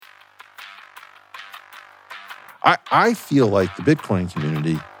I feel like the Bitcoin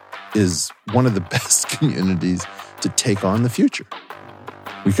community is one of the best communities to take on the future.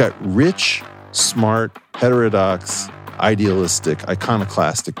 We've got rich, smart, heterodox, idealistic,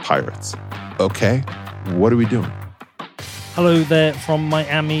 iconoclastic pirates. Okay, what are we doing? Hello there from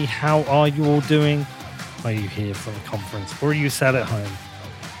Miami. How are you all doing? Are you here for the conference or are you sat at home?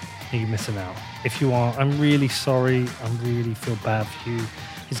 Are you missing out? If you are, I'm really sorry. I really feel bad for you.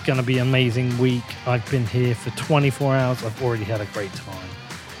 It's going to be an amazing week. I've been here for 24 hours. I've already had a great time.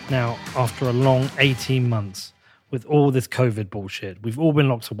 Now, after a long 18 months with all this COVID bullshit, we've all been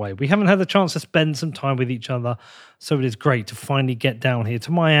locked away. We haven't had the chance to spend some time with each other. So it is great to finally get down here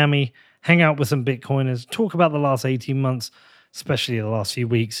to Miami, hang out with some Bitcoiners, talk about the last 18 months, especially the last few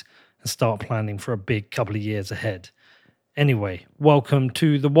weeks, and start planning for a big couple of years ahead. Anyway, welcome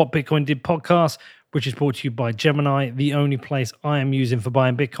to the What Bitcoin Did podcast, which is brought to you by Gemini, the only place I am using for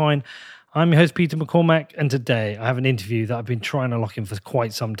buying Bitcoin. I'm your host, Peter McCormack, and today I have an interview that I've been trying to lock in for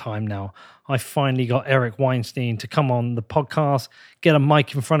quite some time now. I finally got Eric Weinstein to come on the podcast, get a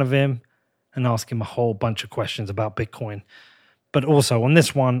mic in front of him, and ask him a whole bunch of questions about Bitcoin. But also on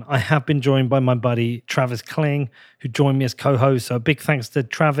this one, I have been joined by my buddy Travis Kling, who joined me as co-host. So a big thanks to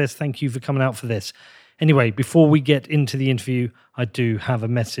Travis. Thank you for coming out for this. Anyway, before we get into the interview, I do have a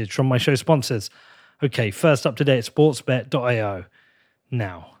message from my show sponsors. Okay, first up today at sportsbet.io.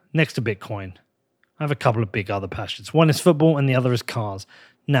 Now, next to Bitcoin, I have a couple of big other passions. One is football and the other is cars.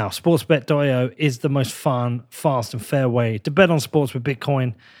 Now, sportsbet.io is the most fun, fast and fair way to bet on sports with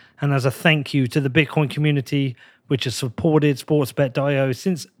Bitcoin. And as a thank you to the Bitcoin community, which has supported sportsbet.io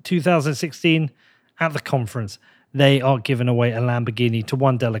since 2016 at the conference, they are giving away a Lamborghini to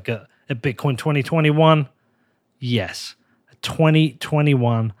one delegate at Bitcoin 2021. Yes, a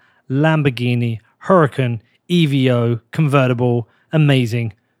 2021 Lamborghini Huracan EVO convertible.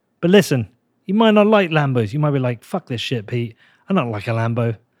 Amazing. But listen, you might not like Lambos. You might be like, fuck this shit, Pete. I don't like a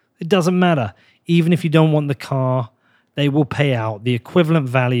Lambo. It doesn't matter. Even if you don't want the car, they will pay out the equivalent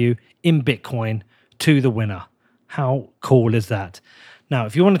value in Bitcoin to the winner. How cool is that? Now,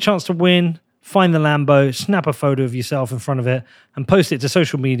 if you want a chance to win, find the Lambo, snap a photo of yourself in front of it, and post it to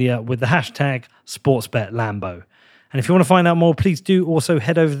social media with the hashtag SportsBetLambo. And if you want to find out more, please do also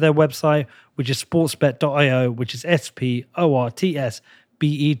head over to their website, which is sportsbet.io, which is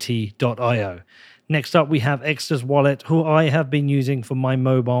sportsbet.io. Next up, we have Exodus Wallet, who I have been using for my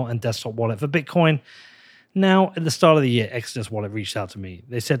mobile and desktop wallet for Bitcoin. Now, at the start of the year, Exodus Wallet reached out to me.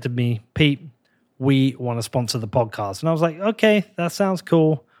 They said to me, Pete, we want to sponsor the podcast. And I was like, okay, that sounds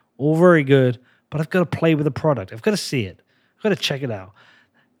cool. All very good. But I've got to play with the product. I've got to see it. I've got to check it out.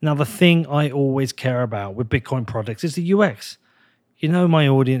 Now, the thing I always care about with Bitcoin products is the UX. You know my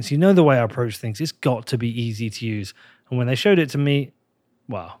audience. You know the way I approach things. It's got to be easy to use. And when they showed it to me,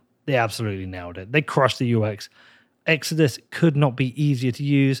 well, they absolutely nailed it. They crushed the UX. Exodus could not be easier to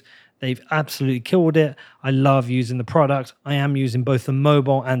use. They've absolutely killed it. I love using the product. I am using both the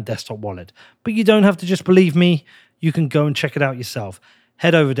mobile and desktop wallet. But you don't have to just believe me. You can go and check it out yourself.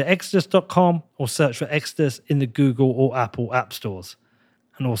 Head over to exodus.com or search for Exodus in the Google or Apple app stores.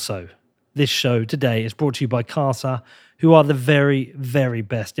 And also, this show today is brought to you by Casa, who are the very, very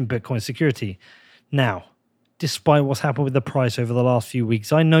best in Bitcoin security. Now, despite what's happened with the price over the last few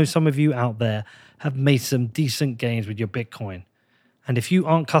weeks, I know some of you out there have made some decent gains with your Bitcoin. And if you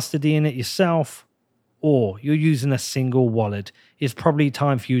aren't custodying it yourself, or you're using a single wallet, it's probably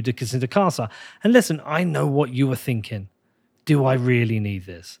time for you to consider Casa. And listen, I know what you are thinking. Do I really need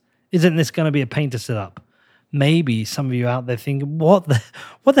this? Isn't this going to be a pain to set up? Maybe some of you out there thinking, what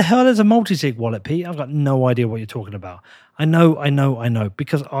the hell is a multi-sig wallet, Pete? I've got no idea what you're talking about. I know,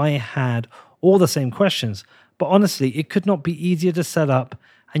 because I had all the same questions. But honestly, it could not be easier to set up,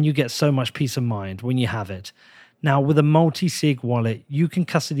 and you get so much peace of mind when you have it. Now, with a multi-sig wallet, you can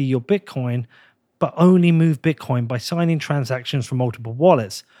custody your Bitcoin, but only move Bitcoin by signing transactions from multiple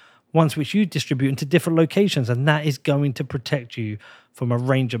wallets, ones which you distribute into different locations, and that is going to protect you from a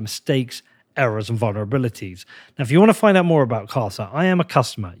range of mistakes, errors, and vulnerabilities. Now, if you want to find out more about Casa, I am a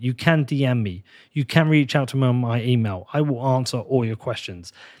customer. You can DM me. You can reach out to me on my email. I will answer all your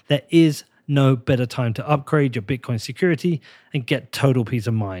questions. There is no better time to upgrade your Bitcoin security and get total peace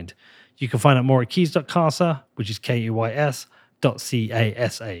of mind. You can find out more at keys.casa, which is keys.casa.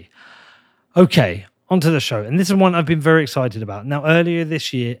 Okay, onto the show. And this is one I've been very excited about. Now, earlier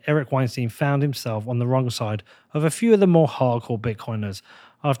this year, Eric Weinstein found himself on the wrong side of a few of the more hardcore Bitcoiners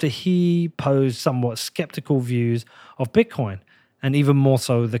after he posed somewhat skeptical views of Bitcoin, and even more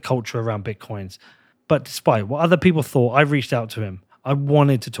so the culture around Bitcoins. But despite what other people thought, I reached out to him. I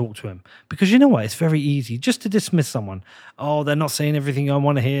wanted to talk to him because you know what? It's very easy just to dismiss someone. Oh, they're not saying everything I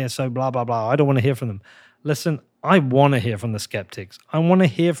want to hear, so blah, blah, blah. I don't want to hear from them. Listen, I want to hear from the skeptics. I want to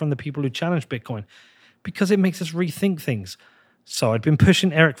hear from the people who challenge Bitcoin because it makes us rethink things. So I'd been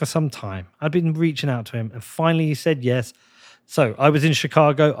pushing Eric for some time. I'd been reaching out to him, and finally he said yes. So I was in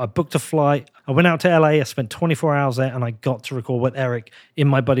Chicago. I booked a flight. I went out to LA. I spent 24 hours there, and I got to record with Eric in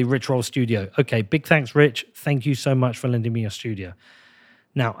my buddy Rich Roll's studio. Okay, big thanks, Rich. Thank you so much for lending me your studio.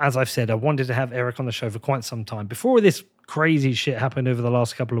 Now, as I've said, I wanted to have Eric on the show for quite some time. Before this crazy shit happened over the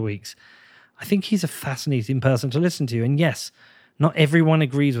last couple of weeks, I think he's a fascinating person to listen to. And yes, not everyone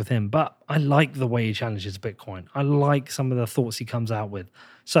agrees with him, but I like the way he challenges Bitcoin. I like some of the thoughts he comes out with.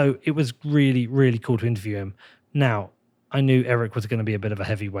 So it was really, really cool to interview him. Now, I knew Eric was going to be a bit of a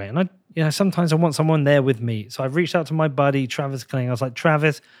heavyweight. And sometimes I want someone there with me. So I reached out to my buddy, Travis Kling. I was like,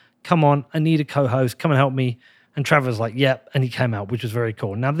 Travis, come on, I need a co-host. Come and help me. And Travis was like, yep. And he came out, which was very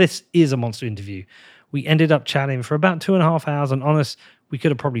cool. Now, this is a monster interview. We ended up chatting for about 2.5 hours. And honest, we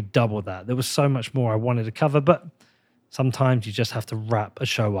could have probably doubled that. There was so much more I wanted to cover, but sometimes you just have to wrap a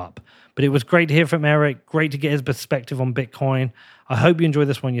show up. But it was great to hear from Eric. Great to get his perspective on Bitcoin. I hope you enjoy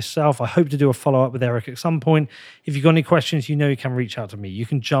this one yourself. I hope to do a follow-up with Eric at some point. If you've got any questions, you can reach out to me. You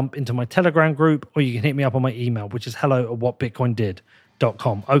can jump into my Telegram group, or you can hit me up on my email, which is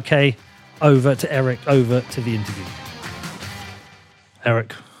hello@whatbitcoindid.com. Okay, over to Eric, over to the interview.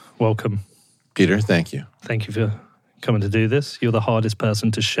 Eric, welcome. Peter, thank you. Thank you for coming to do this. You're the hardest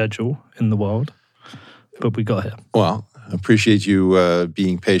person to schedule in the world, but we got here. Well, I appreciate you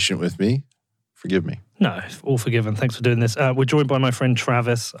being patient with me. Forgive me. No, all forgiven. Thanks for doing this. We're joined by my friend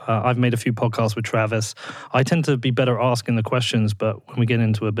Travis. I've made a few podcasts with Travis. I tend to be better asking the questions, but when we get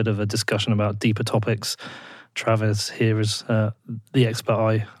into a bit of a discussion about deeper topics, Travis here is the expert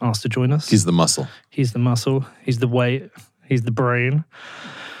I asked to join us. He's the muscle. He's the muscle. He's the weight. He's the brain.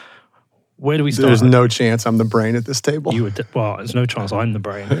 Where do we start? There's no chance I'm the brain at this table. Well, there's no chance I'm the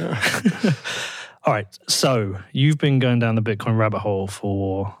brain. Yeah. All right. So you've been going down the Bitcoin rabbit hole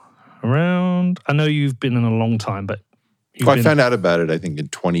for around, I know you've been in a long time, but I found out about it, I think, in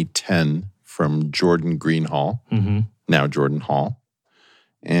 2010 from Jordan Greenhall, now Jordan Hall.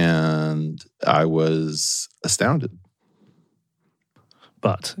 And I was astounded.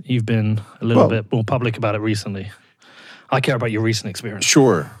 But you've been a little bit more public about it recently. I care about your recent experience.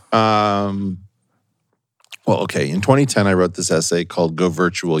 Sure. In 2010, I wrote this essay called Go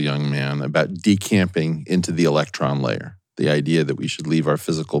Virtual, Young Man, about decamping into the electron layer. The idea that we should leave our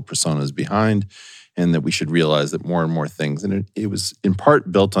physical personas behind and that we should realize that more and more things. And it was in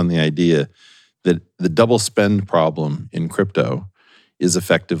part built on the idea that the double spend problem in crypto is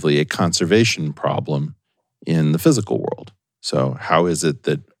effectively a conservation problem in the physical world. So how is it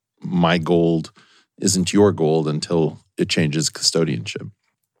that my gold isn't your gold until it changes custodianship?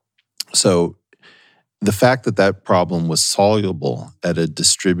 So the fact that that problem was soluble at a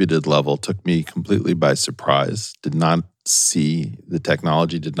distributed level took me completely by surprise. Did not see the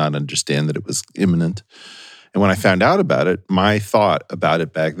technology, did not understand that it was imminent. And when I found out about it, my thought about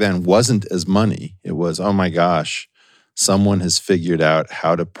it back then wasn't as money. It was, oh my gosh, someone has figured out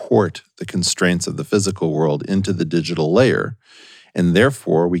how to port the constraints of the physical world into the digital layer. And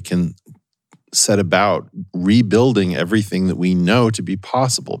therefore, we can set about rebuilding everything that we know to be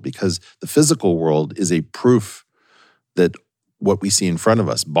possible, because the physical world is a proof that what we see in front of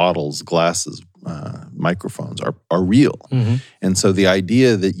us, bottles, glasses, microphones, are real. Mm-hmm. And so the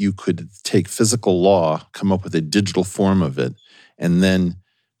idea that you could take physical law, come up with a digital form of it, and then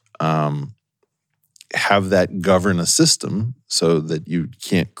have that govern a system so that you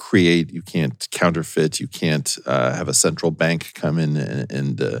can't create, you can't counterfeit, you can't have a central bank come in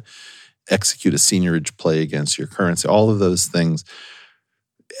and execute a seigniorage play against your currency. All of those things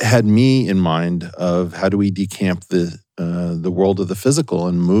had me in mind of how do we decamp the world of the physical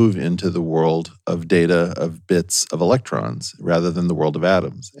and move into the world of data, of bits, of electrons, rather than the world of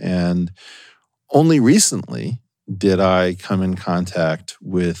atoms. And only recently did I come in contact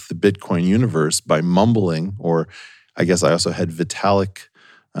with the Bitcoin universe by mumbling, or I guess I also had Vitalik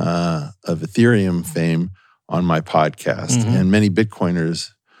of Ethereum fame on my podcast. Mm-hmm. And many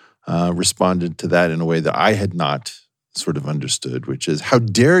Bitcoiners responded to that in a way that I had not sort of understood, which is, how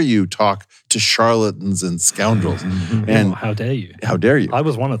dare you talk to charlatans and scoundrels? And how dare you? How dare you? I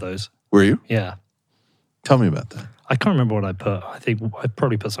was one of those. Were you? Yeah. Tell me about that. I can't remember what I put. I think I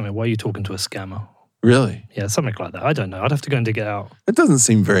probably put something, why are you talking to a scammer? Really? Yeah, something like that. I don't know. I'd have to go and dig it out. It doesn't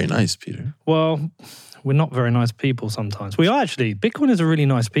seem very nice, Peter. Well, we're not very nice people sometimes. We are actually. Bitcoiners are really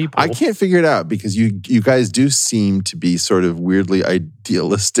nice people. I can't figure it out, because you guys do seem to be sort of weirdly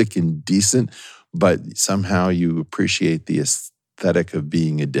idealistic and decent, but somehow you appreciate the aesthetic of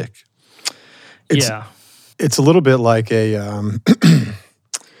being a dick. Yeah. It's a little bit like a,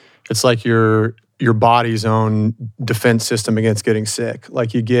 it's like you're your body's own defense system against getting sick.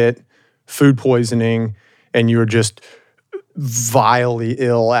 Like you get food poisoning and you're just vilely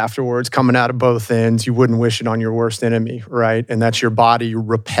ill afterwards, coming out of both ends. You wouldn't wish it on your worst enemy, right? And that's your body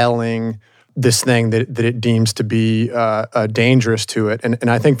repelling this thing that it deems to be dangerous to it. And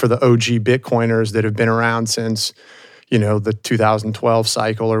I think for the OG Bitcoiners that have been around since, the 2012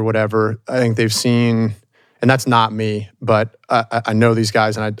 cycle or whatever, I think they've seen, and that's not me, but I know these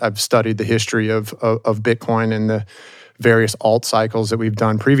guys, and I've studied the history of Bitcoin and the various alt cycles that we've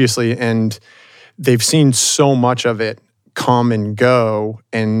done previously, and they've seen so much of it come and go,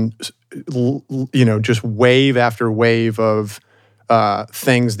 and just wave after wave of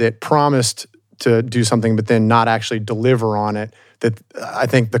things that promised to do something but then not actually deliver on it, that I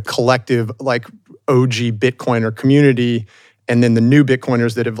think the collective OG Bitcoiner community and then the new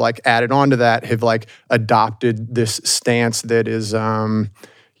Bitcoiners that have added on to that have adopted this stance that is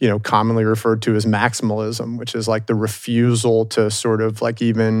commonly referred to as maximalism, which is the refusal to sort of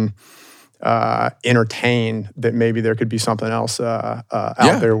even entertain that maybe there could be something else out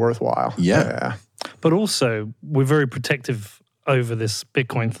there worthwhile. Yeah. But also, we're very protective over this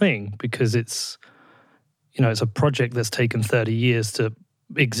Bitcoin thing because it's a project that's taken 30 years to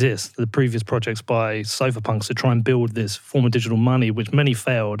exist. The previous projects by cypherpunks to try and build this form of digital money, which many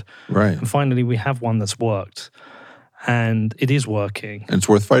failed. Right. And finally, we have one that's worked. And it is working. And it's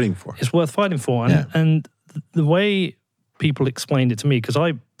worth fighting for. It's worth fighting for. And the way people explained it to me, because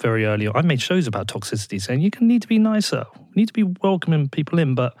I made shows about toxicity, saying you need to be nicer, you need to be welcoming people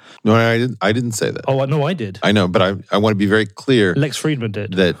in, but... No, I didn't say that. Oh, no, I did. I know, but I want to be very clear. Lex Friedman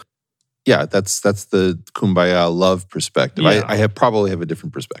did. That's the kumbaya love perspective. Yeah. I probably have a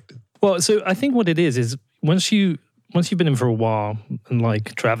different perspective. Well, so I think what it is once you've been in for a while, and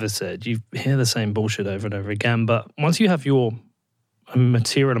like Travis said, you hear the same bullshit over and over again, but once you have your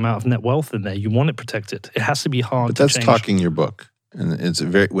material amount of net wealth in there, you want it protected. It has to be hard but to change. That's talking your book. And it's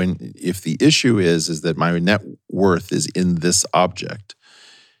if the issue is that my net worth is in this object,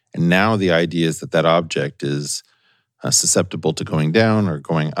 and now the idea is that object is susceptible to going down or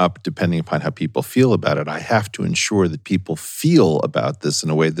going up, depending upon how people feel about it, I have to ensure that people feel about this in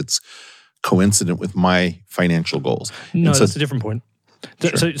a way that's coincident with my financial goals. No, that's a different point.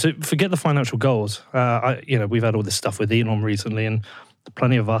 Sure. So forget the financial goals. We've had all this stuff with Elon recently, and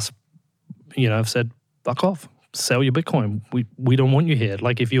plenty of us, have said, "Fuck off, sell your Bitcoin. We don't want you here.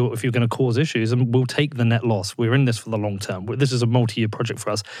 If you're going to cause issues, and we'll take the net loss. We're in this for the long term. This is a multi-year project for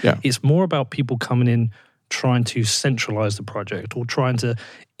us. Yeah. It's more about people coming in, trying to centralize the project or trying to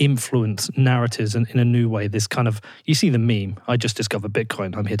influence narratives in a new way. This kind of, you see the meme, I just discovered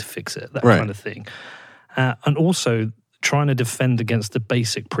Bitcoin, I'm here to fix it, that kind of thing. And also trying to defend against the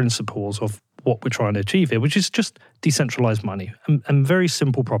basic principles of what we're trying to achieve here, which is just decentralized money and very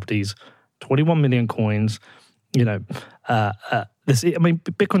simple properties, 21 million coins. Bitcoin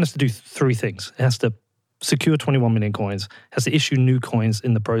has to do three things. It has to secure 21 million coins, has to issue new coins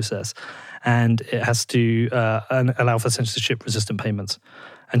in the process, and it has to allow for censorship-resistant payments.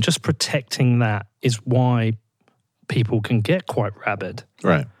 And just protecting that is why people can get quite rabid.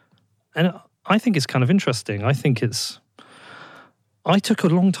 Right. And I think it's kind of interesting. I took a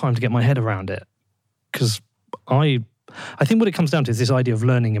long time to get my head around it because I think what it comes down to is this idea of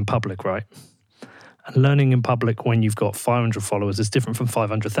learning in public, right? And learning in public when you've got 500 followers is different from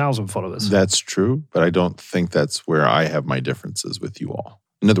 500,000 followers. That's true, but I don't think that's where I have my differences with you all.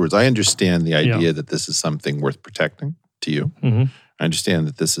 In other words, I understand the idea that this is something worth protecting to you. Mm-hmm. I understand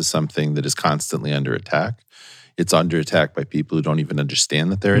that this is something that is constantly under attack. It's under attack by people who don't even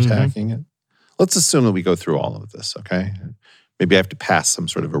understand that they're attacking it. Let's assume that we go through all of this, okay? Maybe I have to pass some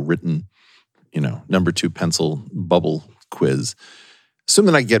sort of a written, number 2 pencil bubble quiz. Assume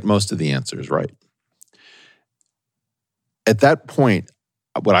that I get most of the answers right. At that point,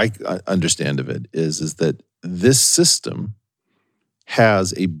 what I understand of it is that this system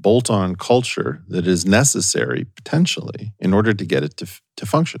has a bolt-on culture that is necessary, potentially, in order to get it to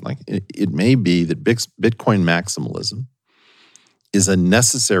function. It may be that Bitcoin maximalism is a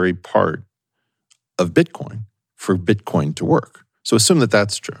necessary part of Bitcoin for Bitcoin to work. So assume that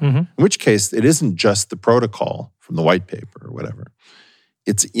that's true. Mm-hmm. In which case, it isn't just the protocol from the white paper or whatever.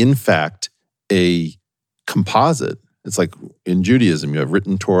 It's, in fact, a composite. It's like in Judaism, you have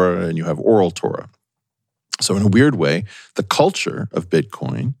written Torah and you have oral Torah. So in a weird way, the culture of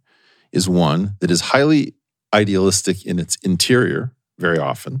Bitcoin is one that is highly idealistic in its interior very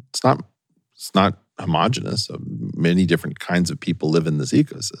often. It's not homogenous. Many different kinds of people live in this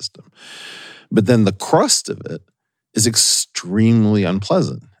ecosystem. But then the crust of it is extremely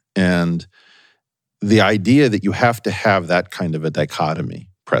unpleasant. And the idea that you have to have that kind of a dichotomy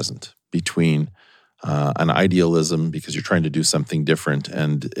present between an idealism because you're trying to do something different,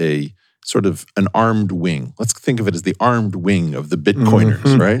 and a sort of an armed wing. Let's think of it as the armed wing of the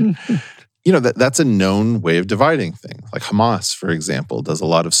Bitcoiners, right? That's a known way of dividing things. Like Hamas, for example, does a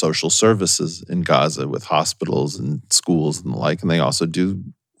lot of social services in Gaza with hospitals and schools and the like, and they also do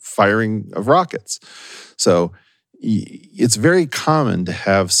firing of rockets. So it's very common to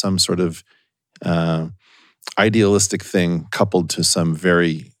have some sort of idealistic thing coupled to some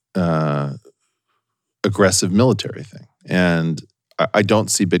very aggressive military thing. And I don't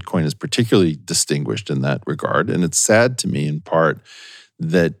see Bitcoin as particularly distinguished in that regard. And it's sad to me, in part,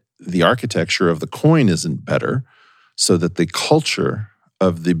 that the architecture of the coin isn't better so that the culture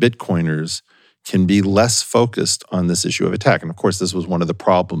of the Bitcoiners can be less focused on this issue of attack. And of course, this was one of the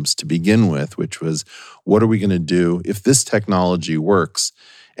problems to begin with, which was, what are we going to do? If this technology works,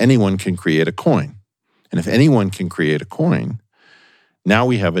 anyone can create a coin. And if anyone can create a coin, now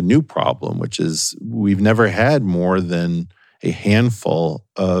we have a new problem, which is we've never had more than a handful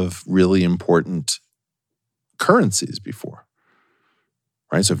of really important currencies before.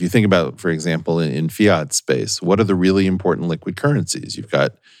 Right? So if you think about, for example, in fiat space, what are the really important liquid currencies? You've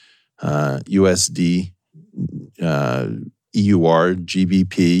got USD, EUR,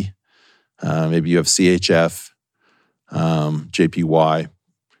 GBP, maybe you have CHF, JPY.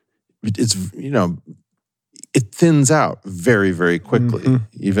 It's, it thins out very, very quickly. Mm-hmm.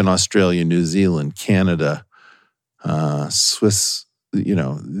 Even Australia, New Zealand, Canada, Swiss,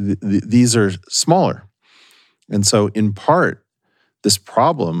 these are smaller. And so in part, this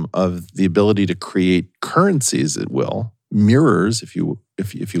problem of the ability to create currencies at will mirrors, if you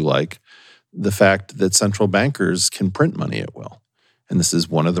like, the fact that central bankers can print money at will. And this is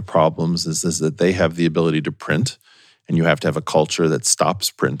one of the problems is that they have the ability to print, and you have to have a culture that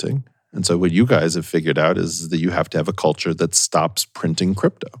stops printing. And so what you guys have figured out is that you have to have a culture that stops printing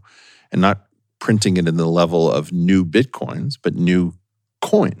crypto and not printing it in the level of new Bitcoins, but new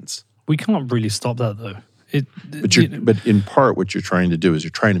coins. We can't really stop that, though. But in part, what you're trying to do is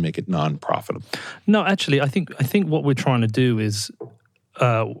you're trying to make it non-profitable. No, actually, I think what we're trying to do is,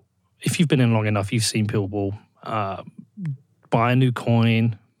 if you've been in long enough, you've seen people buy a new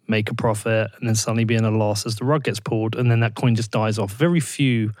coin, make a profit, and then suddenly be in a loss as the rug gets pulled, and then that coin just dies off. Very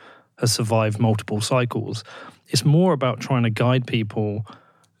few has survived multiple cycles. It's more about trying to guide people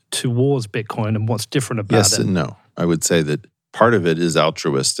towards Bitcoin and what's different about it. Yes and no. I would say that part of it is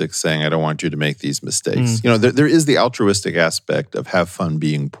altruistic, saying, I don't want you to make these mistakes. There is the altruistic aspect of have fun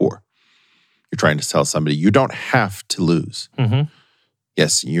being poor. You're trying to tell somebody, you don't have to lose. Mm-hmm.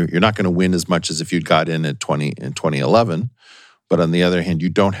 Yes, you're not going to win as much as if you'd got in 2011, but on the other hand, you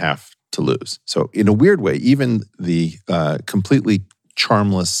don't have to lose. So in a weird way, even the completely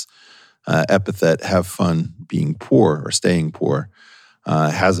charmless epithet, have fun being poor or staying poor,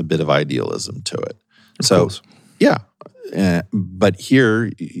 has a bit of idealism to it. Of course. Yeah. But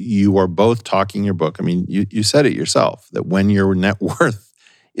here you are both talking your book. I mean, you said it yourself, that when your net worth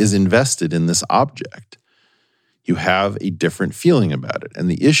is invested in this object, you have a different feeling about it. And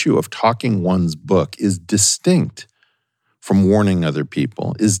the issue of talking one's book is distinct from warning other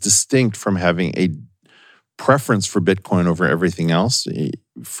people, is distinct from having a preference for Bitcoin over everything else,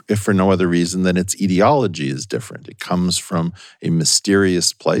 if for no other reason than its etiology is different. It comes from a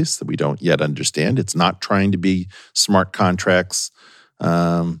mysterious place that we don't yet understand. It's not trying to be smart contracts,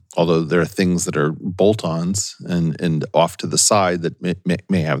 although there are things that are bolt-ons and off to the side that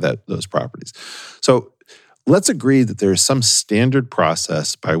may have those properties. So let's agree that there is some standard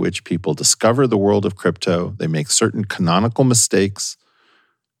process by which people discover the world of crypto. They make certain canonical mistakes,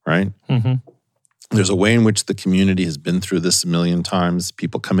 right? Mm-hmm. There's a way in which the community has been through this a million times.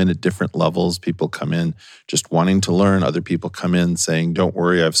 People come in at different levels. People come in just wanting to learn. Other people come in saying, don't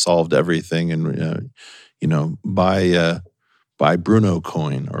worry, I've solved everything. And, buy Bruno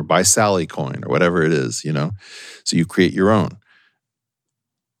coin or buy Sally coin or whatever it is, So you create your own.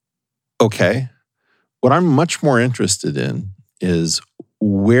 Okay. What I'm much more interested in is,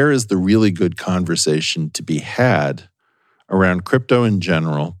 where is the really good conversation to be had around crypto in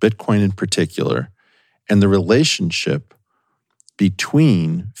general, Bitcoin in particular, and the relationship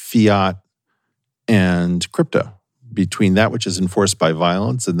between fiat and crypto, between that which is enforced by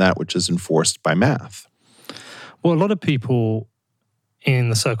violence and that which is enforced by math? Well, a lot of people in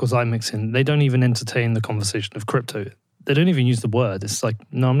the circles I mix in, they don't even entertain the conversation of crypto. They don't even use the word. It's like,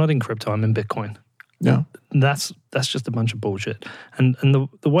 no, I'm not in crypto, I'm in Bitcoin. Yeah. That's just a bunch of bullshit. And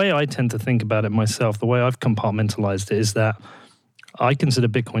the way I tend to think about it myself, the way I've compartmentalized it, is that I consider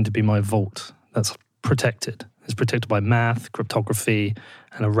Bitcoin to be my vault that's protected. It's protected by math, cryptography,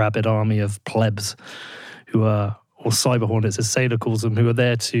 and a rabid army of plebs who are, or cyber hornets as Saylor calls them, who are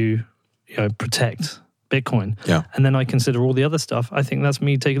there to, protect Bitcoin. Yeah. And then I consider all the other stuff. I think that's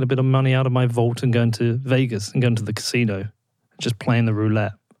me taking a bit of money out of my vault and going to Vegas and going to the casino, just playing the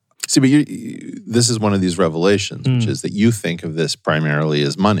roulette. See, but this is one of these revelations, which is that you think of this primarily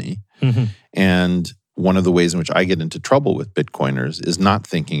as money. Mm-hmm. And one of the ways in which I get into trouble with Bitcoiners is not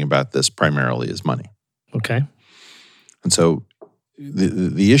thinking about this primarily as money. Okay. And so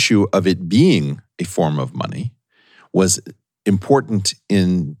the issue of it being a form of money was important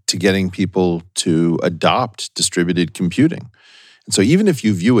to getting people to adopt distributed computing. And so even if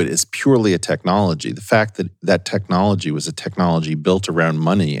you view it as purely a technology, the fact that that technology was a technology built around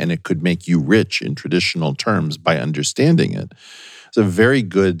money and it could make you rich in traditional terms by understanding it, is a very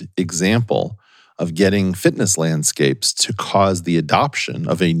good example of getting fitness landscapes to cause the adoption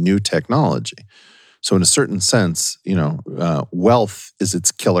of a new technology. So in a certain sense, wealth is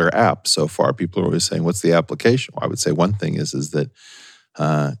its killer app so far. People are always saying, what's the application? Well, I would say one thing is that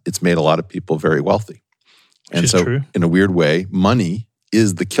it's made a lot of people very wealthy. And so true. In a weird way, money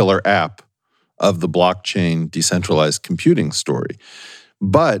is the killer app of the blockchain decentralized computing story.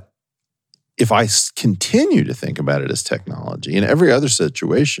 But if I continue to think about it as technology, in every other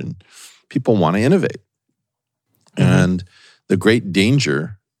situation, people want to innovate. Mm-hmm. And the great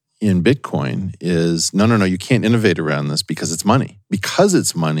danger in Bitcoin is, no, you can't innovate around this because it's money. Because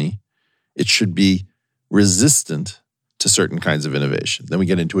it's money, it should be resistant to certain kinds of innovation. Then we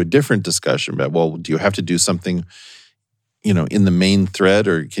get into a different discussion about, well, do you have to do something, in the main thread,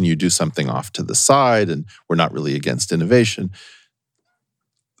 or can you do something off to the side? And we're not really against innovation.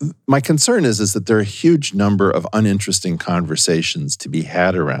 My concern is that there are a huge number of uninteresting conversations to be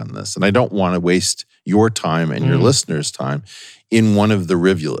had around this. And I don't want to waste your time and your listeners' time in one of the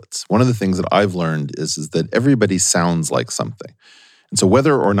rivulets. One of the things that I've learned is that everybody sounds like something. And so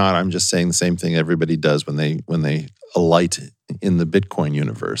whether or not I'm just saying the same thing everybody does when they alight in the Bitcoin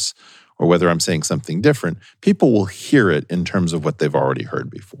universe, or whether I'm saying something different, people will hear it in terms of what they've already heard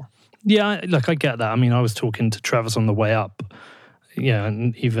before. Yeah, I get that. I mean, I was talking to Travis on the way up,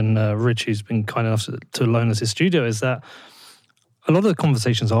 and even Rich, who's been kind enough to loan us his studio, is that a lot of the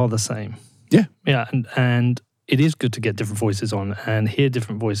conversations are the same. Yeah. Yeah, and it is good to get different voices on and hear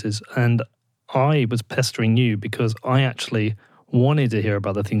different voices. And I was pestering you because I actually wanted to hear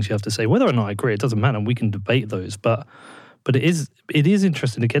about the things you have to say. Whether or not I agree, it doesn't matter. We can debate those, but it is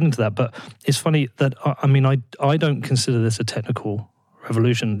interesting to get into that. But it's funny that I don't consider this a technical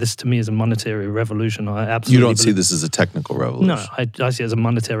revolution. This to me is a monetary revolution. I absolutely You don't see this as a technical revolution? No, I see it as a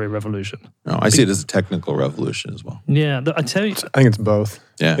monetary revolution. No, I see it as a technical revolution as well. Yeah, I tell you, I think it's both.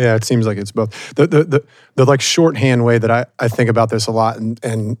 Yeah, it seems like it's both. The like shorthand way that I think about this a lot,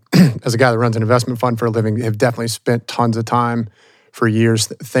 and as a guy that runs an investment fund for a living, have definitely spent tons of time for years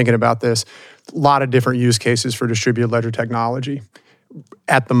thinking about this. A lot of different use cases for distributed ledger technology.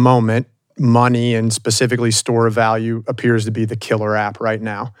 At the moment, money and specifically store of value appears to be the killer app right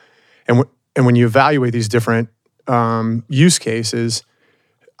now. And when you evaluate these different use cases,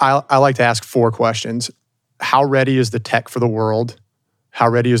 I like to ask 4 questions. How ready is the tech for the world? How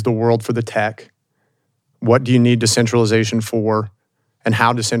ready is the world for the tech? What do you need decentralization for? And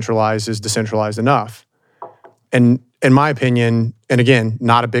how decentralized is decentralized enough? And in my opinion, and again,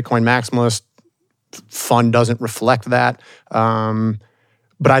 not a Bitcoin maximalist, fund doesn't reflect that.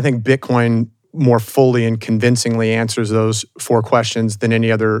 But I think Bitcoin more fully and convincingly answers those 4 questions than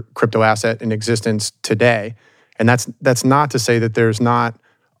any other crypto asset in existence today. And that's not to say that there's not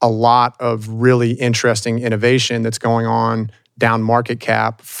a lot of really interesting innovation that's going on down market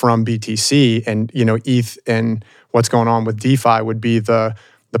cap from BTC, and ETH and what's going on with DeFi would be the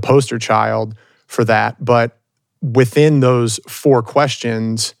poster child for that. But within those 4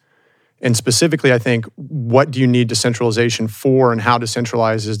 questions, and specifically, I think, what do you need decentralization for, and how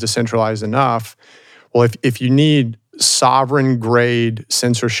decentralized is decentralized enough? Well, if you need sovereign-grade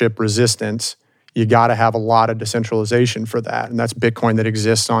censorship resistance, you got to have a lot of decentralization for that. And that's Bitcoin that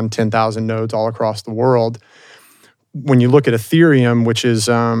exists on 10,000 nodes all across the world. When you look at Ethereum, which is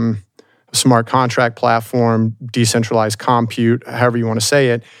a smart contract platform, decentralized compute, however you want to say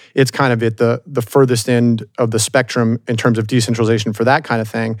it, it's kind of at the furthest end of the spectrum in terms of decentralization for that kind of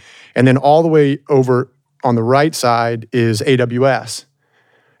thing. And then all the way over on the right side is AWS.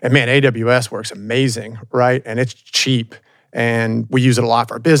 And man, AWS works amazing, right? And it's cheap. And we use it a lot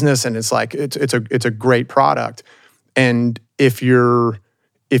for our business, and it's like it's a great product. And if you're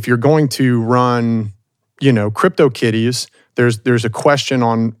going to run, CryptoKitties, there's a question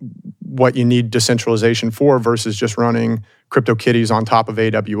on what you need decentralization for versus just running CryptoKitties on top of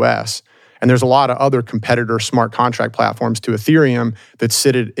AWS. And there's a lot of other competitor smart contract platforms to Ethereum that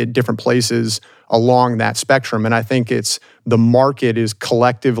sit at different places along that spectrum. And I think it's the market is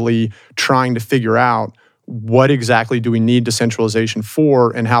collectively trying to figure out what exactly do we need decentralization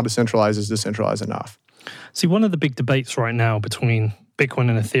for, and how decentralized is decentralized enough. See, one of the big debates right now between Bitcoin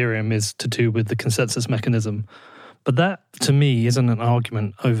and Ethereum is to do with the consensus mechanism. But that, to me, isn't an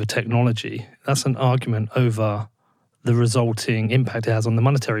argument over technology. That's an argument over the resulting impact it has on the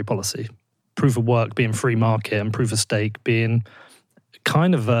monetary policy. Proof of work being free market and proof of stake being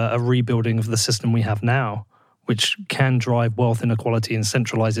kind of a rebuilding of the system we have now, which can drive wealth inequality and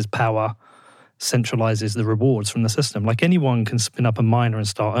centralizes power, centralizes the rewards from the system. Like anyone can spin up a miner and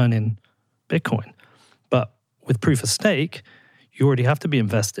start earning Bitcoin. But with proof of stake, you already have to be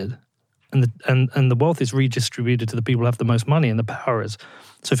invested. And the wealth is redistributed to the people who have the most money, and the power is.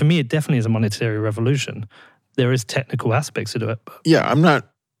 So for me, it definitely is a monetary revolution. There is technical aspects to it. But Yeah, I'm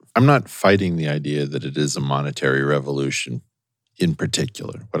not fighting the idea that it is a monetary revolution in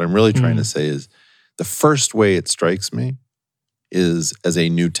particular. What I'm really trying to say is the first way it strikes me is as a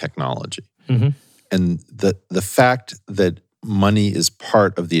new technology. Mm-hmm. And the fact that money is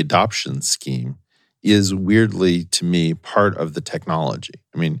part of the adoption scheme is weirdly, to me, part of the technology.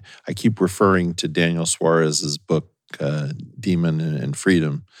 I mean, I keep referring to Daniel Suarez's book, Demon and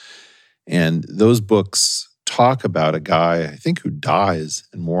Freedom. And those books talk about a guy, I think, who dies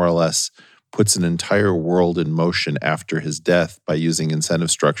and more or less puts an entire world in motion after his death by using incentive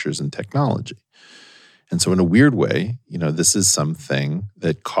structures and technology. And so in a weird way, this is something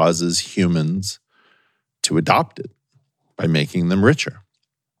that causes humans to adopt it by making them richer.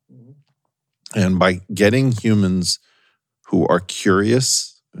 And by getting humans who are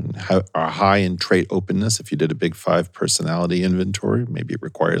curious and are high in trait openness, if you did a Big Five personality inventory, maybe it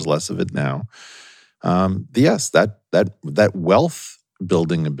requires less of it now. Yes, that wealth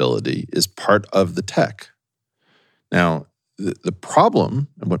building ability is part of the tech. Now, the problem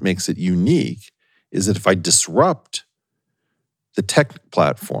and what makes it unique is that if I disrupt the tech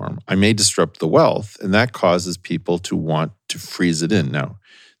platform, I may disrupt the wealth, and that causes people to want to freeze it in. Now,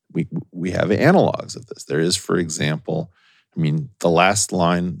 we have analogs of this. There is, for example, the last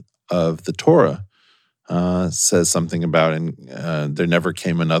line of the Torah says something about, there never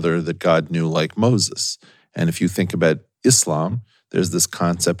came another that God knew like Moses. And if you think about Islam, there's this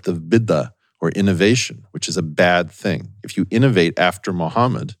concept of bid'ah, or innovation, which is a bad thing. If you innovate after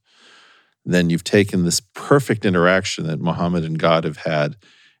Muhammad, then you've taken this perfect interaction that Muhammad and God have had,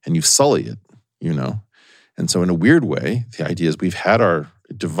 and you sully it, And so in a weird way, the idea is we've had our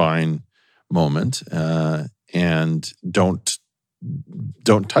divine moment, and don't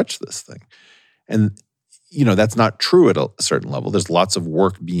touch this thing. And that's not true at a certain level. There's lots of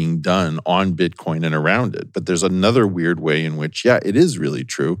work being done on Bitcoin and around it, but there's another weird way in which, it is really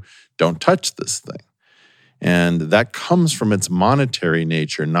true. Don't touch this thing. And that comes from its monetary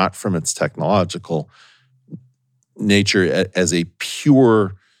nature, not from its technological nature as a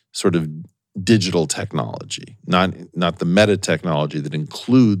pure sort of digital technology, not the meta technology that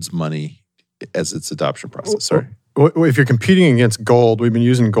includes money as its adoption process. Sorry. If you're competing against gold, we've been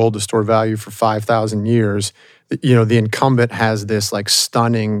using gold to store value for 5,000 years. The incumbent has this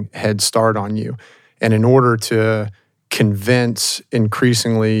stunning head start on you. And in order to convince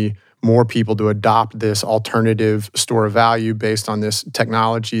increasingly more people to adopt this alternative store of value based on this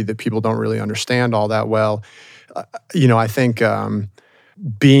technology that people don't really understand all that well, I think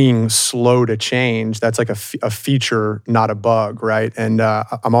being slow to change, that's like a feature, not a bug, right? And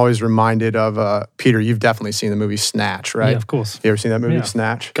I'm always reminded of, Peter, you've definitely seen the movie Snatch, right? Yeah, of course. You ever seen that movie,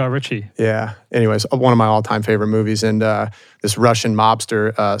 Snatch? Guy Ritchie. Yeah. Anyways, one of my all-time favorite movies. And this Russian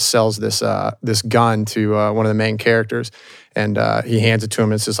mobster sells this gun to one of the main characters. And he hands it to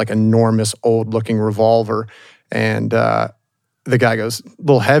him. It's this enormous, old-looking revolver. And the guy goes, a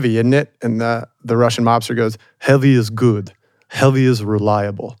little heavy, isn't it? And the Russian mobster goes, heavy is good. Heavy is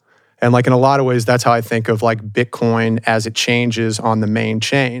reliable. And in a lot of ways, that's how I think of Bitcoin as it changes on the main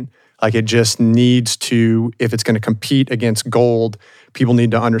chain. It just needs to, if it's going to compete against gold, people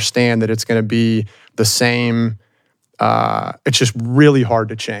need to understand that it's going to be the same. It's just really hard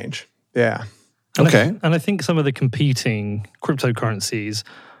to change. Yeah. And I think some of the competing cryptocurrencies,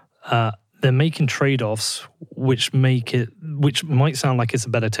 they're making trade-offs which might sound like it's a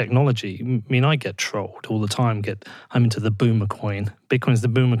better technology. I get trolled all the time. I'm into the boomer coin. Bitcoin's the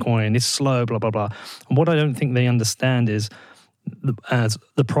boomer coin. It's slow, blah, blah, blah. And what I don't think they understand is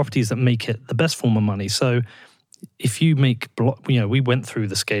the properties that make it the best form of money. So if you make, we went through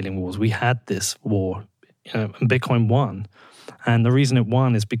the scaling wars. We had this war, and Bitcoin won. And the reason it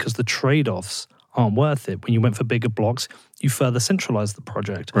won is because the trade-offs aren't worth it. When you went for bigger blocks, you further centralize the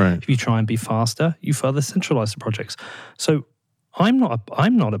project. Right. If you try and be faster, you further centralize the projects. So I'm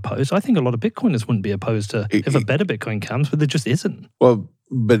not opposed. I think a lot of Bitcoiners wouldn't be opposed to if a better Bitcoin comes, but there just isn't. Well,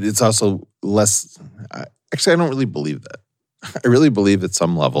 but it's also less. Actually, I don't really believe that. I really believe at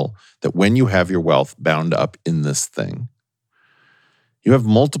some level that when you have your wealth bound up in this thing, you have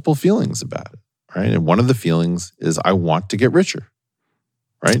multiple feelings about it, right? And one of the feelings is I want to get richer,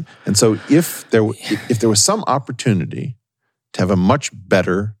 right? And so if there was some opportunity to have a much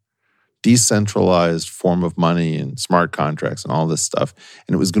better decentralized form of money and smart contracts and all this stuff,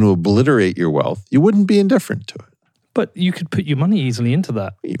 and it was going to obliterate your wealth, you wouldn't be indifferent to it. But you could put your money easily into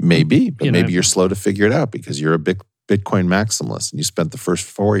that. Maybe, but maybe you're slow to figure it out because you're a big Bitcoin maximalist and you spent the first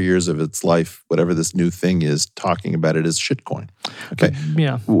 4 years of its life, whatever this new thing is, talking about it as shitcoin. Okay.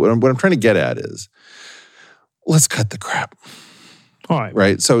 Yeah. What I'm trying to get at is, let's cut the crap. All right.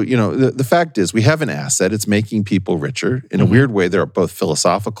 Right. So, the fact is we have an asset. It's making people richer. In a weird way, they're both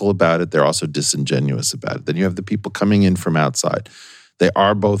philosophical about it. They're also disingenuous about it. Then you have the people coming in from outside. They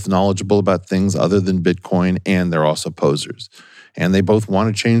are both knowledgeable about things other than Bitcoin, and they're also posers. And they both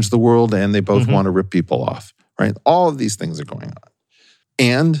want to change the world, and they both want to rip people off. Right. All of these things are going on.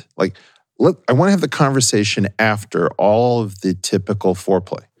 And I want to have the conversation after all of the typical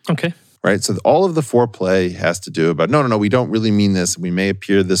foreplay. Okay. Right? So all of the foreplay has to do about, no, we don't really mean this. We may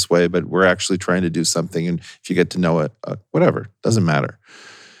appear this way, but we're actually trying to do something. And if you get to know it, whatever, doesn't matter.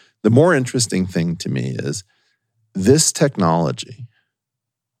 The more interesting thing to me is this technology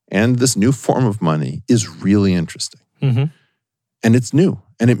and this new form of money is really interesting. Mm-hmm. And it's new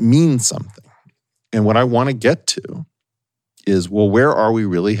and it means something. And what I want to get to is, well, where are we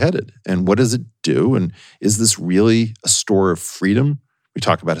really headed? And what does it do? And is this really a store of freedom? We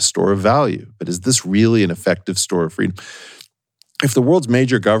talk about a store of value, but is this really an effective store of freedom? If the world's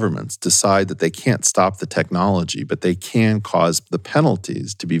major governments decide that they can't stop the technology, but they can cause the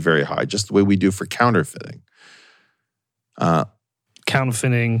penalties to be very high, just the way we do for counterfeiting.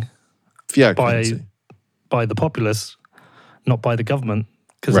 Counterfeiting fiat currency. By the populace, not by the government,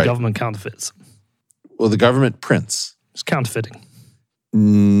 because the government counterfeits. Well, the government prints. It's counterfeiting.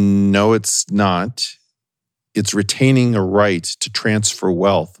 No, it's not. It's retaining a right to transfer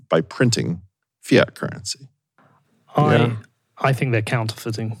wealth by printing fiat currency. I think they're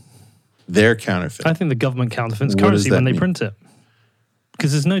counterfeiting. They're counterfeiting. I think the government counterfeits currency when they print it.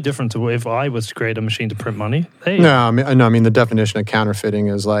 Because it's no different to if I was to create a machine to print money. I mean the definition of counterfeiting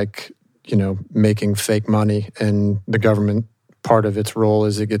is making fake money, and the government, part of its role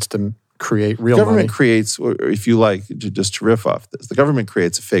is it gets to create real money. The government creates, or if you like, just to riff off this, the government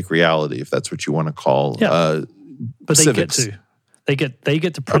creates a fake reality, if that's what you want to call but civics. They get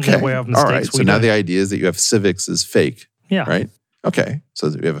to print their way out of mistakes. All right, so now the idea is that you have civics as fake. Yeah. Right? Okay, so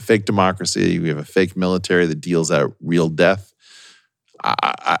we have a fake democracy, we have a fake military that deals out real death.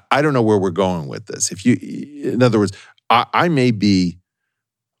 I don't know where we're going with this. In other words, I may be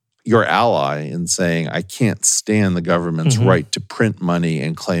your ally in saying I can't stand the government's right to print money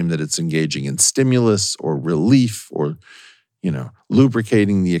and claim that it's engaging in stimulus or relief or,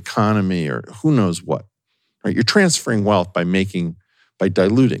 lubricating the economy or who knows what. Right? You're transferring wealth by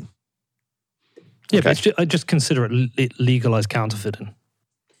diluting. Yeah, okay. But I just consider it legalized counterfeiting.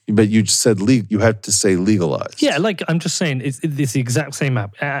 But you just said you had to say legalized. Yeah, I'm just saying it's the exact same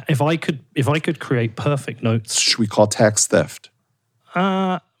app. If I could create perfect notes, should we call tax theft?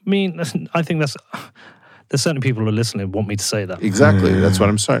 I think there's certainly people who are listening who want me to say that. Exactly, that's what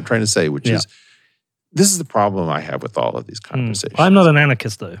I'm trying to say. Which is, this is the problem I have with all of these conversations. I'm not an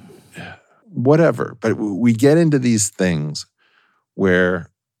anarchist, though. Whatever, but we get into these things where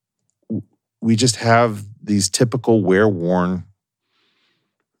we just have these typical well-worn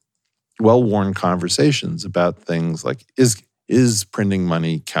conversations about things like, is printing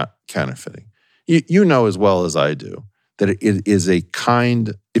money counterfeiting? You know as well as I do that it is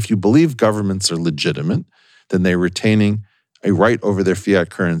if you believe governments are legitimate, then they're retaining a right over their fiat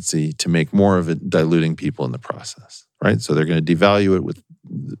currency to make more of it, diluting people in the process, right? So they're going to devalue it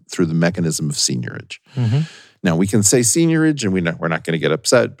through the mechanism of seigniorage. Mm-hmm. Now, we can say seigniorage and we're not going to get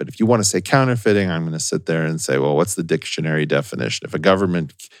upset, but if you want to say counterfeiting, I'm going to sit there and say, well, what's the dictionary definition? If a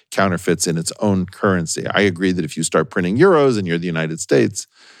government counterfeits in its own currency, I agree that if you start printing euros and you're the United States,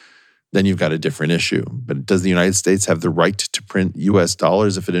 then you've got a different issue. But does the United States have the right to print US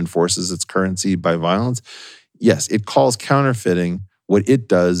dollars if it enforces its currency by violence? Yes, it calls counterfeiting what it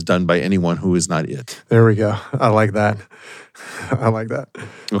does done by anyone who is not it. There we go. I like that.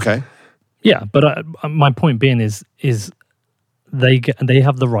 Okay. Yeah, but my point being is they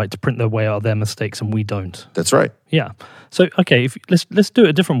have the right to print their way out of their mistakes, and we don't. That's right. Yeah. So okay, let's do it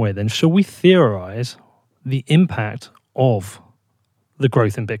a different way then. Shall we theorize the impact of the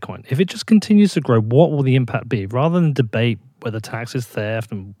growth in Bitcoin? If it just continues to grow, what will the impact be? Rather than debate whether tax is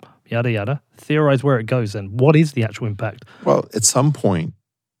theft and yada yada, theorize where it goes. Then what is the actual impact? Well, at some point,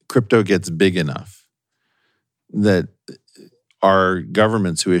 crypto gets big enough that our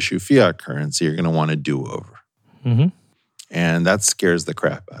governments who issue fiat currency are going to want a do-over. Mm-hmm. And that scares the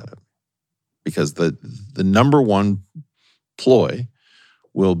crap out of me. Because the number one ploy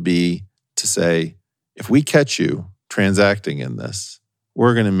will be to say, if we catch you transacting in this,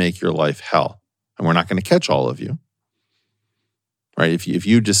 we're going to make your life hell. And we're not going to catch all of you. Right? If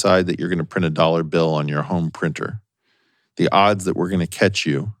you decide that you're going to print a dollar bill on your home printer, the odds that we're going to catch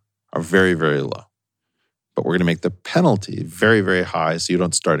you are very, very low. But we're going to make the penalty very, very high so you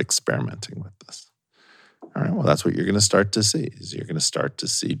don't start experimenting with this. All right, well, that's what you're going to start to see. Is you're going to start to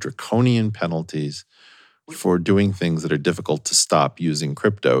see draconian penalties for doing things that are difficult to stop using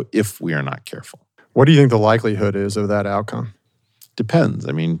crypto if we are not careful. What do you think the likelihood is of that outcome? Depends.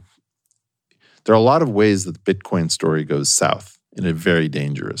 I mean, there are a lot of ways that the Bitcoin story goes south in a very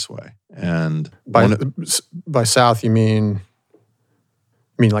dangerous way. And by south, you mean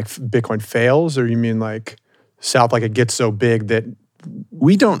like Bitcoin fails, or you mean like south, like it gets so big that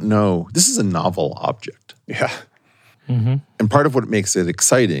we don't know. This is a novel object. Yeah. Mm-hmm. And part of what makes it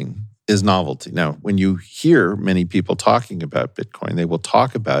exciting is novelty. Now, when you hear many people talking about Bitcoin, they will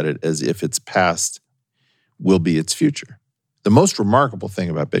talk about it as if its past will be its future. The most remarkable thing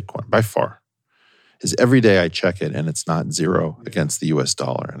about Bitcoin, by far, is every day I check it and it's not zero against the US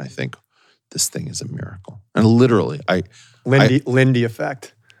dollar. And I think this thing is a miracle. And literally, Lindy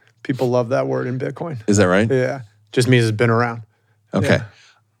effect. People love that word in Bitcoin. Is that right? Yeah. Just means it's been around. Okay. Yeah.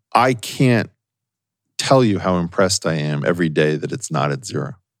 I can't tell you how impressed I am every day that it's not at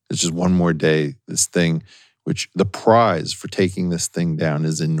zero. It's just one more day, this thing, which the prize for taking this thing down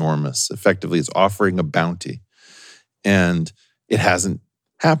is enormous. Effectively, it's offering a bounty. And it hasn't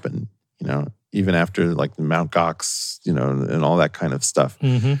happened, even after like the Mt. Gox, and all that kind of stuff.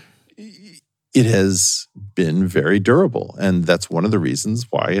 Mm-hmm. It has been very durable. And that's one of the reasons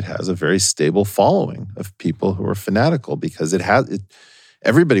why it has a very stable following of people who are fanatical, because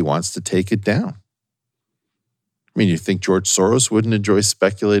everybody wants to take it down. I mean, you think George Soros wouldn't enjoy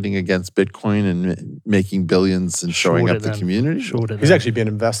speculating against Bitcoin and making billions and showing up the community? He's actually been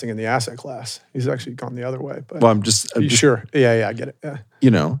investing in the asset class. He's actually gone the other way. But well, I'm just sure. Yeah, I get it.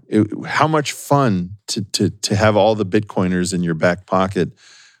 Yeah. How much fun to have all the Bitcoiners in your back pocket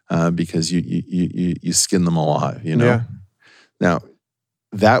because you skin them alive. Yeah. Now,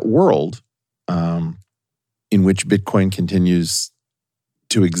 that world in which Bitcoin continues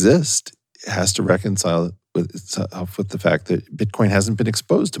to exist has to reconcile with itself with the fact that Bitcoin hasn't been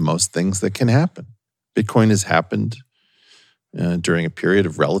exposed to most things that can happen. Bitcoin has happened during a period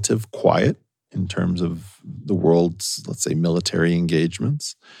of relative quiet in terms of the world's, let's say, military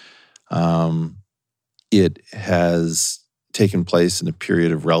engagements. It has taken place in a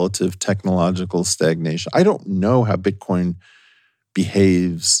period of relative technological stagnation. I don't know how Bitcoin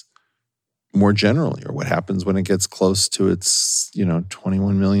behaves more generally, or what happens when it gets close to its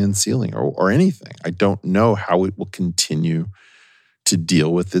 21 million ceiling or anything. I don't know how it will continue to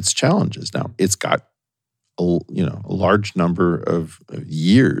deal with its challenges. Now, it's got a large number of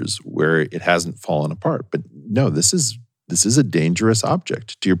years where it hasn't fallen apart. But no, this is a dangerous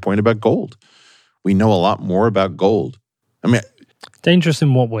object. To your point about gold, we know a lot more about gold. I mean, dangerous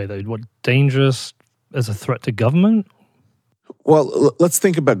in what way though? What, dangerous as a threat to government? Well, let's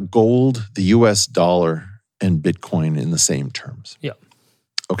think about gold, the US dollar, and Bitcoin in the same terms. Yeah.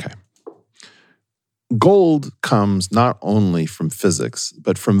 Okay. Gold comes not only from physics,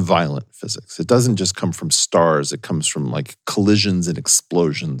 but from violent physics. It doesn't just come from stars. It comes from like collisions and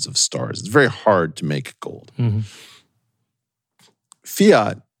explosions of stars. It's very hard to make gold. Mm-hmm.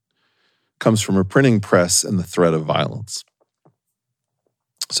 Fiat comes from a printing press and the threat of violence.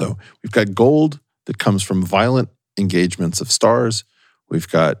 So we've got gold that comes from violent engagements of stars. We've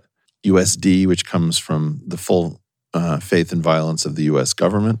got USD, which comes from the full faith and violence of the US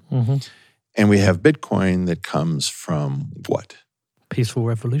government. Mm-hmm. And we have Bitcoin that comes from what? Peaceful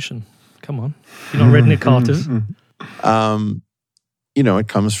revolution. Come on. You're not read Nick Carter's? It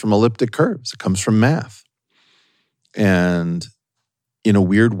comes from elliptic curves. It comes from math. And in a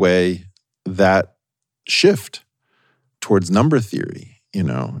weird way, that shift towards number theory,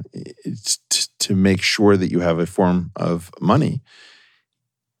 it's to make sure that you have a form of money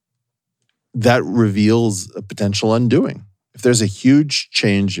that reveals a potential undoing. If there's a huge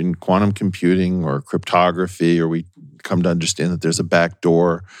change in quantum computing or cryptography, or we come to understand that there's a back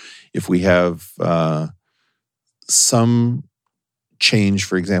door, if we have some change,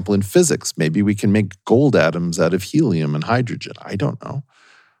 for example, in physics, maybe we can make gold atoms out of helium and hydrogen. I don't know.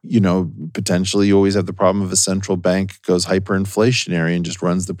 Potentially you always have the problem of a central bank goes hyperinflationary and just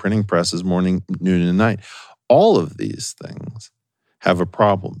runs the printing presses morning, noon, and night. All of these things have a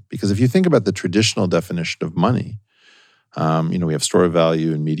problem, because if you think about the traditional definition of money, we have store of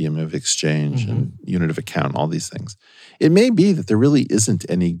value and medium of exchange and unit of account, all these things. It may be that there really isn't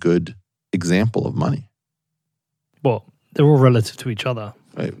any good example of money. Well, they're all relative to each other.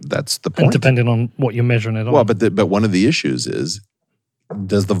 Right? That's the point. And depending on what you're measuring it on. Well, but one of the issues is,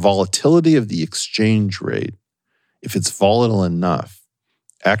 does the volatility of the exchange rate, if it's volatile enough,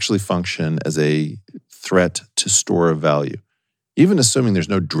 actually function as a threat to store of value, even assuming there's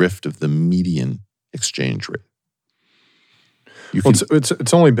no drift of the median exchange rate?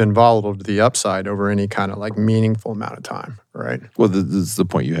 It's only been volatile to the upside over any kind of like meaningful amount of time, right? Well, this is the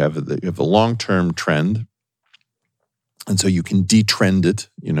point you have. You have a long-term trend, and so you can detrend it.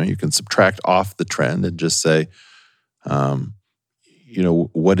 You can subtract off the trend and just say,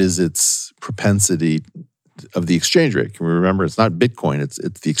 what is its propensity of the exchange rate? Can we remember it's not Bitcoin, it's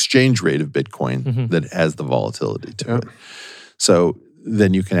the exchange rate of Bitcoin that has the volatility to it. So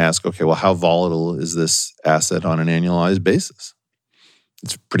then you can ask, okay, well, how volatile is this asset on an annualized basis?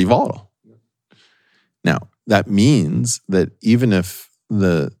 It's pretty volatile. Now, that means that even if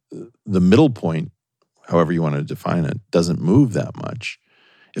the middle point, however you want to define it, doesn't move that much,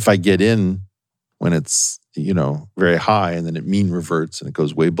 if I get in when it's very high and then it mean reverts and it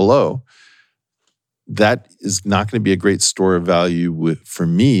goes way below, that is not going to be a great store of value for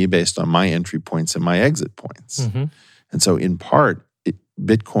me based on my entry points and my exit points. And so in part,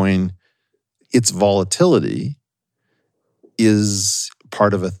 Bitcoin, its volatility is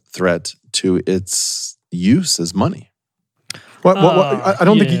part of a threat to its use as money. I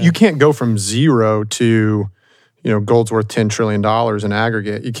don't think you can't go from zero to, gold's worth $10 trillion in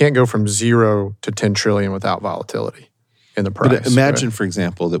aggregate. You can't go from 0 to 10 trillion without volatility in the price. But imagine, for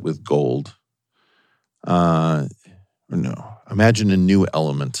example, that with gold, imagine a new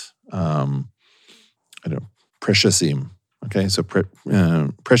element. Preciousium. Okay, so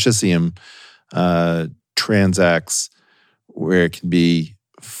Preciousium transacts where it can be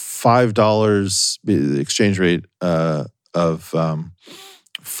 $5, the exchange rate of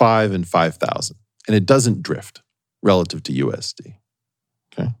 5 and 5,000, and it doesn't drift relative to USD.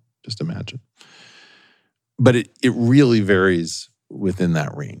 Okay, just imagine. But it really varies within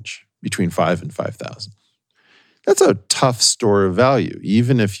that range between 5 and 5,000. That's a tough store of value,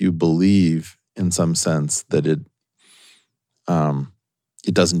 even if you believe in some sense that it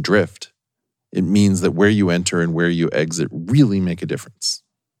doesn't drift. It means that where you enter and where you exit really make a difference.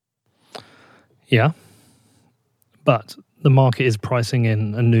 Yeah. But the market is pricing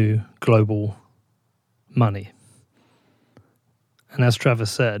in a new global money. And as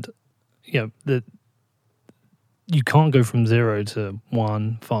Travis said, that you can't go from 0 to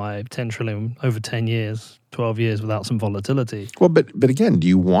 1, 5, 10 trillion over 10 years, 12 years without some volatility. Well, but again, do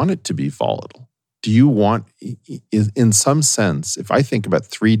you want it to be volatile? Do you want, in some sense, if I think about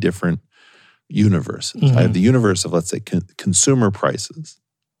 3 different universes, I have the universe of, let's say, consumer prices,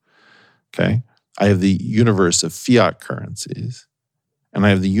 okay? I have the universe of fiat currencies, and I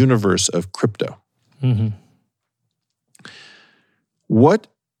have the universe of crypto.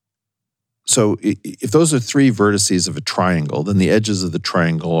 So if those are 3 vertices of a triangle, then the edges of the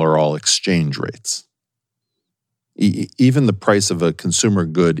triangle are all exchange rates. Even the price of a consumer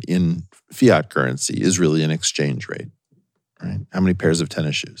good in fiat currency is really an exchange rate, right? How many pairs of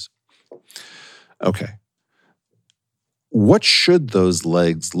tennis shoes? Okay. What should those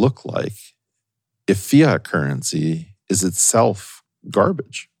legs look like if fiat currency is itself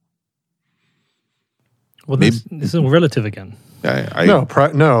garbage? Well, this is all relative again. Things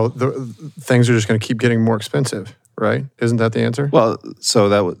are just going to keep getting more expensive, right? Isn't that the answer? Well, so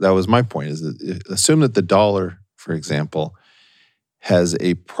that was my point. Is that assume that the dollar, for example, has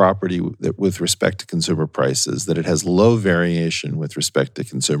a property that with respect to consumer prices, that it has low variation with respect to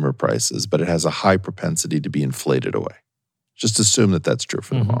consumer prices, but it has a high propensity to be inflated away. Just assume that that's true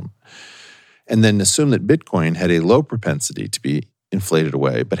for the moment. And then assume that Bitcoin had a low propensity to be inflated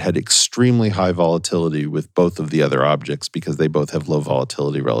away, but had extremely high volatility with both of the other objects because they both have low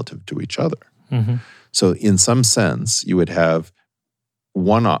volatility relative to each other. So in some sense, you would have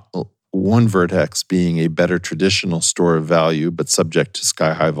one vertex being a better traditional store of value, but subject to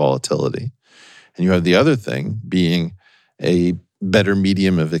sky-high volatility. And you have the other thing being a better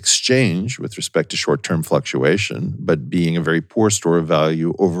medium of exchange with respect to short-term fluctuation, but being a very poor store of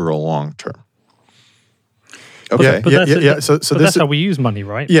value over a long term. Okay. So that's how we use money,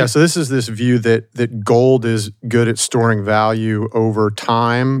 right? Yeah. So this is this view that gold is good at storing value over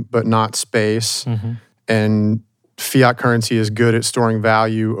time, but not space, and fiat currency is good at storing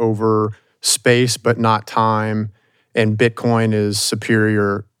value over space, but not time, and Bitcoin is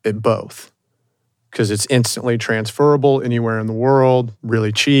superior at both because it's instantly transferable anywhere in the world,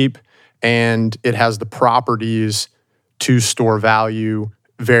 really cheap, and it has the properties to store value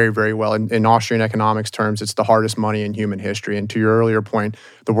very, very well. In Austrian economics terms, it's the hardest money in human history. And to your earlier point,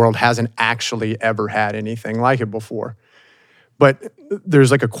 the world hasn't actually ever had anything like it before. But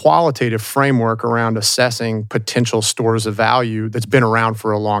there's like a qualitative framework around assessing potential stores of value that's been around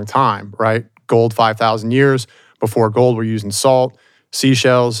for a long time, right? Gold, 5,000 years. Before gold, we're using salt,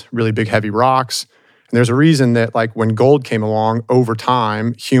 seashells, really big, heavy rocks. And there's a reason that like when gold came along, over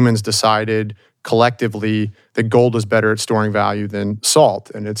time, humans decided collectively that gold was better at storing value than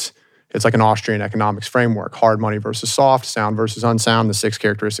salt. And it's like an Austrian economics framework: hard money versus soft, sound versus unsound, the 6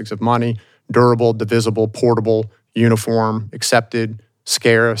 characteristics of money: durable, divisible, portable, uniform, accepted,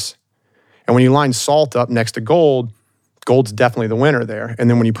 scarce. And when you line salt up next to gold, gold's definitely the winner there. And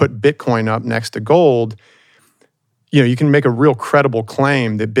then when you put Bitcoin up next to gold, you can make a real credible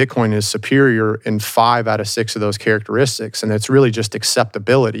claim that Bitcoin is superior in 5 out of 6 of those characteristics. And it's really just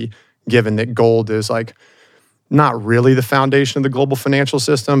acceptability, given that gold is like not really the foundation of the global financial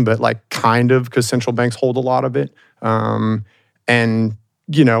system, but like kind of, because central banks hold a lot of it. And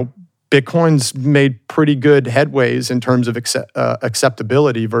Bitcoin's made pretty good headways in terms of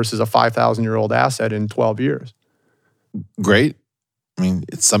acceptability versus a 5,000-year-old asset in 12 years. Great. I mean,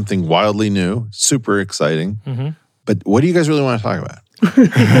 it's something wildly new, super exciting. But what do you guys really want to talk about?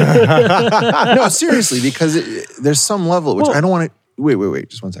 No, seriously, because there's some level at which I don't want to... Wait,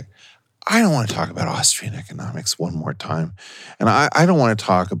 just one second. I don't want to talk about Austrian economics one more time. And I don't want to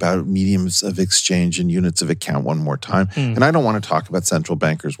talk about mediums of exchange and units of account one more time. And I don't want to talk about central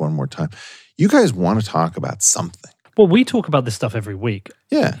bankers one more time. You guys want to talk about something. Well, we talk about this stuff every week.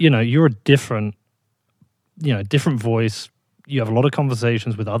 Yeah. You're a different voice. You have a lot of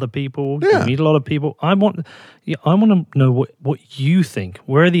conversations with other people. Yeah. You meet a lot of people. I want to know what you think.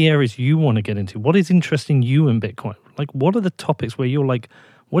 Where are the areas you want to get into? What is interesting you in Bitcoin? Like, what are the topics where you're like,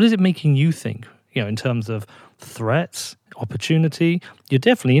 what is it making you think? In terms of threats, opportunity. You're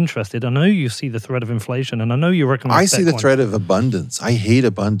definitely interested. I know you see the threat of inflation, and I know you recognize I see the threat of abundance. I hate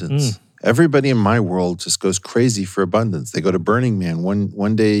abundance. Everybody in my world just goes crazy for abundance. They go to Burning Man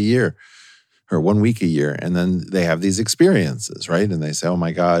one day a year, or 1 week a year, and then they have these experiences, right? And they say, oh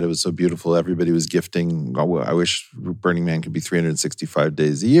my God, it was so beautiful. Everybody was gifting. Oh, I wish Burning Man could be 365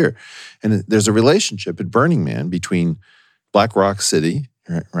 days a year. And there's a relationship at Burning Man between Black Rock City,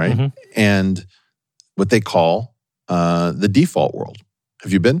 right? And what they call the default world.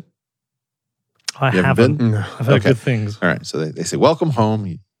 Have you been? I haven't. Been? I've heard good things. All right. So they say, welcome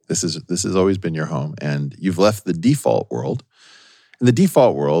home. This has always been your home. And you've left the default world. And the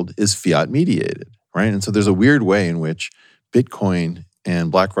default world is fiat mediated, right? And so there's a weird way in which Bitcoin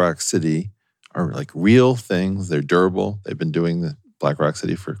and Black Rock City are like real things. They're durable. They've been doing the Black Rock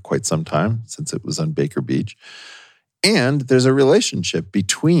City for quite some time, since it was on Baker Beach. And there's a relationship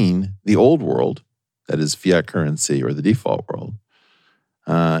between the old world, that is fiat currency or the default world,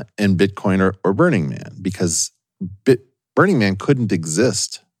 and Bitcoin or Burning Man, because Burning Man couldn't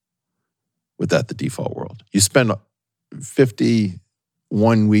exist without the default world. You spend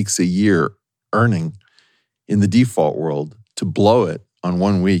 51 weeks a year earning in the default world to blow it on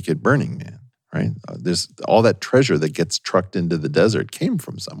 1 week at Burning Man, right? There's all that treasure that gets trucked into the desert came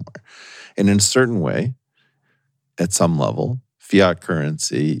from somewhere. And in a certain way, at some level, fiat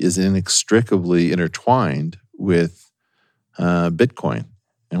currency is inextricably intertwined with Bitcoin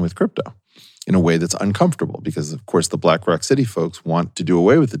and with crypto in a way that's uncomfortable because, of course, the Black Rock City folks want to do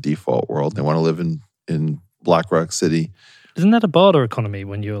away with the default world. They want to live in Black Rock City. Isn't that a barter economy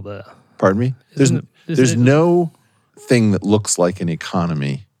when you're there? Pardon me? There's no thing that looks like an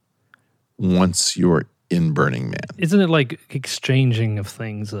economy once you're in Burning Man. Isn't it like exchanging of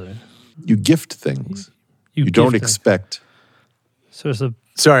things, though? You gift things. You don't expect. So it's a...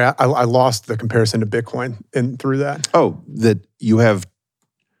 Sorry, I lost the comparison to Bitcoin through that. Oh, that you have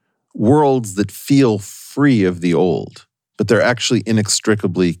worlds that feel free of the old, but they're actually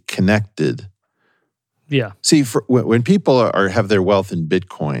inextricably connected. Yeah. See, when people have their wealth in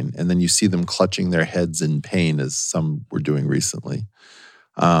Bitcoin, and then you see them clutching their heads in pain, as some were doing recently.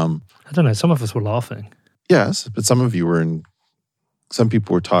 I don't know. Some of us were laughing. Yes, but some of you were in. Some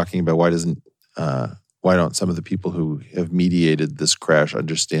people were talking about why doesn't why don't some of the people who have mediated this crash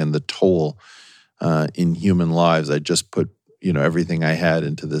understand the toll in human lives? I just put everything I had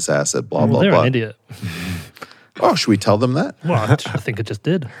into this asset. Blah blah they're blah. an idiot. Oh, should we tell them that? Well, I think I just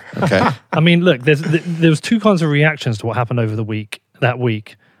did. Okay. I mean, look, there was two kinds of reactions to what happened over the week. That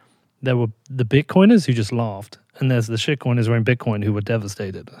week, there were the Bitcoiners who just laughed, and there's the shitcoiners who own Bitcoin who were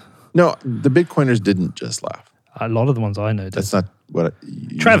devastated. No, the Bitcoiners didn't just laugh. A lot of the ones I know did. That's not what.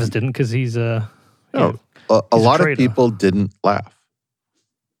 Travis didn't because he's No, a lot of people didn't laugh.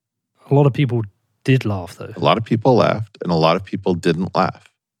 A lot of people did laugh, though. A lot of people laughed, and a lot of people didn't laugh.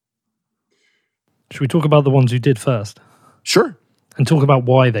 Should we talk about the ones who did first? Sure. And talk about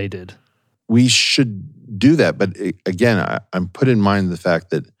why they did? We should do that. But again, I'm put in mind the fact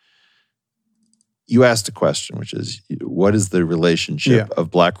that you asked a question, which is, what is the relationship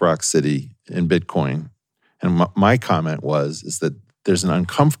of BlackRock City and Bitcoin? And my comment is that there's an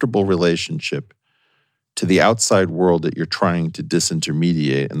uncomfortable relationship to the outside world that you're trying to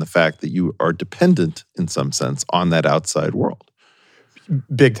disintermediate, and the fact that you are dependent, in some sense, on that outside world.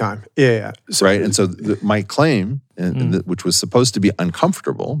 Big time. Yeah. So, right. And so my claim, which was supposed to be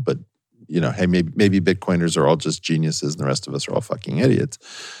uncomfortable, but hey, maybe Bitcoiners are all just geniuses and the rest of us are all fucking idiots,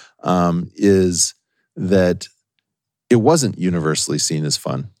 is that it wasn't universally seen as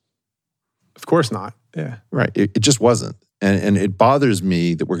fun. Of course not. Yeah. Right. It just wasn't. And it bothers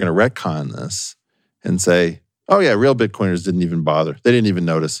me that we're going to retcon this and say, oh yeah, real Bitcoiners didn't even bother. They didn't even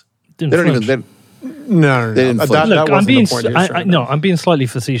notice. They didn't even. No. They didn't flinch. Look, I'm being slightly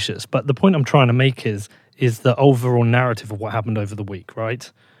facetious, but the point I'm trying to make is the overall narrative of what happened over the week,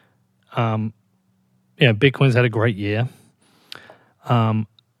 right? Bitcoin's had a great year,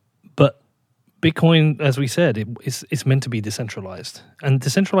 but Bitcoin, as we said, it's meant to be decentralized, and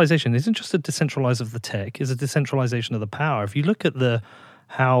decentralization isn't just a decentralization of the tech; it's a decentralization of the power. If you look at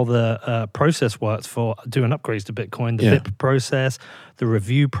how the process works for doing upgrades to Bitcoin, the BIP process, the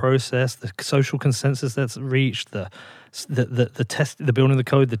review process, the social consensus that's reached, the test, the building the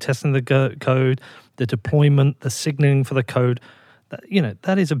code, the testing the code, the deployment, the signaling for the code.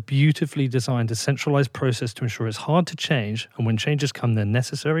 That is a beautifully designed, decentralized process to ensure it's hard to change, and when changes come, they're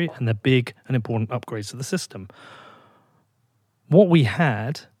necessary and they're big and important upgrades to the system. What we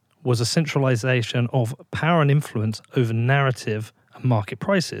had was a centralization of power and influence over narrative and market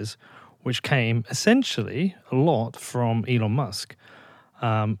prices, which came essentially a lot from Elon Musk,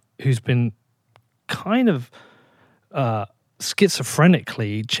 who's been kind of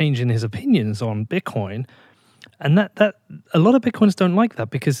schizophrenically changing his opinions on Bitcoin. And that a lot of Bitcoiners don't like that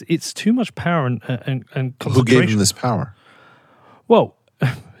because it's too much power and concentration. Who gave him this power? Well,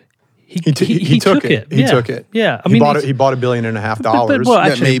 he took it. He took it. Yeah, he bought $1.5 billion.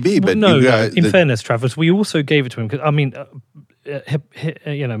 Maybe, but in fairness, Travis, we also gave it to him because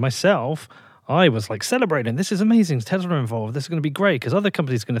myself, I was like celebrating. This is amazing. Tesla involved. This is going to be great because other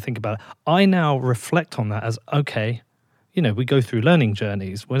companies are going to think about it. I now reflect on that as okay. We go through learning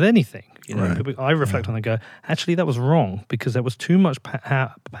journeys with anything. Right. I reflect on it and go, actually, that was wrong because there was too much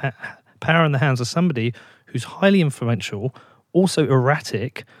power in the hands of somebody who's highly influential, also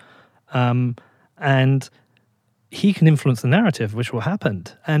erratic, and he can influence the narrative, which will happen.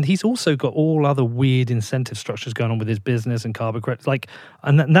 And he's also got all other weird incentive structures going on with his business and carbon credits.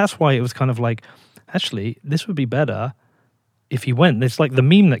 And that's why it was kind of like, actually, this would be better if he went. It's like the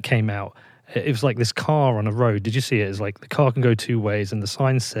meme that came out. It was like this car on a road. Did you see it? It's like the car can go two ways, and the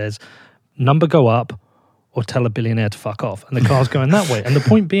sign says, number go up or tell a billionaire to fuck off. And the car's going that way. And the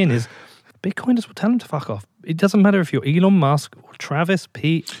point being is, Bitcoiners will tell him to fuck off. It doesn't matter if you're Elon Musk or Travis,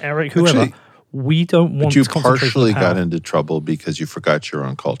 Pete, Eric, whoever. Actually, we don't want but you concentration partially of power. got into trouble because you forgot your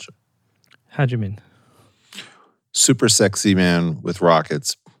own culture. How do you mean? Super sexy man with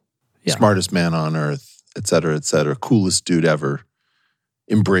rockets, smartest man on earth, et cetera, coolest dude ever,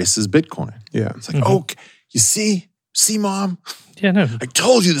 embraces Bitcoin. Yeah. It's like, oh, you see, Mom? Yeah, no. I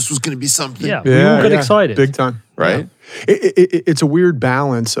told you this was going to be something. Yeah, we all got excited. Big time. Right? Yeah. It's a weird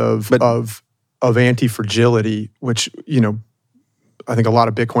balance of anti-fragility, which, I think a lot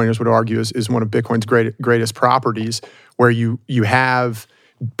of Bitcoiners would argue is one of Bitcoin's greatest properties, where you have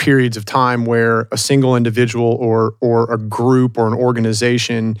periods of time where a single individual or a group or an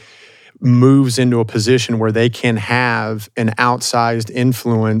organization moves into a position where they can have an outsized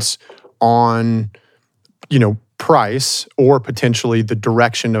influence on, price or potentially the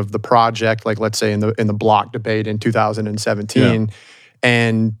direction of the project, like let's say in the block debate in 2017. Yeah.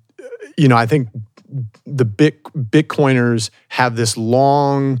 And, I think the Bitcoiners have this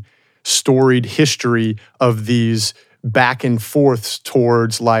long storied history of these back and forths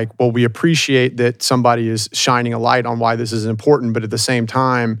towards like, well, we appreciate that somebody is shining a light on why this is important, but at the same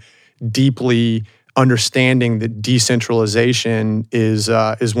time, deeply understanding that decentralization is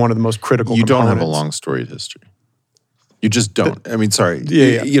one of the most critical You don't have a components. long storied history. You just don't. I mean, sorry.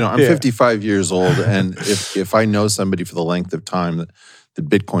 Yeah. You know, I'm 55 years old, and if I know somebody for the length of time that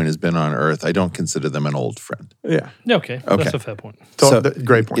Bitcoin has been on Earth, I don't consider them an old friend. Yeah. Okay. That's a fair point.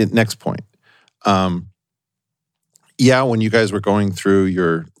 Great point. Next point. Yeah, when you guys were going through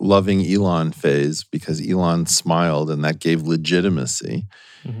your loving Elon phase, because Elon smiled and that gave legitimacy,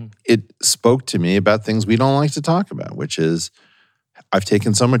 it spoke to me about things we don't like to talk about, which is I've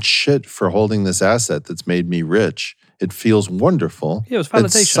taken so much shit for holding this asset that's made me rich. It feels wonderful. Yeah, it was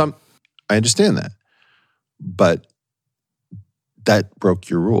validation. I understand that. But that broke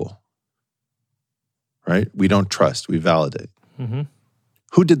your rule, right? We don't trust, we validate.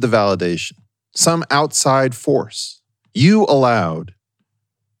 Who did the validation? Some outside force. You allowed,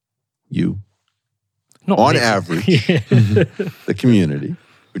 Not on me. average, the community,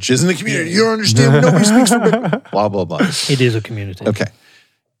 which isn't a community, you don't understand, nobody speaks for Bitcoin, blah, blah, blah. It is a community. Okay.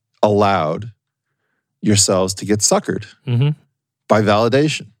 Allowed yourselves to get suckered by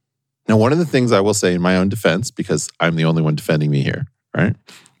validation. Now, one of the things I will say in my own defense, because I'm the only one defending me here, right?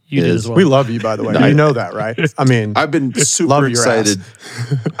 You did as well. We love you, by the way. You know that, right? I mean, I've been super love your excited.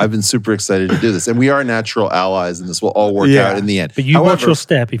 I've been super excited to do this, and we are natural allies, and this will all work out in the end. But you watch your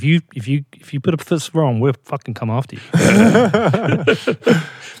step. If you put a foot wrong, we'll fucking come after you.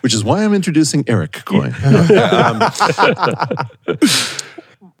 Which is why I'm introducing Eric Coin.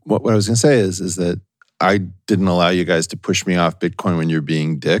 What I was going to say is that I didn't allow you guys to push me off Bitcoin when you're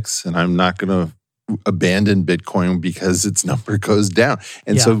being dicks, and I'm not going to abandon Bitcoin because its number goes down.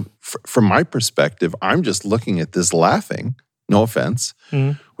 And so from my perspective, I'm just looking at this laughing, no offense,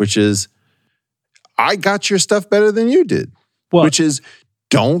 which is, I got your stuff better than you did. Which is,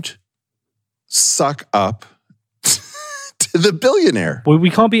 don't suck up to the billionaire. Well,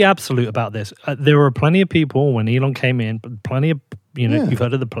 we can't be absolute about this. There were plenty of people when Elon came in, but plenty of, you've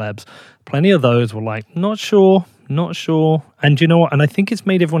heard of the plebs, plenty of those were like, not sure. And you know what? And I think it's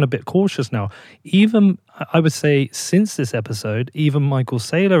made everyone a bit cautious now. Even, I would say, since this episode, even Michael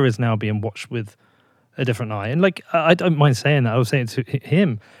Saylor is now being watched with a different eye. And like, I don't mind saying that. I was saying to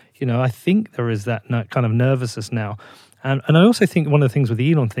him, I think there is that kind of nervousness now. And I also think one of the things with the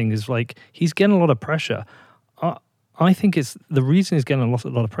Elon thing is like, he's getting a lot of pressure. I think it's the reason he's getting a lot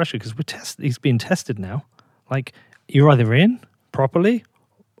of pressure because he's being tested now. Like, you're either in properly.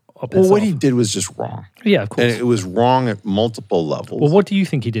 Well, what he did was just wrong. Yeah, of course. And it was wrong at multiple levels. Well, what do you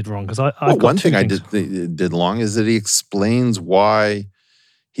think he did wrong? Because one thing I did wrong is that he explains why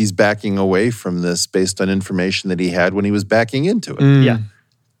he's backing away from this based on information that he had when he was backing into it. Yeah.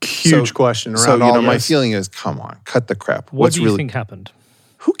 Huge question around so, all my this. feeling is, come on, cut the crap. What do you think happened?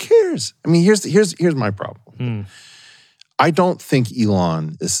 Who cares? I mean, here's my problem. I don't think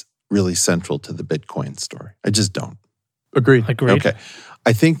Elon is really central to the Bitcoin story. I just don't. Agreed. Okay.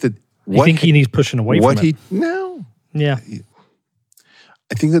 I think that you think he's pushing away from it? No. Yeah.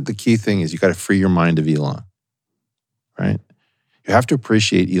 I think that the key thing is you got to free your mind of Elon, right? You have to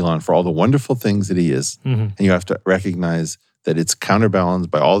appreciate Elon for all the wonderful things that he is, and you have to recognize that it's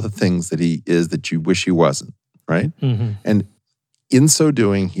counterbalanced by all the things that he is that you wish he wasn't, right? And in so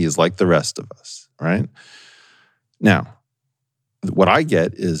doing, he is like the rest of us, right? Now, what I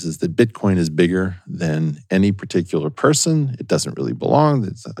get is that Bitcoin is bigger than any particular person. It doesn't really belong.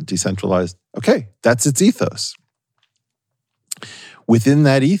 It's decentralized. Okay, that's its ethos. Within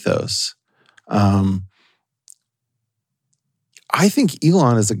that ethos, I think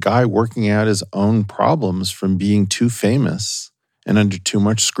Elon is a guy working out his own problems from being too famous and under too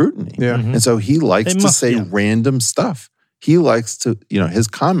much scrutiny. Yeah. And so he likes to say random stuff. He likes to, his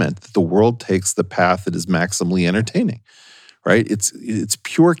comment that the world takes the path that is maximally entertaining. Right? It's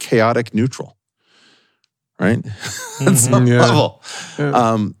pure chaotic neutral, right? At some level.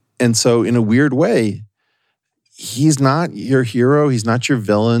 Yeah. And so in a weird way, he's not your hero. He's not your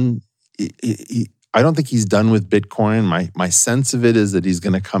villain. I don't think he's done with Bitcoin. My sense of it is that he's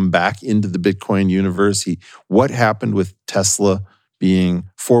going to come back into the Bitcoin universe. What happened with Tesla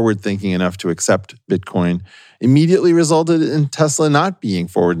being forward-thinking enough to accept Bitcoin immediately resulted in Tesla not being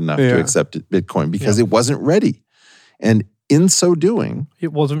forward enough to accept Bitcoin because it wasn't ready. And in so doing...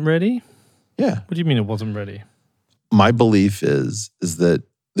 It wasn't ready? Yeah. What do you mean it wasn't ready? My belief is that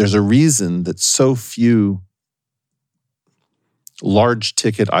there's a reason that so few large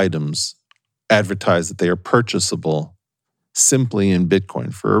ticket items advertise that they are purchasable simply in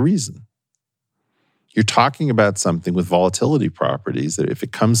Bitcoin for a reason. You're talking about something with volatility properties that if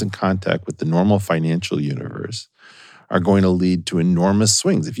it comes in contact with the normal financial universe are going to lead to enormous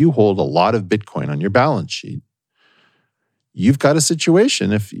swings. If you hold a lot of Bitcoin on your balance sheet, you've got a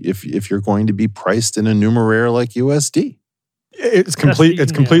situation if you're going to be priced in a numeraire like USD. It's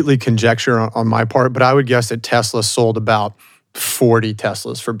completely conjecture on my part, but I would guess that Tesla sold about 40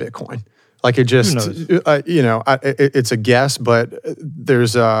 Teslas for Bitcoin. Like it just, it's a guess, but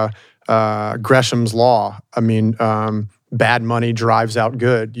there's Gresham's law. I mean, bad money drives out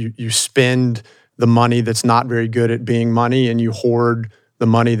good. You spend the money that's not very good at being money, and you hoard the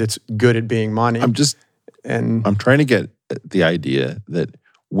money that's good at being money. I'm trying to get the idea that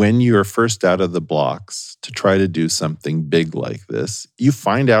when you're first out of the blocks to try to do something big like this, you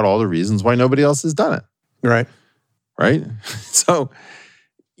find out all the reasons why nobody else has done it. Right? So,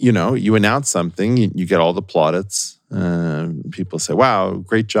 you announce something, you get all the plaudits. People say, wow,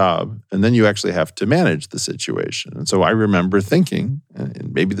 great job. And then you actually have to manage the situation. And so I remember thinking,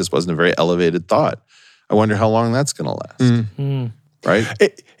 and maybe this wasn't a very elevated thought, I wonder how long that's going to last. Mm-hmm.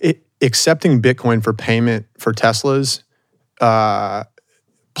 Right? Accepting Bitcoin for payment for Teslas,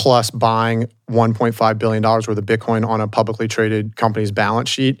 plus buying $1.5 billion worth of Bitcoin on a publicly traded company's balance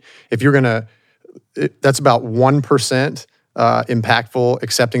sheet, if you're going to, that's about 1% impactful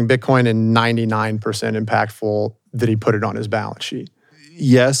accepting Bitcoin and 99% impactful that he put it on his balance sheet.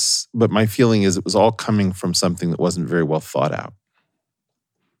 Yes, but my feeling is it was all coming from something that wasn't very well thought out.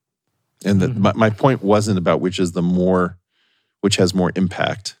 And that my point wasn't about which has more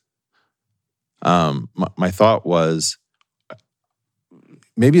impact. My thought was,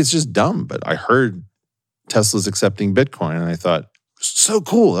 maybe it's just dumb, but I heard Tesla's accepting Bitcoin and I thought, so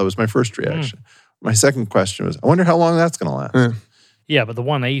cool. That was my first reaction. My second question was, I wonder how long that's going to last. Yeah, but the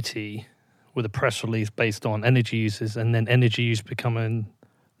 180 with a press release based on energy uses and then energy use becoming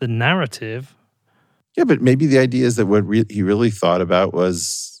the narrative. Yeah, but maybe the idea is that what he really thought about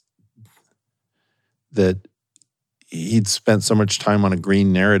was that he'd spent so much time on a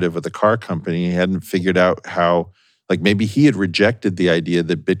green narrative with a car company, he hadn't figured out how, like maybe he had rejected the idea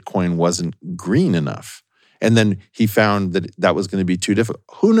that Bitcoin wasn't green enough. And then he found that was going to be too difficult.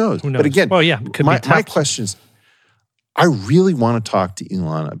 Who knows? But again, my question is, I really want to talk to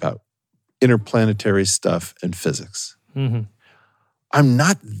Elon about interplanetary stuff and physics. Mm-hmm. I'm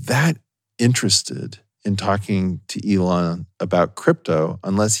not that interested in talking to Elon about crypto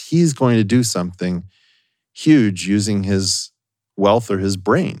unless he's going to do something huge using his wealth or his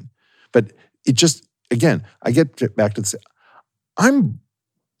brain. But it just, again, I get back to this. I'm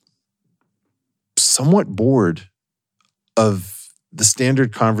somewhat bored of the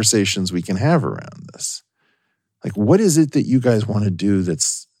standard conversations we can have around this. Like, what is it that you guys want to do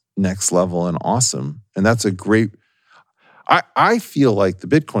that's next level and awesome? And that's a great, I feel like the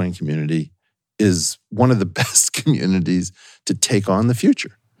Bitcoin community is one of the best communities to take on the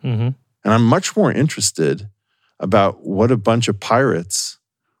future. Mm-hmm. And I'm much more interested about what a bunch of pirates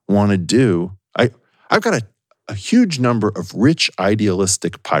want to do. I've got a huge number of rich,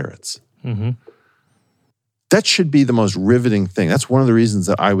 idealistic pirates. Mm-hmm. That should be the most riveting thing. That's one of the reasons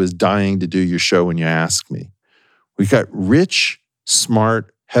that I was dying to do your show when you asked me. We got rich,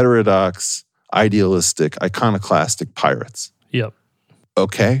 smart, heterodox, idealistic, iconoclastic pirates. Yep.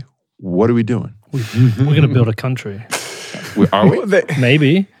 Okay, what are we doing? We're going to build a country. Are we?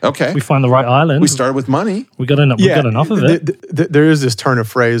 Maybe. Okay. We find the right island. We started with money. We got enough of it. There is this turn of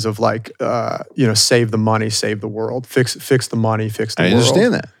phrase of like, save the money, save the world. Fix the money, fix the world. I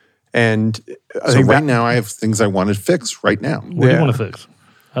understand that. And I so think right now I have things I want to fix right now. What do you want to fix?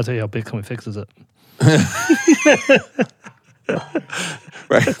 I'll tell you how Bitcoin fixes it.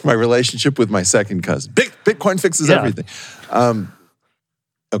 Right, my relationship with my second cousin. Bitcoin fixes everything.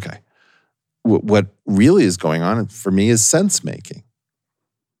 Okay. What really is going on for me is sense making.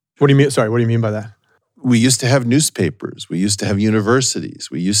 What do you mean? Sorry, what do you mean by that? We used to have newspapers. We used to have universities.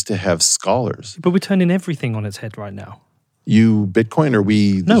 We used to have scholars. But we're turning everything on its head right now. You Bitcoin, or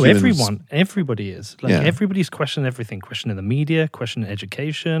we? No, everyone. Everybody is. Everybody's questioning everything. Questioning the media, questioning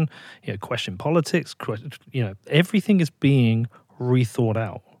education, questioning politics. Everything is being rethought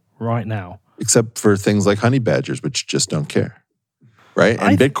out right now. Except for things like honey badgers, which just don't care. Right?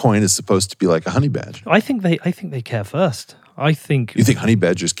 And Bitcoin is supposed to be like a honey badger. I think they care first. You think honey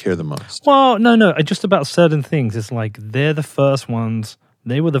badgers care the most? Well, no. Just about certain things. It's like they're the first ones.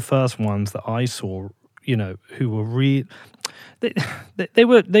 They were the first ones that I saw, who were they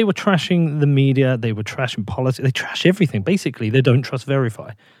were trashing the media. They were trashing politics. They trash everything. Basically, they don't trust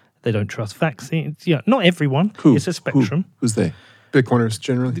Verify. They don't trust vaccines. Not everyone. Who? It's a spectrum. Who's they? Bitcoiners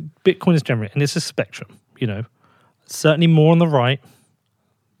generally. Bitcoiners generally, and it's a spectrum. Certainly more on the right,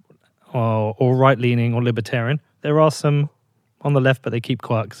 or right-leaning or libertarian. There are some on the left, but they keep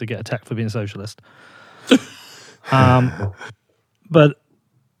quiet because they get attacked for being socialist.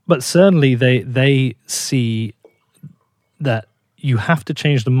 But certainly they see that you have to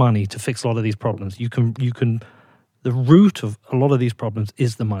change the money to fix a lot of these problems. You can. The root of a lot of these problems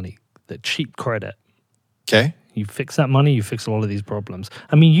is the money, the cheap credit. Okay. You fix that money, you fix a lot of these problems.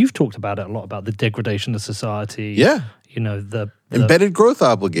 I mean, you've talked about it a lot, about the degradation of society. Yeah. You know, the Embedded growth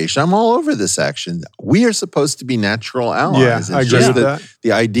obligation. I'm all over this action. We are supposed to be natural allies. Yeah, I agree with that.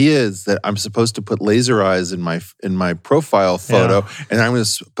 The idea is that I'm supposed to put laser eyes in my profile photo, and I'm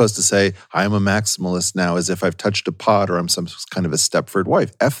supposed to say I'm a maximalist now, as if I've touched a pot or I'm some kind of a Stepford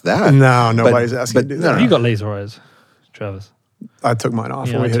wife. F that. No, nobody's asking you to do that. You got laser eyes, Travis. I took mine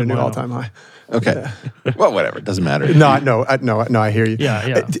off when we hit a new all-time high. Okay. Well, whatever. It doesn't matter. No, I hear you.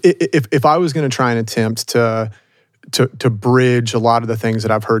 Yeah. If I was going to try and attempt to bridge a lot of the things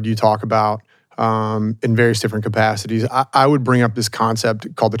that I've heard you talk about in various different capacities, I would bring up this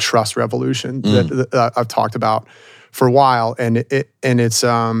concept called the trust revolution that I've talked about for a while, and it's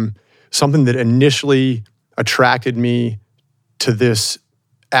something that initially attracted me to this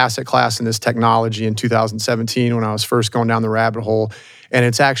asset class and this technology in 2017 when I was first going down the rabbit hole, and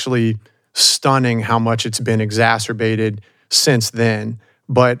it's actually stunning how much it's been exacerbated since then.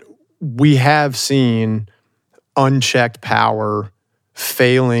 But we have seen unchecked power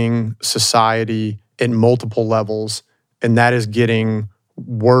failing society at multiple levels, and that is getting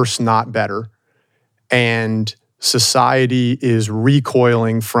worse, not better. And society is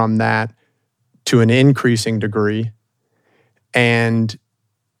recoiling from that to an increasing degree. And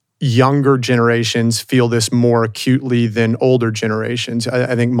younger generations feel this more acutely than older generations.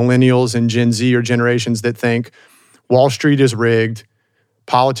 I think millennials and Gen Z are generations that think Wall Street is rigged,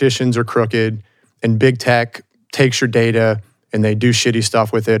 politicians are crooked, and big tech takes your data and they do shitty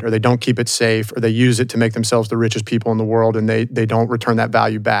stuff with it, or they don't keep it safe, or they use it to make themselves the richest people in the world, and they don't return that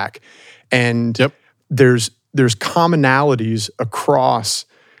value back. And there's commonalities across,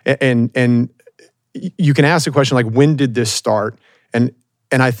 and you can ask the question, like, when did this start? And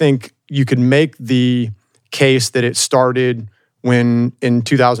I think you could make the case that it started when in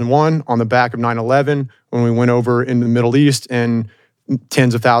 2001 on the back of 9/11, when we went over in the Middle East and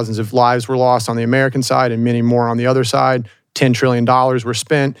tens of thousands of lives were lost on the American side and many more on the other side. $10 trillion were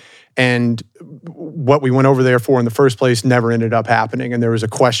spent. And what we went over there for in the first place never ended up happening. And there was a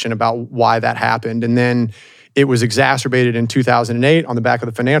question about why that happened. And then it was exacerbated in 2008 on the back of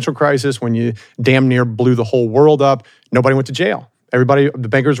the financial crisis when you damn near blew the whole world up. Nobody went to jail. Everybody, the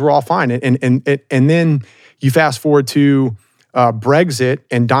bankers were all fine. And then you fast forward to Brexit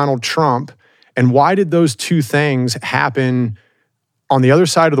and Donald Trump. And why did those two things happen on the other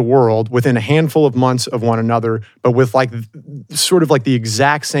side of the world within a handful of months of one another, but with like sort of like the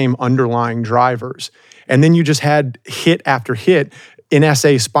exact same underlying drivers? And then you just had hit after hit,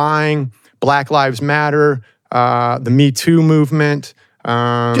 NSA spying, Black Lives Matter, the Me Too movement.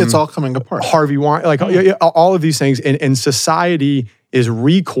 It's all coming apart. Harvey Weinstein, like all of these things. And society is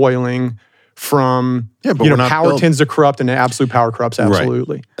recoiling from, power tends to corrupt and absolute power corrupts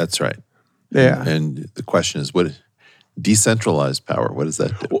absolutely. Right. That's right. Yeah. And the question is, what decentralized power, what does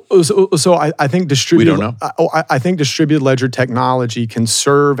that do? So I think distributed. We don't know. I think distributed ledger technology can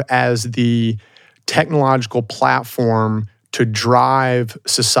serve as the technological platform to drive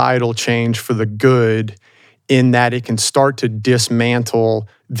societal change for the good, in that it can start to dismantle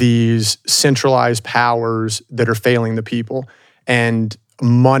these centralized powers that are failing the people. And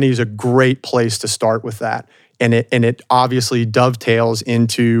money is a great place to start with that. And it obviously dovetails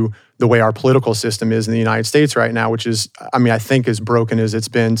into the way our political system is in the United States right now, which is, I think as broken as it's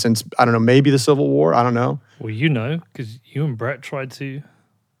been since, I don't know, maybe the Civil War, I don't know. Well, you know, because you and Brett tried to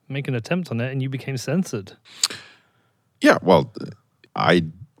make an attempt on it and you became censored. Yeah, well, I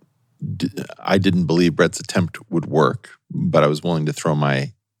didn't believe Brett's attempt would work, but I was willing to throw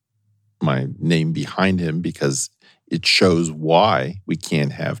my name behind him because it shows why we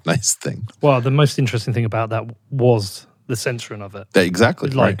can't have nice things. Well, the most interesting thing about that was the censoring of it. Exactly.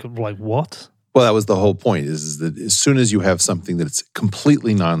 Like right. What? Well, that was the whole point, is that as soon as you have something that's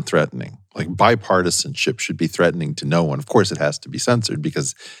completely non-threatening, like bipartisanship should be threatening to no one. Of course, it has to be censored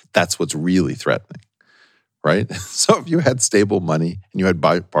because that's what's really threatening, right? So if you had stable money and you had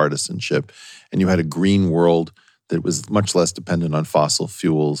bipartisanship and you had a green world that was much less dependent on fossil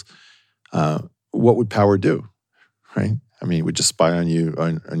fuels, what would power do, right? I mean, it would just spy on you,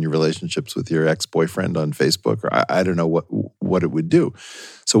 on your relationships with your ex-boyfriend on Facebook, or I don't know what it would do.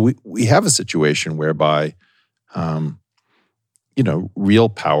 So we have a situation whereby, real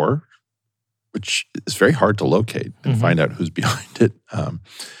power, which is very hard to locate and find out who's behind it,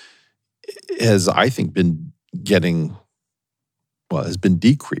 has, I think, has been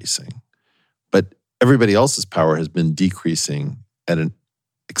decreasing. But everybody else's power has been decreasing at an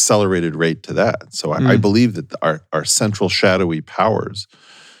accelerated rate to that. So I believe that our central shadowy powers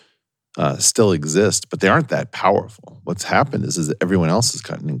still exist, but they aren't that powerful. What's happened is that everyone else has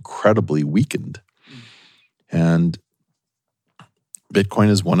gotten incredibly weakened. And Bitcoin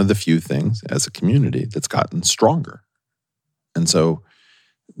is one of the few things as a community that's gotten stronger. And so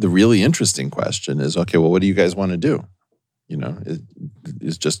the really interesting question is, okay, well, what do you guys want to do?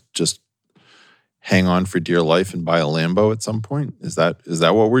 Is just hang on for dear life and buy a Lambo at some point? Is that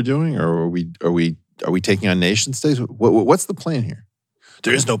what we're doing, or are we taking on nation states? What's the plan here?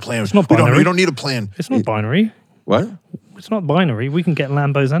 There is no plan. It's not binary. We don't need a plan. It's not binary. What? It's not binary. We can get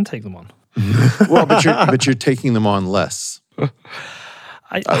Lambos and take them on. Well, but you're taking them on less.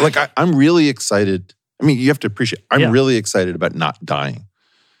 I'm really excited. I mean, you have to appreciate. I'm really excited about not dying.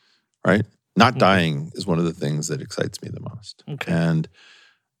 Right? Not dying is one of the things that excites me the most. Okay. And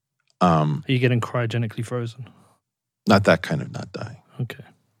are you getting cryogenically frozen? Not that kind of not dying. Okay.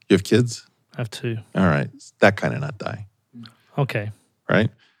 You have kids? I have 2. All right. That kind of not dying. Okay. Right?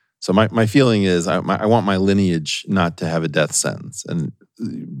 So my feeling is I want my lineage not to have a death sentence. And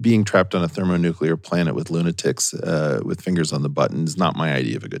being trapped on a thermonuclear planet with lunatics with fingers on the button is not my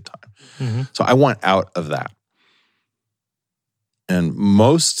idea of a good time. Mm-hmm. So I want out of that. And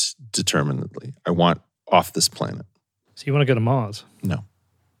most determinedly, I want off this planet. So you want to go to Mars? No.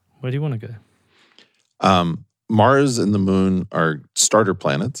 Where do you want to go? Mars and the Moon are starter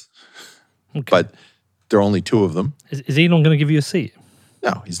planets, but there are only 2 of them. Is Elon going to give you a seat?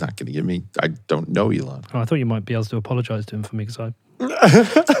 No, he's not going to give me. I don't know Elon. Oh, I thought you might be able to apologize to him for me because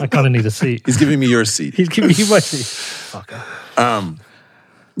I kind of need a seat. He's giving me your seat. He's giving you my seat. Fucker.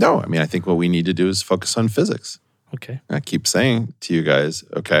 No, I mean, I think what we need to do is focus on physics. Okay. I keep saying to you guys,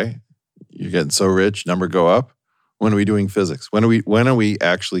 okay, you're getting so rich, number go up. When are we doing physics? When are we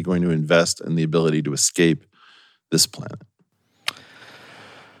actually going to invest in the ability to escape this planet?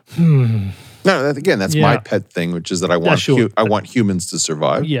 No, that's my pet thing, which is that I want humans to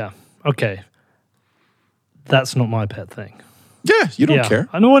survive. Yeah. Okay. That's not my pet thing. Yeah, you don't care.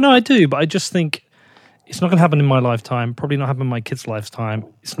 I know, I do, but I just think it's not going to happen in my lifetime. Probably not happen in my kids' lifetime.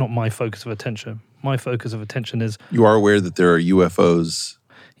 It's not my focus of attention. My focus of attention is... You are aware that there are UFOs.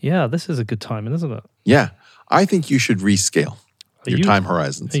 Yeah, this is a good timing, isn't it? Yeah. I think you should rescale your time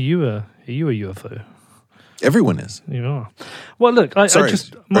horizons. Are you a UFO? Everyone is. You are. Well, look,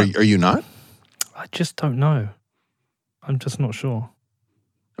 are you not? I just don't know. I'm just not sure.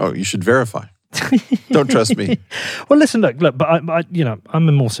 Oh, you should verify. Don't trust me. Well, listen, look, but I'm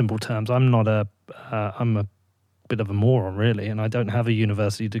in more simple terms. I'm not I'm a bit of a moron, really, and I don't have a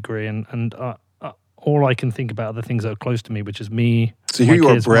university degree, and all I can think about are the things that are close to me, which is me. So here you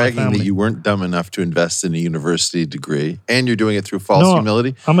are bragging that you weren't dumb enough to invest in a university degree, and you're doing it through false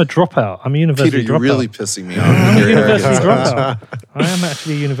humility. I'm a dropout. I'm a university dropout. Peter, you're really pissing me off. I'm a university dropout. I am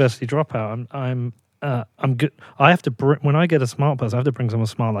actually a university dropout. I'm good. I have to when I get a smart person, I have to bring someone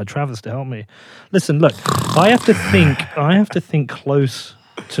smart like Travis to help me. Listen, look, I have to think close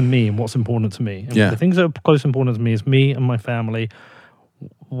to me and what's important to me. And the things that are close and important to me is me and my family.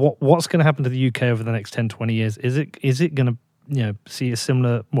 What's going to happen to the UK over the next 10, 20 years? Is it going to see a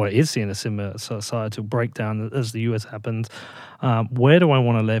similar? Well, it is seeing a similar societal breakdown as the US happens. Where do I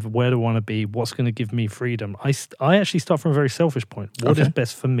want to live? Where do I want to be? What's going to give me freedom? I actually start from a very selfish point. What is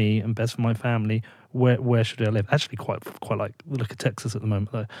best for me and best for my family? Where should I live? Actually, quite like look at Texas at the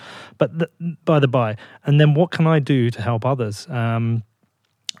moment, though. But by the by, and then what can I do to help others?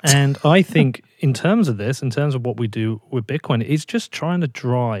 And I think in terms of what we do with Bitcoin, it's just trying to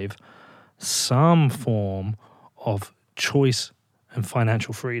drive some form of choice and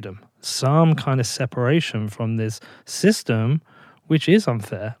financial freedom, some kind of separation from this system, which is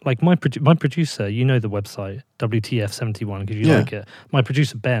unfair. Like my producer, you know the website, WTF71, because you like it. My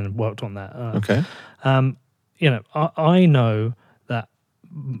producer, Ben, worked on that. Okay. I know that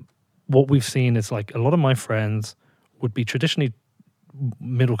what we've seen is like a lot of my friends would be traditionally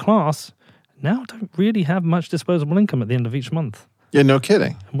middle class, now don't really have much disposable income at the end of each month. Yeah, no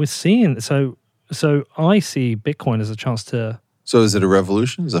kidding. And we're seeing, so I see Bitcoin as a chance to... So is it a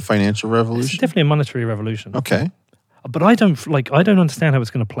revolution? Is it a financial revolution? It's definitely a monetary revolution. Okay. But I don't understand how it's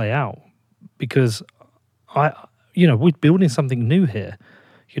going to play out, because we're building something new here.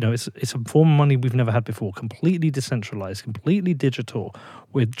 It's a form of money we've never had before, completely decentralized, completely digital.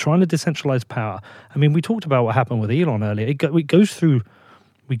 We're trying to decentralize power. I mean, we talked about what happened with Elon earlier. We go through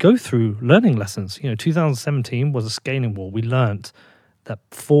learning lessons. 2017 was a scaling war. We learned that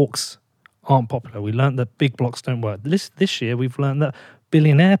forks aren't popular. We learned that big blocks don't work. This year, we've learned that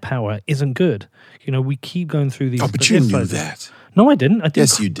billionaire power isn't good. We keep going through these... Oh, but you knew that. No, I didn't. I didn't.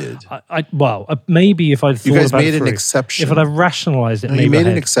 Yes, you did. Maybe if I'd thought You guys about made it an through. exception. If I'd have rationalized it, No, maybe you made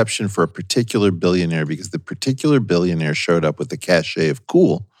I an had. exception for a particular billionaire because the particular billionaire showed up with the cachet of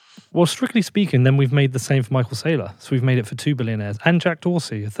cool. Well, strictly speaking, then we've made the same for Michael Saylor. So we've made it for 2 billionaires and Jack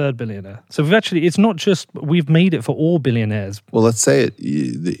Dorsey, a third billionaire. So it's not just, we've made it for all billionaires. Well, let's say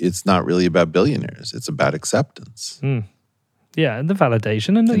it's not really about billionaires. It's about acceptance Yeah, and the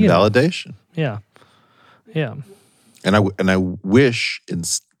validation and and validation. Yeah. And I wish,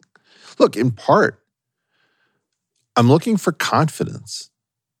 look, in part, I'm looking for confidence,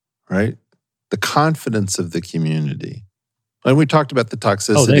 right? The confidence of the community. And we talked about the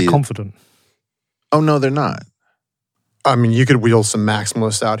toxicity. Oh, they're confident. Oh, no, they're not. I mean, you could wheel some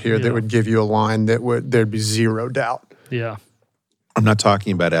maximalists out here Yeah. that would give you a line there'd be zero doubt. Yeah. I'm not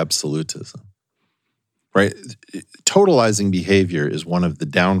talking about absolutism, right? Totalizing behavior is one of the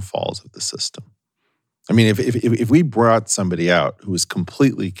downfalls of the system. I mean, if we brought somebody out who was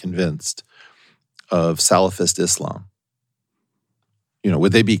completely convinced of Salafist Islam,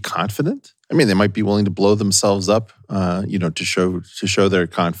 would they be confident? I mean, they might be willing to blow themselves up, to show their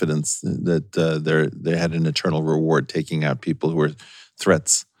confidence that they had an eternal reward taking out people who were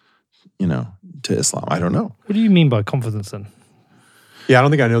threats, to Islam. I don't know. What do you mean by confidence then? Yeah, I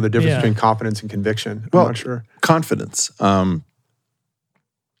don't think I know the difference Yeah. between confidence and conviction. Well, I'm not sure. Confidence. I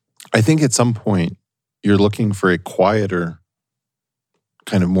think at some point you're looking for a quieter,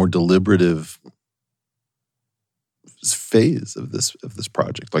 kind of more deliberative phase of this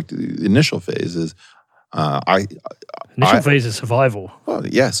project. Like the initial phase is, Initial phase is survival. well,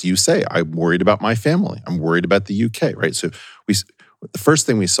 yes, you say I'm worried about my family. I'm worried about the UK, right? So the first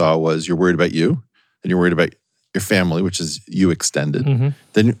thing we saw was you're worried about you, and you're worried about your family, which is you extended. Mm-hmm.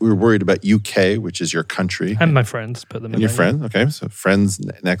 Then we were worried about UK, which is your country. And my friends, put them And in your there, friend, okay, so friends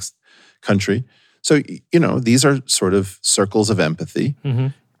next country. So, these are sort of circles of empathy Mm-hmm.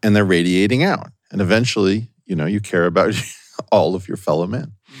 and they're radiating out. And eventually, you care about all of your fellow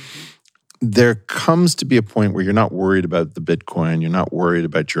men. There comes to be a point where you're not worried about the Bitcoin. You're not worried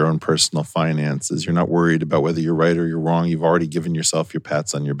about your own personal finances. You're not worried about whether you're right or you're wrong. You've already given yourself your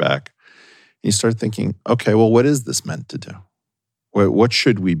pats on your back. And you start thinking, okay, well, what is this meant to do? What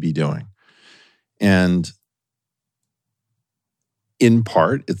should we be doing? And in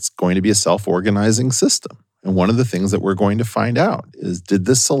part, it's going to be a self-organizing system. And one of the things that we're going to find out is, did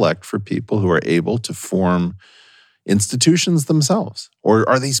this select for people who are able to form institutions themselves? Or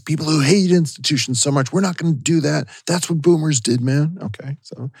are these people who hate institutions so much, we're not going to do that? That's what boomers did, man. Okay,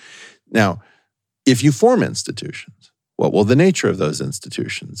 so now, if you form institutions, what will the nature of those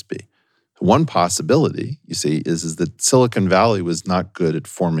institutions be? One possibility, you see, is that Silicon Valley was not good at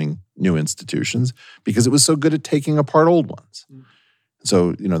forming new institutions because it was so good at taking apart old ones.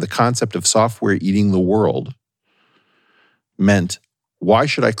 So, the concept of software eating the world meant, why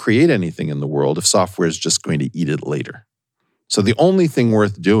should I create anything in the world if software is just going to eat it later? So the only thing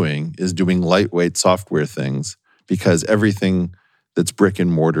worth doing is doing lightweight software things, because everything that's brick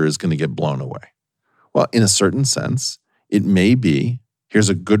and mortar is going to get blown away. Well, in a certain sense, it may be, here's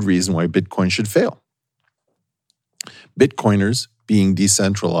a good reason why Bitcoin should fail. Bitcoiners, being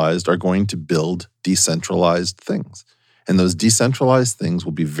decentralized, are going to build decentralized things. And those decentralized things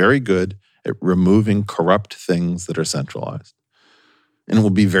will be very good at removing corrupt things that are centralized. And it will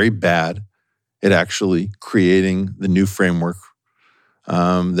be very bad at actually creating the new framework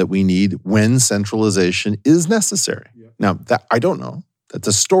that we need when centralization is necessary. Yeah. Now, that I don't know. That's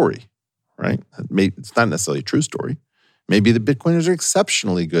a story, right? It's not necessarily a true story. Maybe the Bitcoiners are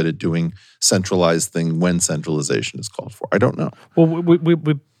exceptionally good at doing centralized thing when centralization is called for. I don't know. Well,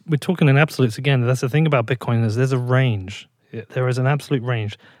 we're talking in absolutes again. That's the thing about Bitcoin, is there's a range. There is an absolute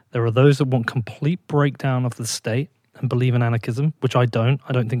range. There are those that want complete breakdown of the state and believe in anarchism, which I don't.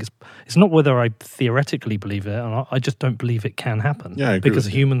 I don't think it's not whether I theoretically believe it or not. I just don't believe it can happen. Yeah, I agree because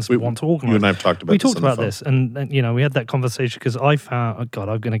humans want to organize. You and I have talked about we this. We talked about this, and we had that conversation because I found, oh God,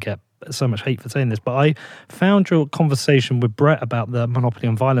 I'm going to get so much hate for saying this, but I found your conversation with Brett about the monopoly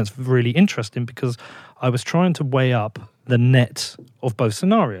on violence really interesting, because I was trying to weigh up the net of both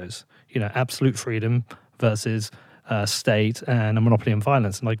scenarios. Absolute freedom versus state and a monopoly on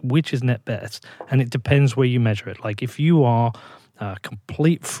violence, and like, which is net best? And it depends where you measure it. Like, if you are a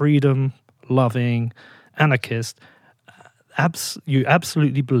complete freedom loving anarchist, you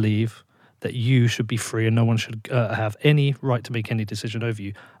absolutely believe that you should be free and no one should have any right to make any decision over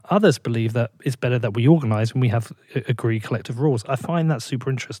you. Others believe that it's better that we organize and we have agreed collective rules. I find that super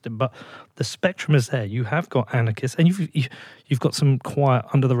interesting, but the spectrum is there. You have got anarchists, and you've got some quiet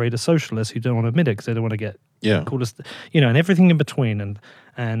under the radar socialists who don't want to admit it because they don't want to get called and everything in between.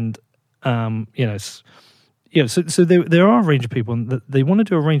 And Yeah, so there are a range of people and they want to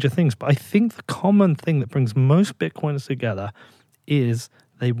do a range of things, but I think the common thing that brings most Bitcoiners together is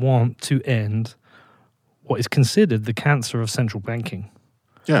they want to end what is considered the cancer of central banking.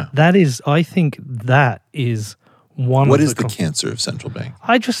 Yeah. I think that is one What of is the cancer of central bank?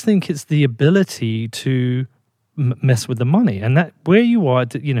 I just think it's the ability to mess with the money, and that where you are,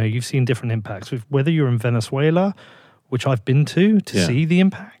 you've seen different impacts. Whether you're in Venezuela, which I've been to see the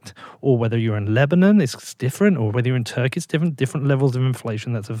impact, or whether you're in Lebanon, it's different, or whether you're in Turkey, it's different levels of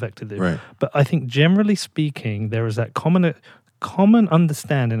inflation that's affected it. Right. But I think generally speaking, there is that common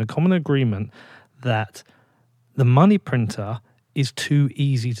understanding, a common agreement that the money printer is too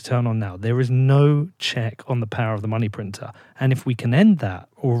easy to turn on now. There is no check on the power of the money printer. And if we can end that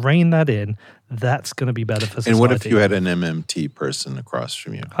or rein that in, that's going to be better for society. And what if you had an MMT person across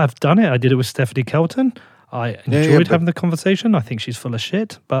from you? I've done it. I did it with Stephanie Kelton. I enjoyed having the conversation. I think she's full of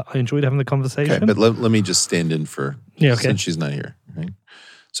shit, but I enjoyed having the conversation. Okay, but let me just stand in for since she's not here. Right?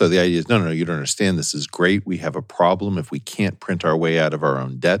 So the idea is, no, you don't understand. This is great. We have a problem if we can't print our way out of our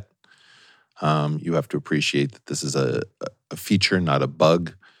own debt. You have to appreciate that this is a feature, not a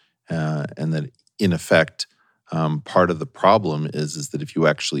bug, and that in effect, part of the problem is that if you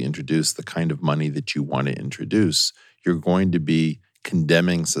actually introduce the kind of money that you want to introduce, you're going to be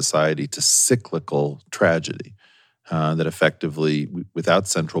condemning society to cyclical tragedy. That effectively, without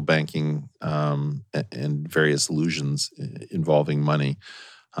central banking and various illusions involving money,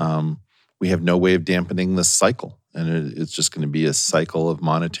 we have no way of dampening this cycle, and it's just going to be a cycle of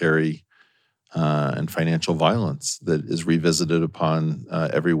monetary and financial violence that is revisited upon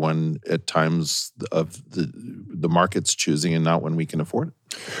everyone at times of the market's choosing and not when we can afford it.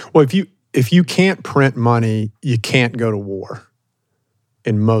 Well, if you can't print money, you can't go to war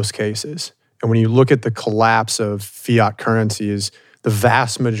in most cases. And when you look at the collapse of fiat currencies, the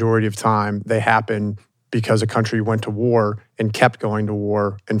vast majority of time they happen because a country went to war and kept going to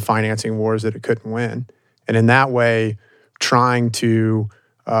war and financing wars that it couldn't win. And in that way, trying to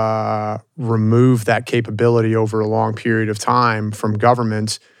remove that capability over a long period of time from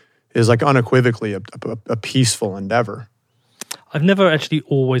governments is like unequivocally a peaceful endeavor. I've never actually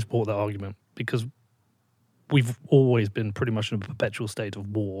always bought that argument because we've always been pretty much in a perpetual state of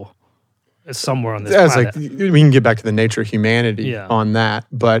war somewhere on this planet. We can get back to the nature of humanity on that,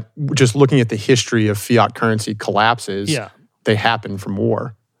 but just looking at the history of fiat currency collapses, they happen from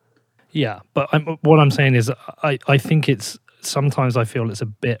war. Yeah, but what I'm saying is I think it's sometimes I feel it's a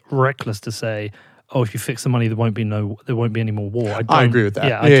bit reckless to say, oh, if you fix the money, there won't be any more war. I agree with that.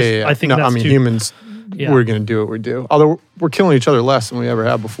 Yeah, I think humans, we're going to do what we do. Although we're killing each other less than we ever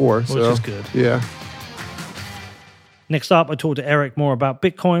have before. Which is good. Yeah. Next up, I talked to Eric more about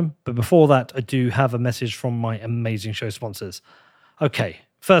Bitcoin, but before that, I do have a message from my amazing show sponsors. Okay,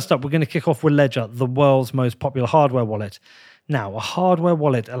 first up, we're going to kick off with Ledger, the world's most popular hardware wallet. Now, a hardware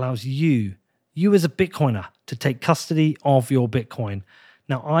wallet allows you as a Bitcoiner to take custody of your Bitcoin.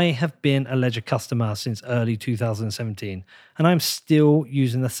 Now, I have been a Ledger customer since early 2017, and I'm still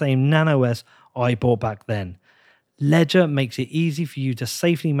using the same Nano S I bought back then. Ledger makes it easy for you to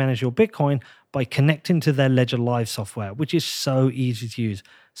safely manage your Bitcoin by connecting to their Ledger Live software, which is so easy to use,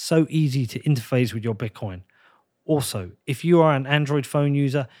 so easy to interface with your Bitcoin. Also, if you are an Android phone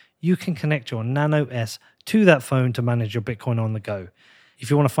user, you can connect your Nano S to that phone to manage your Bitcoin on the go. If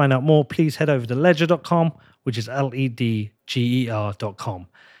you want to find out more, please head over to ledger.com, which is ledger.com.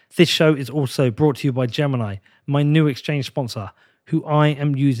 This show is also brought to you by Gemini, my new exchange sponsor, who I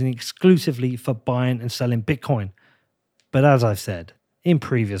am using exclusively for buying and selling Bitcoin. But as I've said in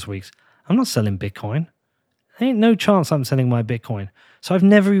previous weeks, I'm not selling Bitcoin. There ain't no chance I'm selling my Bitcoin. So I've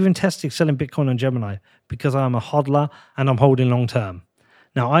never even tested selling Bitcoin on Gemini because I'm a hodler and I'm holding long term.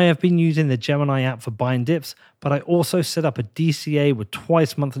 Now, I have been using the Gemini app for buying dips, but I also set up a DCA with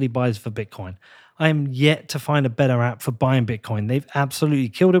twice monthly buys for Bitcoin. I am yet to find a better app for buying Bitcoin. They've absolutely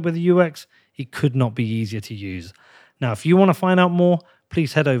killed it with the UX. It could not be easier to use. Now, if you want to find out more,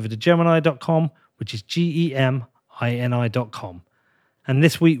 please head over to Gemini.com, which is GEMINI.com. And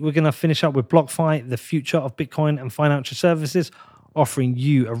this week, we're going to finish up with BlockFi, the future of Bitcoin and financial services, offering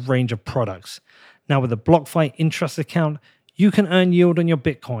you a range of products. Now, with a BlockFi interest account, you can earn yield on your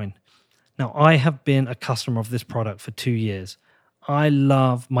Bitcoin. Now, I have been a customer of this product for 2 years. I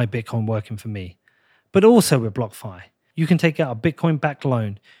love my Bitcoin working for me. But also with BlockFi, you can take out a Bitcoin-backed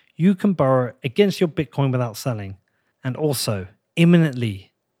loan. You can borrow it against your Bitcoin without selling. And also,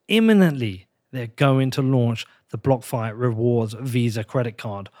 imminently, they're going to launch the BlockFi Rewards Visa credit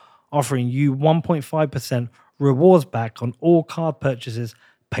card, offering you 1.5% rewards back on all card purchases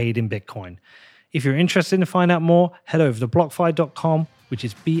paid in Bitcoin. If you're interested in finding out more, head over to blockfi.com, which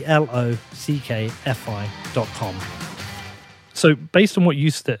is blockfi.com. So based on what you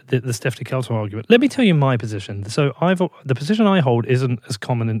said, the Stephanie Kelton argument, let me tell you my position. So the position I hold isn't as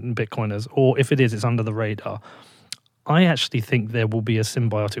common in Bitcoiners, or if it is, it's under the radar. I actually think there will be a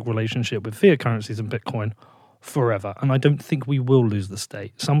symbiotic relationship with fiat currencies and Bitcoin forever, and I don't think we will lose the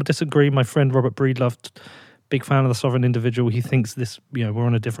state. Some would disagree. My friend Robert Breedlove, big fan of the sovereign individual, he thinks this, we're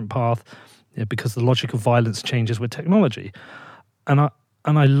on a different path because the logic of violence changes with technology. And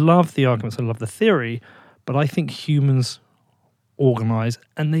I love the arguments, I love the theory, but I think humans organize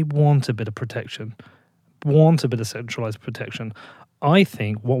and they want a bit of protection, want a bit of centralized protection. I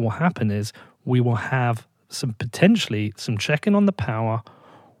think what will happen is we will have potentially some checking on the power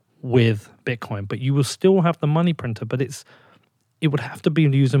with Bitcoin, but you will still have the money printer, but it would have to be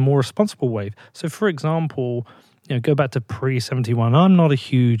used in a more responsible way. So for example, go back to pre-71. I'm not a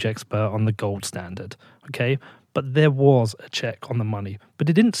huge expert on the gold standard, okay? But there was a check on the money, but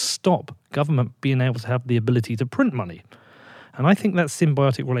it didn't stop government being able to have the ability to print money. And I think that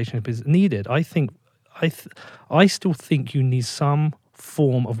symbiotic relationship is needed. I still think you need some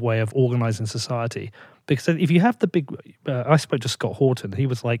form of way of organizing society. Because if you have the big, I spoke to Scott Horton. He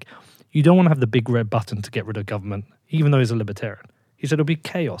was like, you don't want to have the big red button to get rid of government, even though he's a libertarian. He said it'll be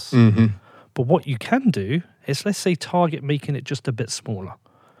chaos. Mm-hmm. But what you can do is, let's say, target making it just a bit smaller.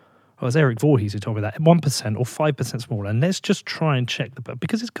 It was Eric Voorhees who told me that, 1% or 5% smaller. And let's just try and check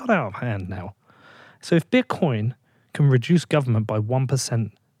because it's got out of hand now. So if Bitcoin can reduce government by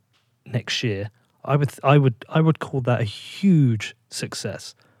 1% next year, I would call that a huge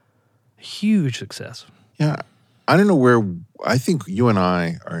success. A huge success. Yeah. I don't know where, I think you and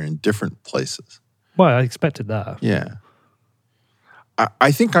I are in different places. Well, I expected that. Yeah.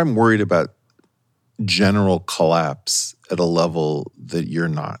 I think I'm worried about general collapse at a level that you're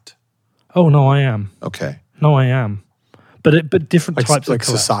not. Oh, no, I am. Okay. No, I am. But different types like of collapse.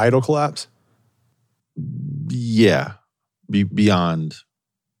 Societal collapse? Yeah. Beyond.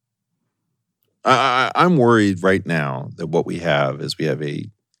 I'm worried right now that what we have is we have a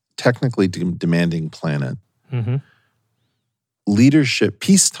technically demanding planet. Mm-hmm. Leadership,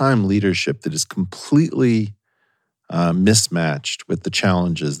 peacetime leadership that is completely mismatched with the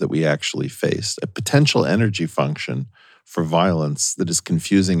challenges that we actually face. A potential energy function for violence that is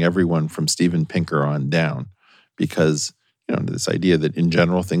confusing everyone from Steven Pinker on down, because this idea that in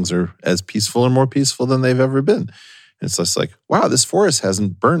general things are as peaceful or more peaceful than they've ever been. And it's just like, wow, this forest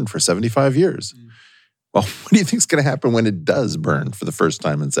hasn't burned for 75 years. Well, what do you think is going to happen when it does burn for the first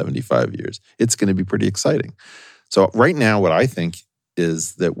time in 75 years? It's going to be pretty exciting. So right now, what I think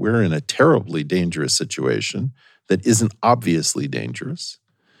is that we're in a terribly dangerous situation that isn't obviously dangerous.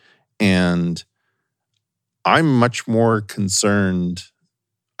 And I'm much more concerned,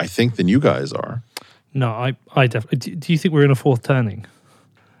 I think, than you guys are. No, I definitely. Do you think we're in a fourth turning?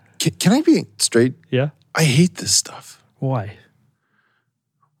 Can I be straight? Yeah. I hate this stuff. Why?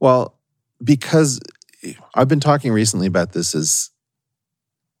 Well, because I've been talking recently about this as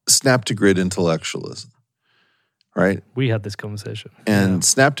snap-to-grid intellectualism, right? We had this conversation. And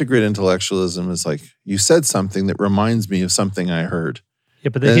snap-to-grid intellectualism is like, you said something that reminds me of something I heard. Yeah,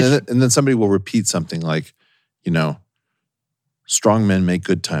 but and then somebody will repeat something like, strong men make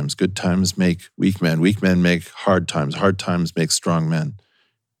good times make weak men make hard times make strong men.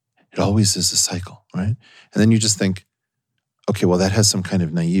 It always is a cycle, right? And then you just think, okay, well, that has some kind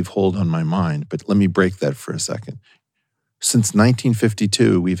of naive hold on my mind, but let me break that for a second. Since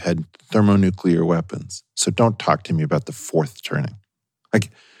 1952, we've had thermonuclear weapons. So don't talk to me about the fourth turning.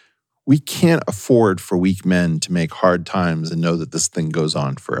 Like, we can't afford for weak men to make hard times and know that this thing goes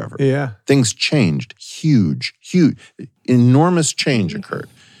on forever. Yeah. Things changed. Huge, enormous change occurred.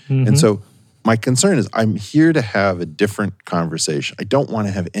 Mm-hmm. And so my concern is I'm here to have a different conversation. I don't want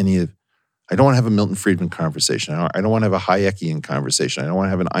to have a Milton Friedman conversation. I don't want to have a Hayekian conversation. I don't want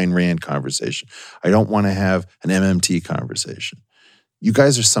to have an Ayn Rand conversation. I don't want to have an MMT conversation. You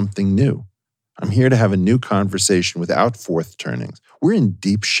guys are something new. I'm here to have a new conversation without fourth turnings. We're in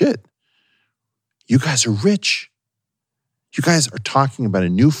deep shit. You guys are rich. You guys are talking about a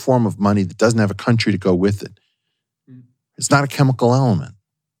new form of money that doesn't have a country to go with it. It's not a chemical element,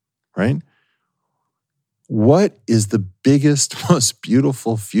 right? What is the biggest, most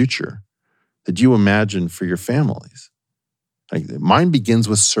beautiful future that you imagine for your families? Like, mine begins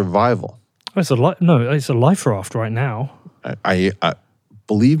with survival. It's a life raft right now. I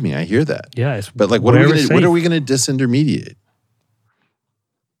believe me, I hear that. Yeah, but like, what are we going to disintermediate?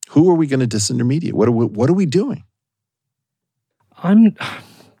 Who are we going to disintermediate? What are we doing? I'm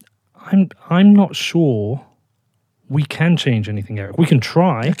not sure we can change anything, Eric. We can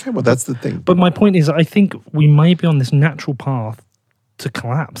try. Okay, well, that's the thing. But my point is, I think we may be on this natural path to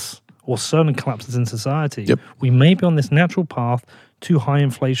collapse or certain collapses in society. Yep. We may be on this natural path to high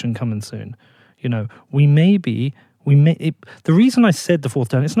inflation coming soon. You know, the reason I said the fourth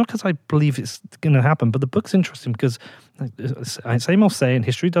turn, it's not because I believe it's going to happen, but the book's interesting because, same old saying,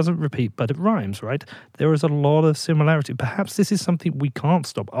 history doesn't repeat, but it rhymes, right? There is a lot of similarity. Perhaps this is something we can't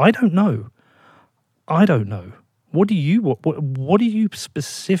stop. I don't know. What are you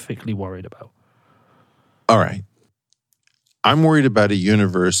specifically worried about? All right. I'm worried about a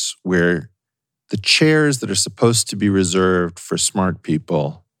universe where the chairs that are supposed to be reserved for smart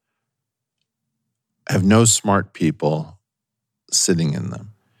people have no smart people sitting in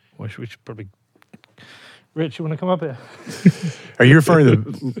them. We should probably... Rich, you want to come up here? Are you referring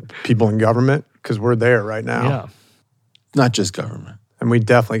to people in government? Because we're there right now. Yeah. Not just government. And we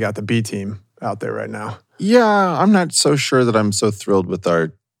definitely got the B team out there right now. Yeah, I'm not so sure that I'm so thrilled with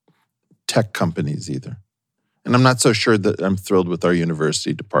our tech companies either. And I'm not so sure that I'm thrilled with our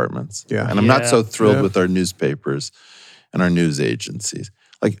university departments. Yeah. And I'm not so thrilled with our newspapers and our news agencies.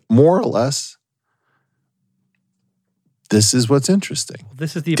 Like, more or less, this is what's interesting.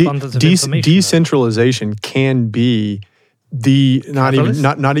 This is the abundance of information. Decentralization can be the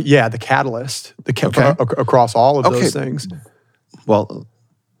the catalyst across all of those things. Well,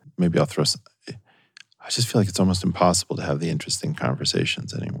 maybe I'll throw some. I just feel like it's almost impossible to have the interesting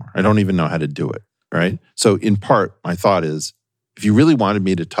conversations anymore. I don't even know how to do it, right? So in part, my thought is, if you really wanted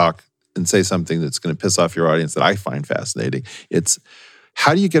me to talk and say something that's going to piss off your audience that I find fascinating, it's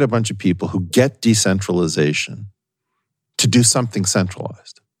how do you get a bunch of people who get decentralization to do something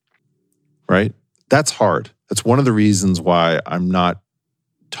centralized, right? That's hard. That's one of the reasons why I'm not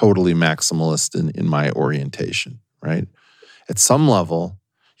totally maximalist in my orientation, right? At some level,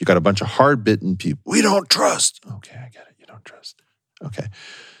 you got a bunch of hard-bitten people. We don't trust. Okay, I get it. You don't trust. Okay.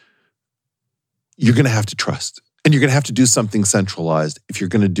 You're going to have to trust. And you're going to have to do something centralized if you're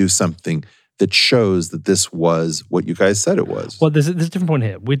going to do something that shows that this was what you guys said it was. Well, there's a different point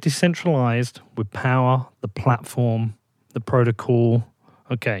here. We're decentralized with power, the platform, the protocol.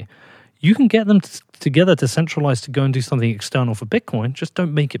 Okay. You can get them together to centralize to go and do something external for Bitcoin. Just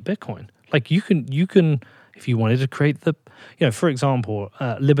don't make it Bitcoin. Like you can, if you wanted to create the, for example,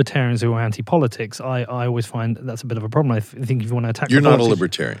 libertarians who are anti-politics, I always find that's a bit of a problem. I think if you want to attack You're not politics, a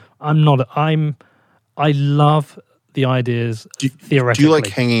libertarian. I'm not. I love the ideas theoretically. Do you like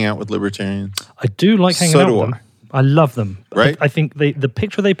hanging out with libertarians? I do like hanging out with them. I love them. Right? I think the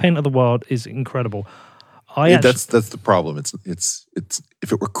picture they paint of the world is incredible. That's the problem. It's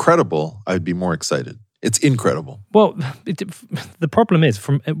if it were credible, I'd be more excited. It's incredible. Well, the problem is,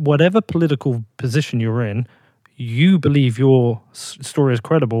 from whatever political position you're in, you believe your story is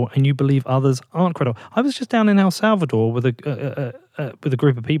credible, and you believe others aren't credible. I was just down in El Salvador with a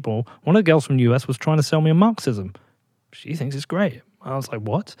group of people. One of the girls from the US was trying to sell me a Marxism. She thinks it's great. I was like,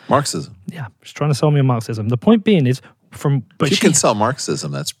 what? Marxism? Yeah, she's trying to sell me a Marxism. The point being is, you can sell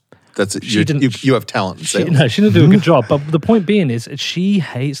Marxism. You have talent in sales. She didn't do a good job. But the point being is, she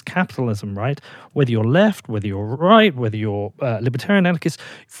hates capitalism, right? Whether you're left, whether you're right, whether you're libertarian anarchist,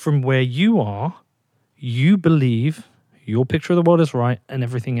 from where you are, you believe your picture of the world is right and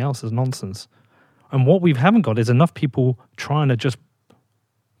everything else is nonsense. And what we haven't got is enough people trying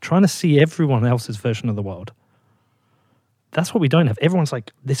to see everyone else's version of the world. That's what we don't have. Everyone's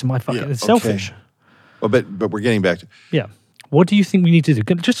like, this is my fucking... it's selfish. Well, but we're getting back to... Yeah. What do you think we need to do?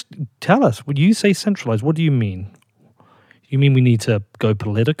 Just tell us. When you say centralized, what do you mean? You mean we need to go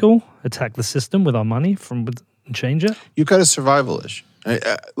political, attack the system with our money and change it? You've got a survival issue.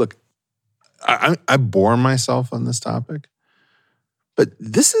 Look, I bore myself on this topic, but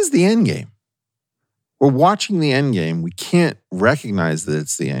this is the end game. We're watching the end game. We can't recognize that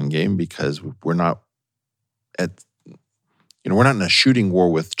it's the end game because we're not we're not in a shooting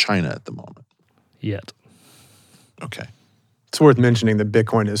war with China at the moment. Yet. Okay. It's worth mentioning that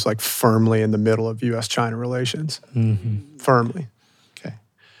Bitcoin is like firmly in the middle of U.S.-China relations. Mm-hmm. Firmly. Okay.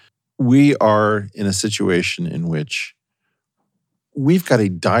 We are in a situation in which we've got a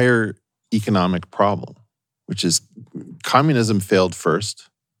dire economic problem, which is communism failed first.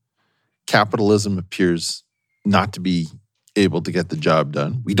 Capitalism appears not to be able to get the job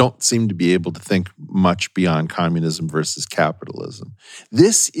done. We don't seem to be able to think much beyond communism versus capitalism.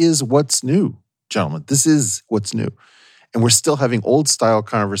 This is what's new, gentlemen. This is what's new. And we're still having old-style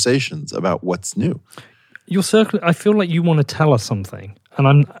conversations about what's new. You're circling. I feel like you want to tell us something. And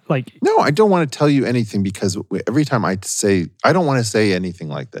I'm like... No, I don't want to tell you anything because every time I don't want to say anything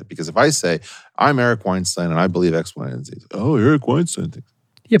like that. Because if I say, I'm Eric Weinstein and I believe X, Y, and Z. Oh, Eric Weinstein thinks.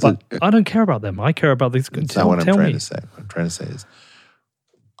 Yeah, but I don't care about them. I care about these. That's not what I'm trying to say. What I'm trying to say is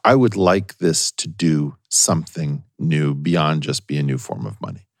I would like this to do something new beyond just be a new form of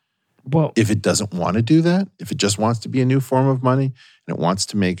money. Well, If it doesn't want to do that, if it just wants to be a new form of money and it wants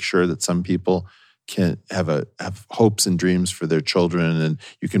to make sure that some people can have hopes and dreams for their children and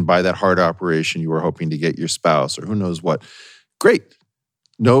you can buy that heart operation you were hoping to get your spouse or who knows what, great.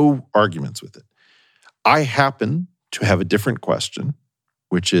 No arguments with it. I happen to have a different question,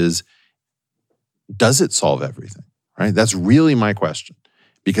 which is, does it solve everything? Right? That's really my question.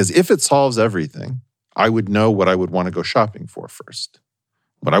 Because if it solves everything, I would know what I would want to go shopping for first.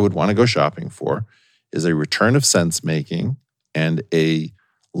 What I would want to go shopping for is a return of sense-making and a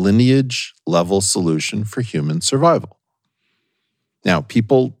lineage-level solution for human survival. Now,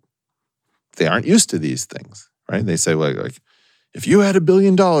 people, they aren't used to these things, right? They say, like if you had $1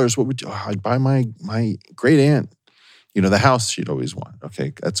 billion, what would you? Oh, I'd buy my great aunt, the house she'd always want.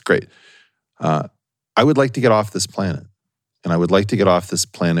 Okay, that's great. I would like to get off this planet. And I would like to get off this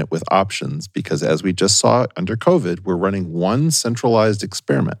planet with options because as we just saw under COVID, we're running one centralized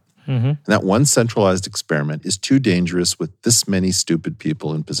experiment. Mm-hmm. And that one centralized experiment is too dangerous with this many stupid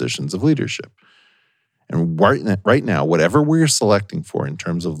people in positions of leadership. And right now, whatever we're selecting for in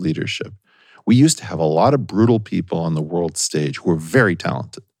terms of leadership, we used to have a lot of brutal people on the world stage who are very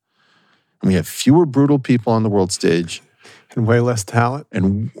talented. And we have fewer brutal people on the world stage. And way less talent.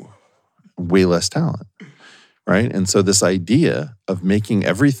 And way less talent. Right? And so this idea of making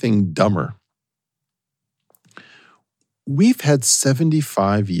everything dumber, we've had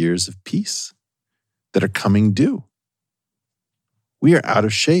 75 years of peace that are coming due. We are out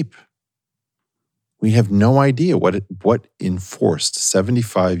of shape. We have no idea what enforced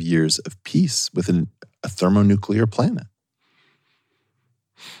 75 years of peace within a thermonuclear planet.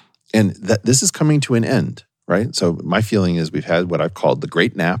 And that this is coming to an end, right? So my feeling is we've had what I've called the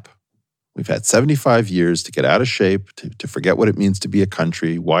Great Nap. We've had 75 years to get out of shape, to forget what it means to be a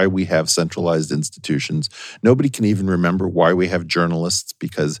country, why we have centralized institutions. Nobody can even remember why we have journalists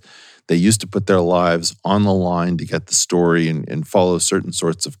because they used to put their lives on the line to get the story and follow certain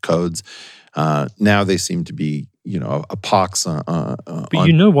sorts of codes. Now they seem to be, a pox on. But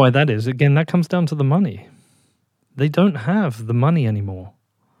you know why that is. Again, that comes down to the money. They don't have the money anymore.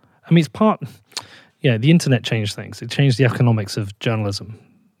 I mean, the internet changed things. It changed the economics of journalism.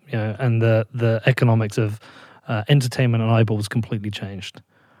 And the economics of entertainment and eyeballs completely changed.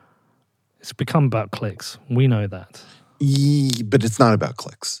 It's become about clicks. We know that. But it's not about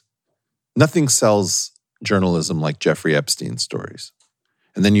clicks. Nothing sells journalism like Jeffrey Epstein stories.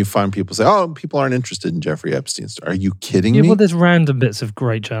 And then you find people say, oh, people aren't interested in Jeffrey Epstein's story. Are you kidding me? Well, there's random bits of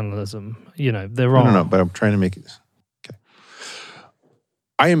great journalism. There are. No, but I'm trying to make it. Okay.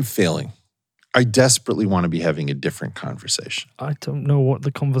 I am failing. I desperately want to be having a different conversation. I don't know what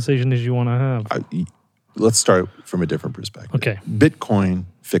the conversation is you want to have. Let's start from a different perspective. Okay. Bitcoin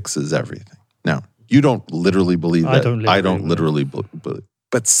fixes everything. Now, you don't literally believe that. I don't literally believe.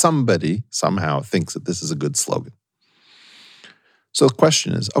 But somebody somehow thinks that this is a good slogan. So the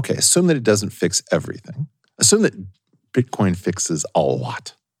question is, okay, assume that it doesn't fix everything. Assume that Bitcoin fixes a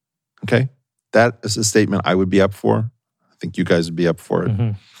lot. Okay? That is a statement I would be up for. I think you guys would be up for it.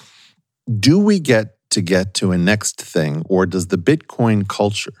 Mm-hmm. Do we get to a next thing, or does the Bitcoin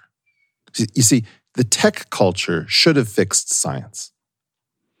culture? You see, the tech culture should have fixed science,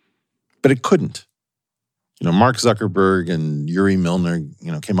 but it couldn't. Mark Zuckerberg and Yuri Milner,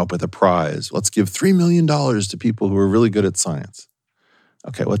 came up with a prize. Let's give $3 million to people who are really good at science.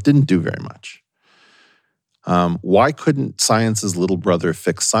 Okay, well, it didn't do very much. Why couldn't science's little brother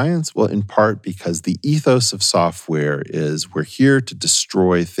fix science? Well, in part because the ethos of software is we're here to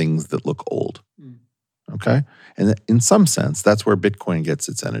destroy things that look old. Okay? And in some sense, that's where Bitcoin gets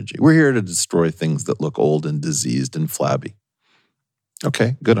its energy. We're here to destroy things that look old and diseased and flabby.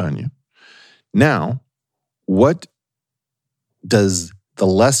 Okay, good on you. Now, what does the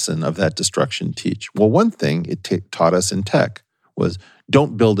lesson of that destruction teach? Well, one thing it taught us in tech was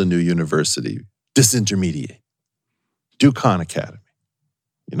don't build a new university. Disintermediate. Do Khan Academy.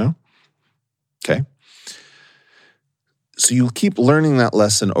 Okay? So you'll keep learning that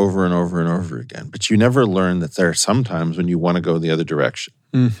lesson over and over and over again, but you never learn that there are some times when you want to go the other direction.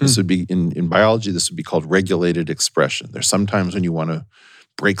 Mm-hmm. This would be, in biology, this would be called regulated expression. There's some times when you want to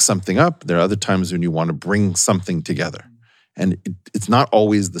break something up. There are other times when you want to bring something together. And it's not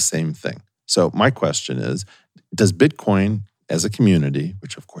always the same thing. So my question is, does Bitcoin as a community,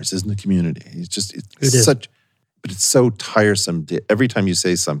 which of course isn't a community, but it's so tiresome. Every time you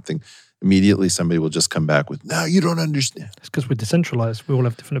say something, immediately somebody will just come back with, no, you don't understand. It's because we're decentralized. We all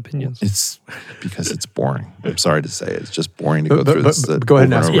have different opinions. It's because it's boring. I'm sorry to say it. It's just boring to go through this. Go ahead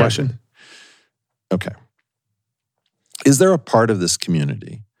and ask a question. Okay. Is there a part of this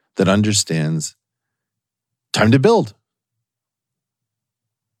community that understands Time to build.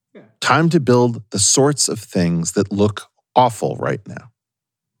 Time to build the sorts of things that look awful right now,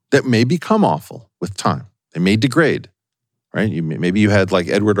 that may become awful with time. They may degrade, right? Maybe you had like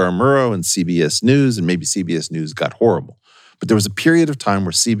Edward R. Murrow and CBS News, and maybe CBS News got horrible. But there was a period of time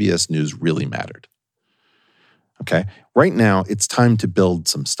where CBS News really mattered. Okay? Right now, it's time to build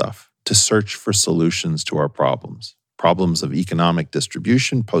some stuff, to search for solutions to our problems. Problems of economic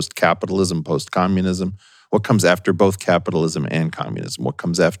distribution, post-capitalism, post-communism. What comes after both capitalism and communism? What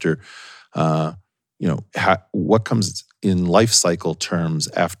comes after, what comes in life cycle terms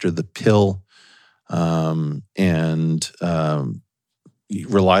after the pill and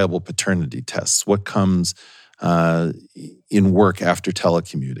reliable paternity tests? What comes in work after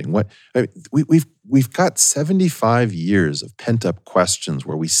telecommuting? We've got 75 years of pent-up questions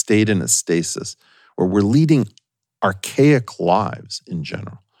where we stayed in a stasis, where we're leading archaic lives in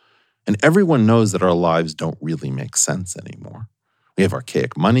general. And everyone knows that our lives don't really make sense anymore. We have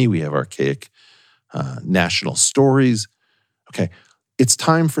archaic money. We have archaic national stories. Okay, it's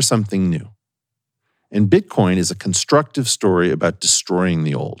time for something new. And Bitcoin is a constructive story about destroying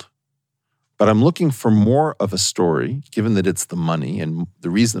the old. But I'm looking for more of a story, given that it's the money. And the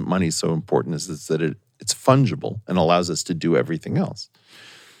reason that money is so important is that it's fungible and allows us to do everything else.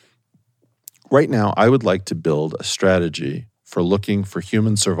 Right now, I would like to build a strategy for looking for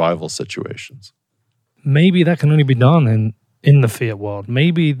human survival situations. Maybe that can only be done in the fiat world.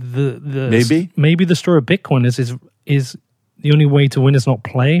 Maybe maybe the story of Bitcoin is the only way to win is not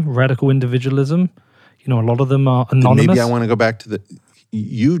play, radical individualism. A lot of them are anonymous. Maybe I want to go back to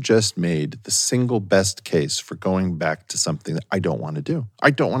you just made the single best case for going back to something that I don't want to do.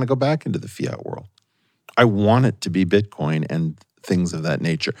 I don't want to go back into the fiat world. I want it to be Bitcoin and things of that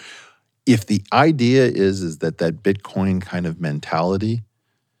nature. If the idea is that Bitcoin kind of mentality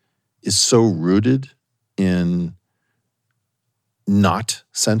is so rooted in not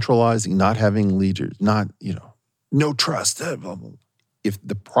centralizing, not having leaders, not, no trust, blah, blah, blah. If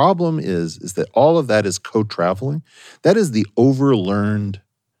the problem is that all of that is co-traveling, that is the overlearned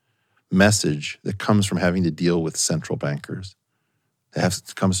message that comes from having to deal with central bankers.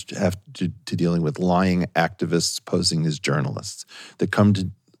 That comes to dealing with lying activists posing as journalists. That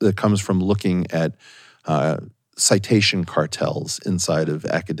comes from looking at citation cartels inside of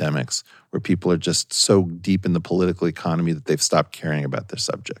academics, where people are just so deep in the political economy that they've stopped caring about their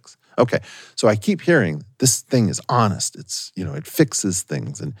subjects. Okay, so I keep hearing this thing is honest. It's, it fixes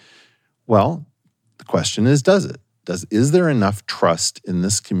things. And well, the question is, does it? Is there enough trust in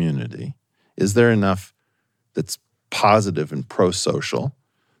this community? Is there enough that's positive and pro-social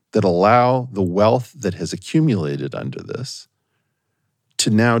that allow the wealth that has accumulated under this to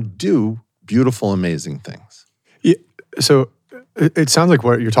now do beautiful, amazing things? Yeah, so it sounds like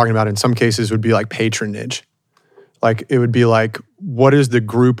what you're talking about in some cases would be like patronage. Like it would be like, what is the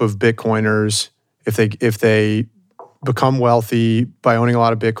group of Bitcoiners, if they become wealthy by owning a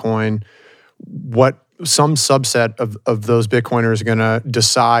lot of Bitcoin, what some subset of those Bitcoiners are going to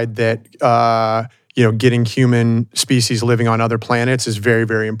decide that getting human species living on other planets is very,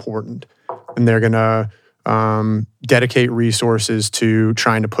 very important, and they're going to dedicate resources to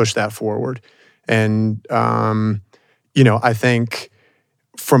trying to push that forward. And I think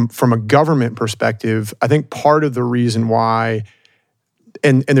from a government perspective, I think part of the reason why,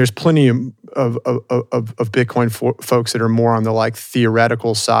 and there's plenty of Bitcoin folks that are more on the like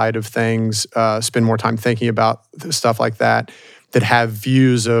theoretical side of things, spend more time thinking about stuff like that have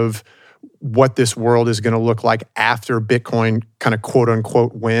views of what this world is going to look like after Bitcoin kind of quote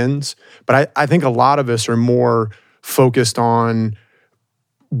unquote wins. But I think a lot of us are more focused on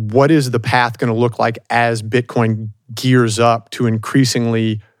what is the path going to look like as Bitcoin gears up to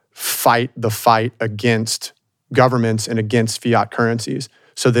increasingly fight the fight against governments and against fiat currencies,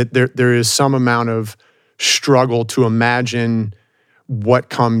 so that there is some amount of struggle to imagine what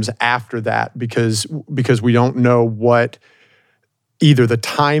comes after that, because we don't know what either the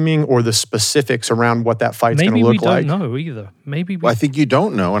timing or the specifics around what that fight's going to look like. Maybe we don't know either. I think you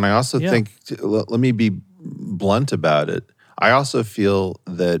don't know, and I also think, let me be blunt about it, I also feel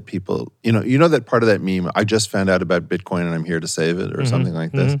that people, that part of that meme, I just found out about Bitcoin and I'm here to save it, or something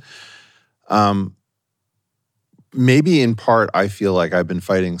like this. Maybe in part, I feel like I've been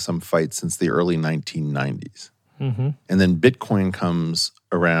fighting some fight since the early 1990s. And then Bitcoin comes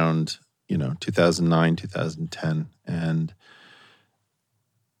around, 2009, 2010, and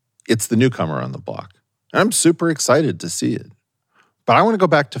it's the newcomer on the block. And I'm super excited to see it. But I want to go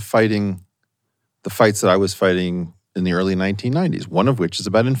back to fighting the fights that I was fighting in the early 1990s, one of which is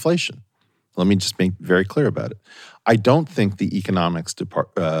about inflation. Let me just make very clear about it. I don't think the economics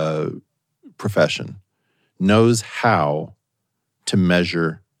profession knows how to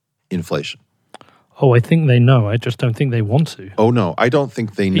measure inflation? Oh, I think they know. I just don't think they want to. Oh, no, I don't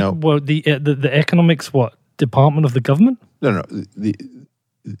think they know. Well, the economics, department of the government? No.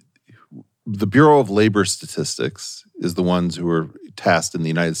 The Bureau of Labor Statistics is the ones who are tasked in the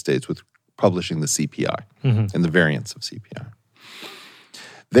United States with publishing the CPI and the variance of CPI.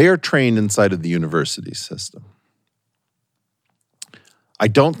 They are trained inside of the university system. I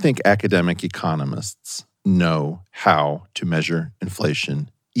don't think academic economists know how to measure inflation,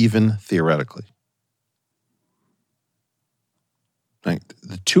 even theoretically. Like,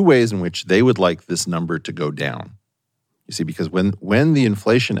 the two ways in which they would like this number to go down. You see, because when the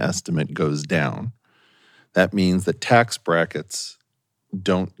inflation estimate goes down, that means that tax brackets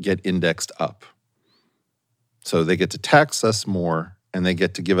don't get indexed up. So they get to tax us more, and they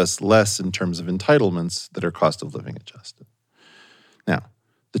get to give us less in terms of entitlements that are cost of living adjusted. Now,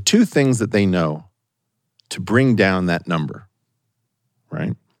 the two things that they know to bring down that number,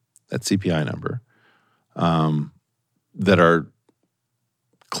 right, that CPI number, that are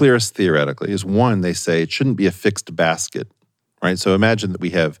clearest theoretically is, one, they say it shouldn't be a fixed basket, right? So imagine that we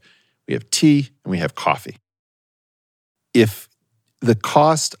have tea and we have coffee. If the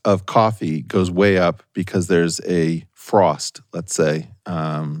cost of coffee goes way up because there's a frost, let's say,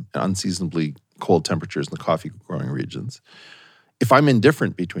 unseasonably cold temperatures in the coffee growing regions, if I'm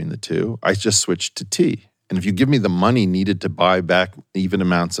indifferent between the two, I just switch to tea. And if you give me the money needed to buy back even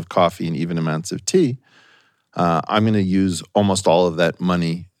amounts of coffee and even amounts of tea, I'm going to use almost all of that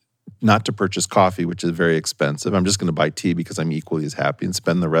money not to purchase coffee, which is very expensive. I'm just going to buy tea because I'm equally as happy, and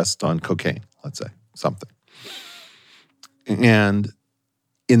spend the rest on cocaine, let's say, something. And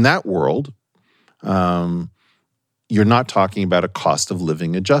in that world, you're not talking about a cost of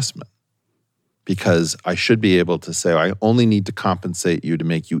living adjustment, because I should be able to say, I only need to compensate you to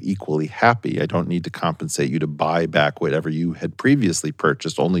make you equally happy. I don't need to compensate you to buy back whatever you had previously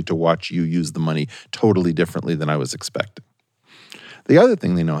purchased, only to watch you use the money totally differently than I was expecting. The other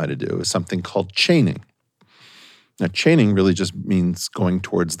thing they know how to do is something called chaining. Now, chaining really just means going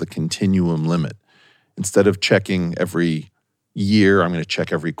towards the continuum limit. Instead of checking every year, I'm going to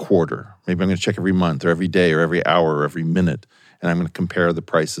check every quarter. Maybe I'm going to check every month or every day or every hour or every minute, and I'm going to compare the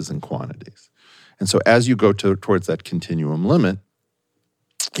prices and quantities. And so as you go towards that continuum limit,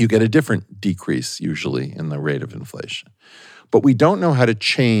 you get a different decrease usually in the rate of inflation. But we don't know how to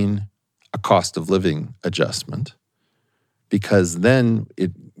chain a cost of living adjustment, because then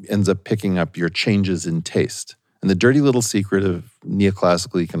it ends up picking up your changes in taste. And the dirty little secret of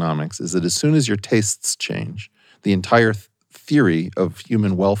neoclassical economics is that as soon as your tastes change, the entire theory of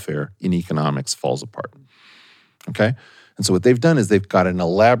human welfare in economics falls apart. Okay? And so what they've done is they've got an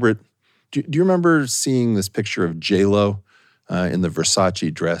elaborate... Do you remember seeing this picture of J-Lo in the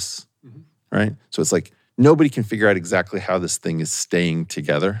Versace dress, right? So it's like nobody can figure out exactly how this thing is staying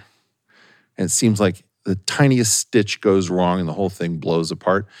together. And it seems like the tiniest stitch goes wrong and the whole thing blows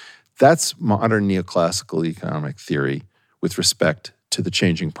apart. That's modern neoclassical economic theory with respect to the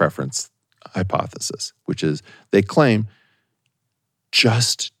changing preference hypothesis, which is they claim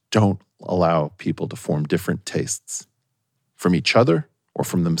just don't allow people to form different tastes from each other or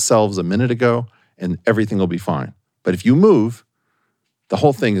from themselves a minute ago, and everything will be fine. But if you move, the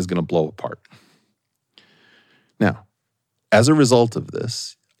whole thing is going to blow apart. Now, as a result of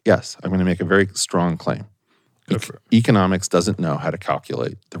this, yes, I'm going to make a very strong claim. Economics doesn't know how to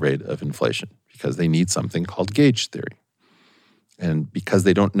calculate the rate of inflation because they need something called gauge theory. And because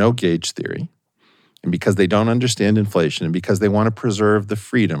they don't know gauge theory, and because they don't understand inflation, and because they want to preserve the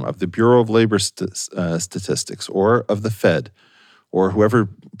freedom of the Bureau of Labor Statistics or of the Fed, or whoever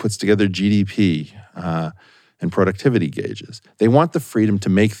puts together GDP and productivity gauges. They want the freedom to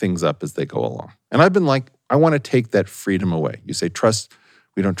make things up as they go along. And I've been like, I want to take that freedom away. You say, trust,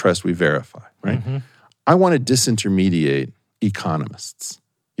 we don't trust, we verify, right? Mm-hmm. I want to disintermediate economists.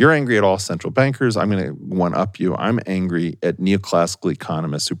 You're angry at all central bankers. I'm going to one-up you. I'm angry at neoclassical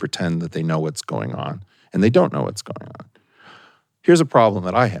economists who pretend that they know what's going on, and they don't know what's going on. Here's a problem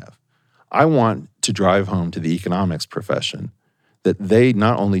that I have. I want to drive home to the economics profession that they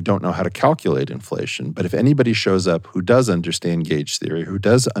not only don't know how to calculate inflation, but if anybody shows up who does understand gauge theory, who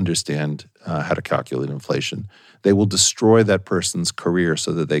does understand how to calculate inflation, they will destroy that person's career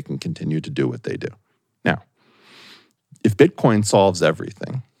so that they can continue to do what they do. Now, if Bitcoin solves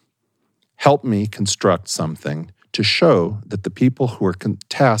everything, help me construct something to show that the people who are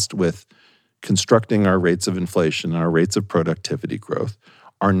tasked with constructing our rates of inflation and our rates of productivity growth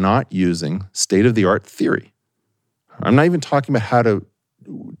are not using state-of-the-art theory. I'm not even talking about how to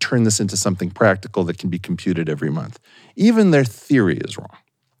turn this into something practical that can be computed every month. Even their theory is wrong.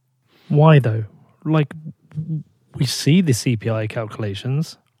 Why though? Like, we see the CPI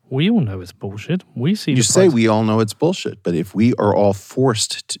calculations. We all know it's bullshit. We see. You say we all know it's bullshit, but if we are all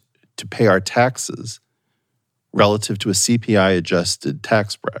forced to pay our taxes relative to a CPI-adjusted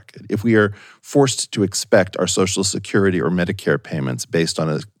tax bracket, if we are forced to expect our Social Security or Medicare payments based on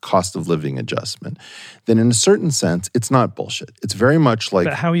a cost of living adjustment, then in a certain sense, it's not bullshit. It's very much like...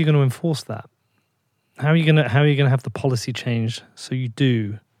 But how are you going to enforce that? How are you going to have the policy changed so you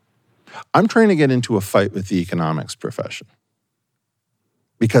do? I'm trying to get into a fight with the economics profession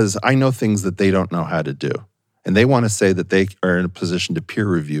because I know things that they don't know how to do. And they want to say that they are in a position to peer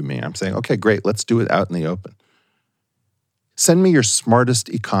review me. I'm saying, okay, great, let's do it out in the open. Send me your smartest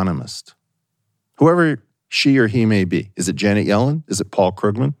economist, whoever she or he may be. Is it Janet Yellen? Is it Paul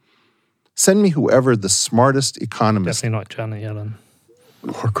Krugman? Send me whoever the smartest economist. Definitely not Janet Yellen.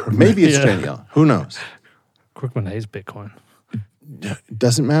 Or Krugman. Maybe it's Janet Yellen. Who knows? Krugman hates Bitcoin. It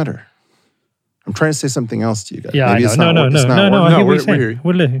doesn't matter. I'm trying to say something else to you guys. Yeah, Maybe I know. it's not No, I hear what you're we're saying.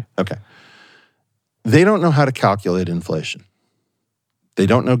 We're listening. Okay. They don't know how to calculate inflation. They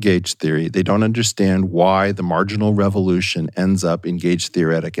don't know gauge theory. They don't understand why the marginal revolution ends up in gauge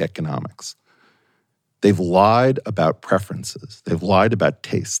theoretic economics. They've lied about preferences. They've lied about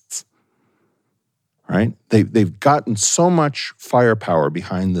tastes. Right? They've gotten so much firepower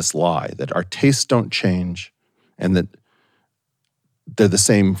behind this lie that our tastes don't change and that they're the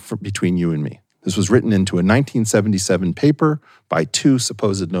same between you and me. This was written into a 1977 paper by two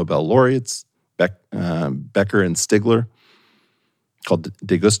supposed Nobel laureates, Becker and Stigler, called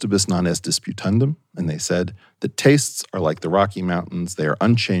De Gustibus Non Est Disputandum, and they said that tastes are like the Rocky Mountains, they are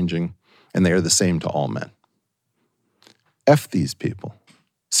unchanging, and they are the same to all men. F these people.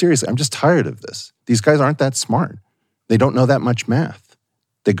 Seriously, I'm just tired of this. These guys aren't that smart. They don't know that much math.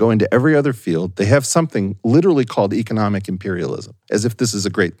 They go into every other field. They have something literally called economic imperialism, as if this is a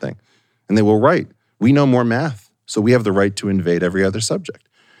great thing. And they will write, we know more math, so we have the right to invade every other subject.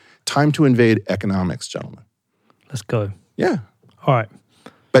 Time to invade economics, gentlemen. Let's go. Yeah. All right.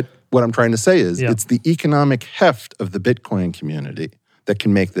 But what I'm trying to say is it's the economic heft of the Bitcoin community that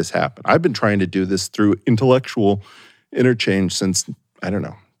can make this happen. I've been trying to do this through intellectual interchange since, I don't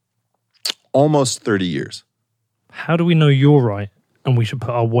know, almost 30 years. How do we know you're right and we should put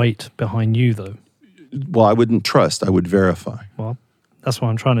our weight behind you, though? Well, I wouldn't trust. I would verify. Well, that's what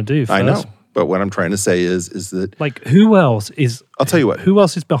I'm trying to do first. I know. But what I'm trying to say is that... Like, who else is... I'll tell you what. Who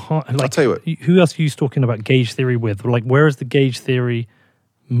else is behind... Like, I'll tell you what. Who else are you talking about gauge theory with? Like, where is the gauge theory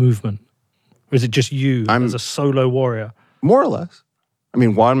movement? Or is it just you as a solo warrior? More or less. I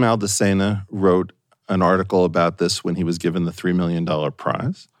mean, Juan Maldacena wrote an article about this when he was given the $3 million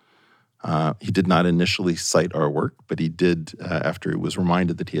prize. He did not initially cite our work, but he did after he was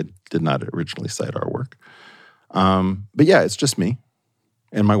reminded that he did not originally cite our work. But yeah, it's just me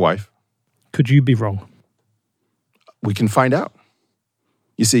and my wife. Could you be wrong? We can find out.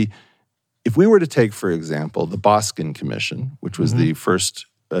 You see, if we were to take, for example, the Boskin Commission, which was the first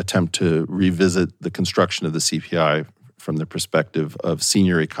attempt to revisit the construction of the CPI from the perspective of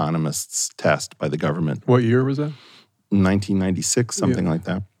senior economists tasked by the government. What year was that? 1996, something like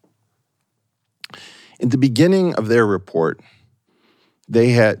that. In the beginning of their report,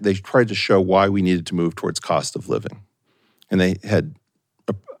 they tried to show why we needed to move towards cost of living. And they had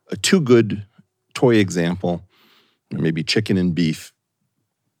a too good toy example, maybe chicken and beef,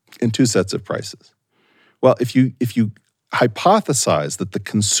 and two sets of prices. Well, if you hypothesize that the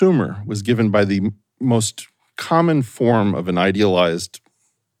consumer was given by the most common form of an idealized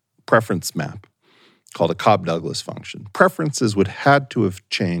preference map called a Cobb-Douglas function, preferences would had to have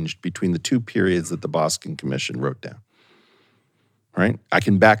changed between the two periods that the Boskin Commission wrote down. Right? I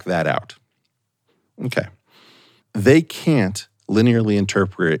can back that out. Okay. They can't linearly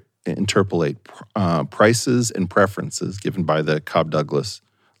interpolate prices and preferences given by the Cobb-Douglas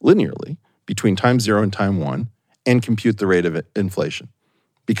linearly between time 0 and time 1 and compute the rate of inflation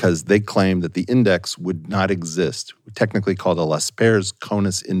because they claim that the index would not exist, technically called a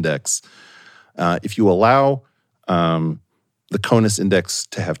Laspers-Conus index. If you allow the Conus index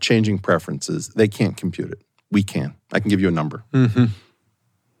to have changing preferences, they can't compute it. We can. I can give you a number. Mm-hmm.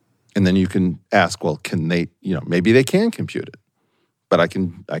 And then you can ask, well, can they, maybe they can compute it. But I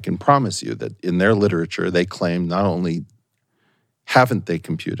can promise you that in their literature, they claim not only haven't they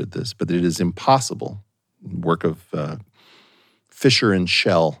computed this, but that it is impossible. Work of Fisher and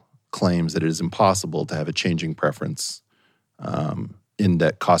Shell claims that it is impossible to have a changing preference in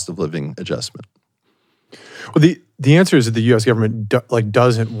that cost of living adjustment. Well, the answer is that the U.S. government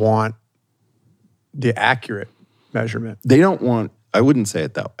doesn't want the accurate measurement. They don't want. I wouldn't say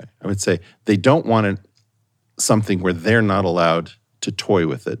it that way. I would say they don't want something where they're not allowed to toy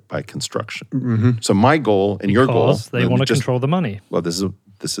with it by construction. So my goal and your goal, Because they want to control the money. well, this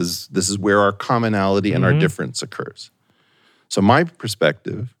is where our commonality and our difference occurs. So my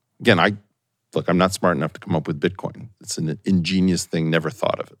perspective, again, I'm not smart enough to come up with Bitcoin. It's an ingenious thing, never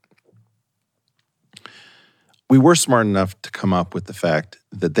thought of it. We were smart enough to come up with the fact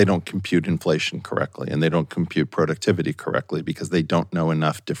that they don't compute inflation correctly and they don't compute productivity correctly because they don't know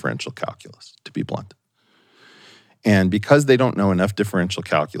enough differential calculus, to be blunt. And because they don't know enough differential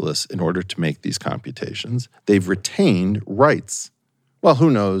calculus in order to make these computations, they've retained rights. Well, who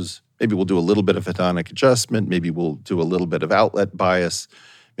knows? Maybe we'll do a little bit of hedonic adjustment. Maybe we'll do a little bit of outlet bias.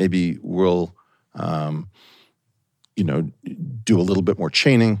 Maybe we'll, do a little bit more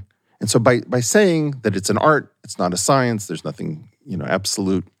chaining. And so by saying that it's an art, it's not a science, there's nothing,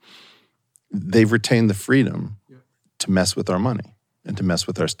 absolute, they've retained the freedom to mess with our money and to mess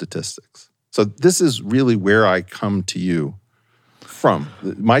with our statistics. So this is really where I come to you from.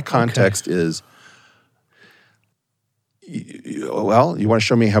 My context is, you want to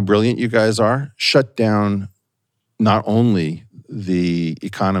show me how brilliant you guys are? Shut down not only the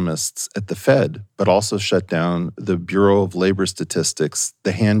economists at the Fed, but also shut down the Bureau of Labor Statistics,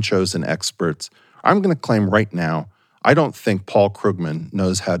 the hand-chosen experts. I'm going to claim right now, I don't think Paul Krugman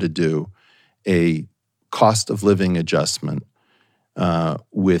knows how to do a cost of living adjustment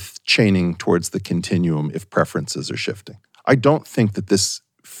with chaining towards the continuum if preferences are shifting. I don't think that this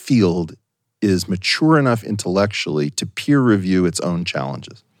field is mature enough intellectually to peer review its own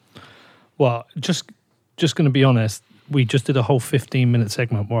challenges. Well, just going to be honest, we just did a whole 15-minute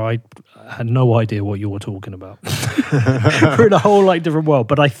segment where I had no idea what you were talking about. We're in a whole different world.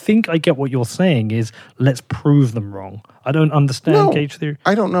 But I think I get what you're saying is let's prove them wrong. I don't understand gauge theory.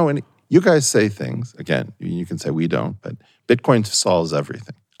 I don't know any. You guys say things, again, you can say we don't, but Bitcoin solves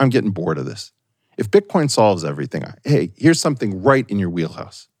everything. I'm getting bored of this. If Bitcoin solves everything, hey, here's something right in your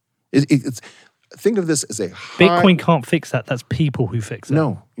wheelhouse. Think of this as a high... Bitcoin can't fix that. That's people who fix it.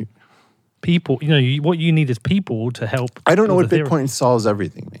 No. People, what you need is people to help. I don't know what Bitcoin solves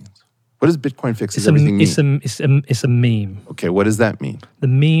everything means. What does Bitcoin fixes everything mean? It's a meme. Okay, what does that mean? The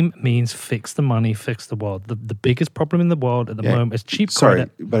meme means fix the money, fix the world. The biggest problem in the world at the moment is cheap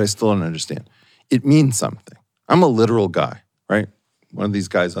credit. Sorry, but I still don't understand. It means something. I'm a literal guy, right? One of these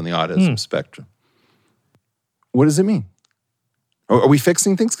guys on the autism spectrum. What does it mean? Are we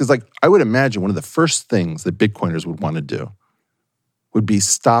fixing things? Because I would imagine one of the first things that Bitcoiners would want to do would be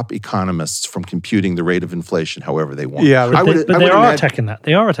stop economists from computing the rate of inflation however they want. Yeah, but they are attacking that.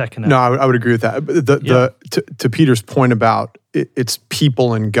 They are attacking that. No, I would agree with that. To Peter's point about it's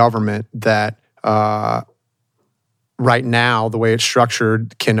people in government that right now, the way it's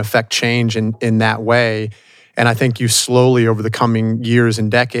structured can affect change in that way. And I think you slowly over the coming years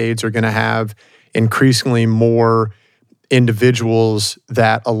and decades are going to have increasingly more individuals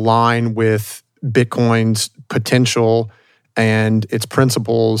that align with Bitcoin's potential and its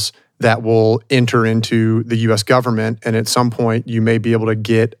principles that will enter into the U.S. government, and at some point you may be able to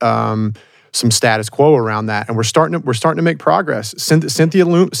get some status quo around that. And we're starting to make progress. Cynthia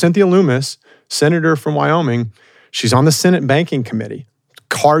Loomis, senator from Wyoming, she's on the Senate Banking Committee,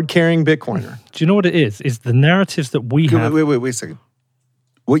 card-carrying Bitcoiner. Do you know what it is? Is the narratives that we have. Wait a second.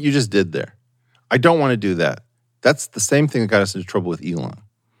 What you just did there, I don't want to do that. That's the same thing that got us into trouble with Elon.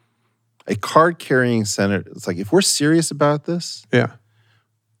 A card-carrying senator, it's if we're serious about this,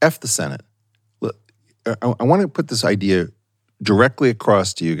 F the Senate. Look, I want to put this idea directly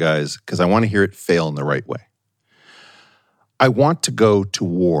across to you guys because I want to hear it fail in the right way. I want to go to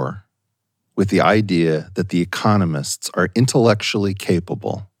war with the idea that the economists are intellectually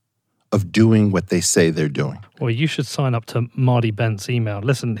capable of doing what they say they're doing. Well, you should sign up to Marty Bent's email.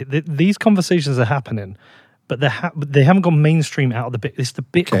 Listen, these conversations are happening. But they haven't gone mainstream out of it's the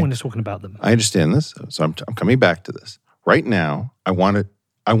Bitcoin that's talking about them. I understand this, so I'm coming back to this. Right now, I want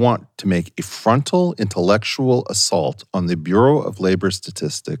to make a frontal intellectual assault on the Bureau of Labor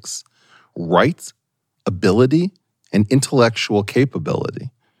Statistics' rights, ability, and intellectual capability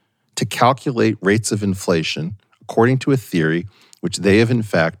to calculate rates of inflation according to a theory which they have in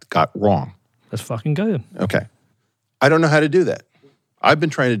fact got wrong. Let's fucking go. Okay. I don't know how to do that. I've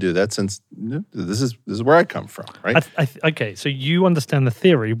been trying to do that since this is where I come from, right? Okay, so you understand the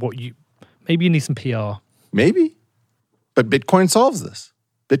theory. Maybe you need some PR. Maybe, but Bitcoin solves this.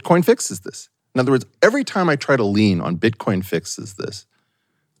 Bitcoin fixes this. In other words, every time I try to lean on Bitcoin fixes this,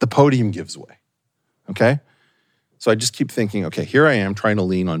 the podium gives way. Okay, so I just keep thinking, okay, here I am trying to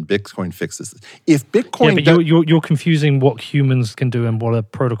lean on Bitcoin fixes this. If Bitcoin, but you're confusing what humans can do and what a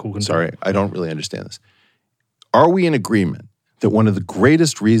protocol can do. Sorry, I don't really understand this. Are we in agreement that one of the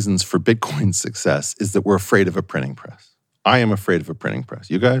greatest reasons for Bitcoin's success is that we're afraid of a printing press? I am afraid of a printing press.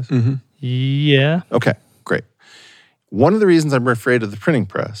 You guys? Yeah. Okay, great. One of the reasons I'm afraid of the printing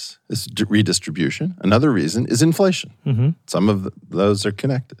press is redistribution. Another reason is inflation. Some of those are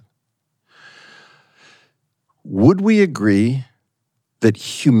connected. Would we agree that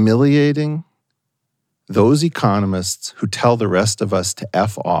humiliating those economists who tell the rest of us to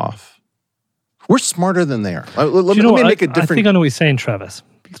F off, we're smarter than they are. Let me make a different... I think I know what you're saying, Travis.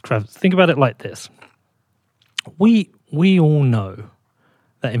 Travis, think about it like this. We all know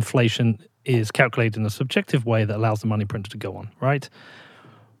that inflation is calculated in a subjective way that allows the money printer to go on, right?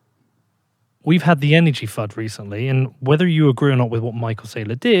 We've had the energy FUD recently, and whether you agree or not with what Michael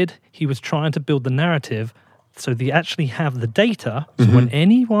Saylor did, he was trying to build the narrative so they actually have the data. So when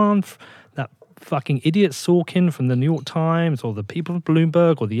anyone, that fucking idiot Sorkin from the New York Times or the people of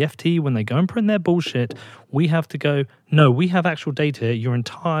Bloomberg or the FT, when they go and print their bullshit, we have to go, no, we have actual data. You're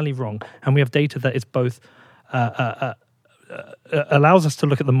entirely wrong. And we have data that is both allows us to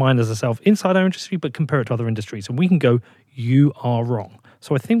look at the miners ourselves inside our industry, but compare it to other industries. And we can go, you are wrong.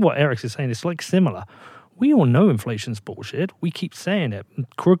 So I think what Eric's is saying is like similar. We all know inflation's bullshit. We keep saying it.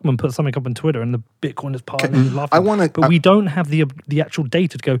 Krugman put something up on Twitter and the Bitcoin is part of it. Laughing. But we don't have the actual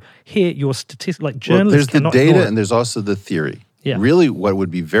data to go, here, your statistics, like journalists there's the data and there's also the theory. Yeah. Really, what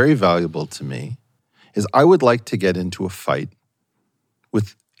would be very valuable to me is I would like to get into a fight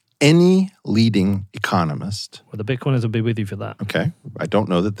with any leading economist. Well, the Bitcoiners will be with you for that. Okay. I don't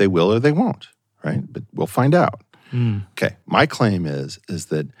know that they will or they won't, right? But we'll find out. Okay. My claim is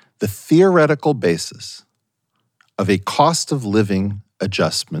that the theoretical basis of a cost of living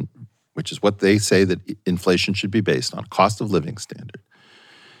adjustment, which is what they say that inflation should be based on, cost of living standard.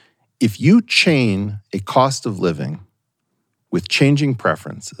 If you chain a cost of living with changing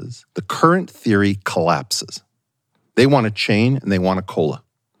preferences, the current theory collapses. They want a chain and they want a cola.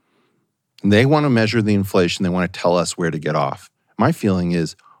 And they want to measure the inflation. They want to tell us where to get off. My feeling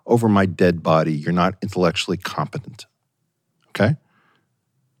is, over my dead body, you're not intellectually competent. Okay?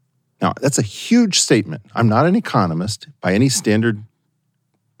 Now, that's a huge statement. I'm not an economist by any standard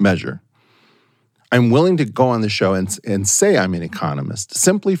measure. I'm willing to go on the show and say I'm an economist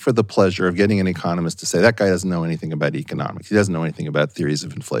simply for the pleasure of getting an economist to say, that guy doesn't know anything about economics. He doesn't know anything about theories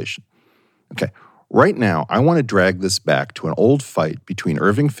of inflation. Okay. Right now, I want to drag this back to an old fight between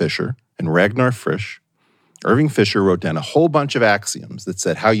Irving Fisher and Ragnar Frisch. Irving Fisher wrote down a whole bunch of axioms that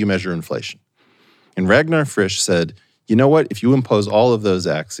said how you measure inflation. And Ragnar Frisch said, you know what? If you impose all of those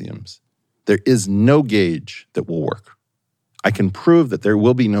axioms, there is no gauge that will work. I can prove that there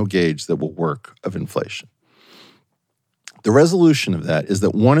will be no gauge that will work of inflation. The resolution of that is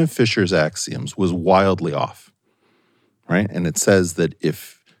that one of Fisher's axioms was wildly off, right? And it says that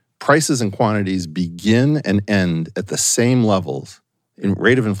if prices and quantities begin and end at the same levels,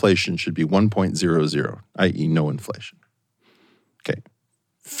 rate of inflation should be 1.00, i.e. no inflation. Okay.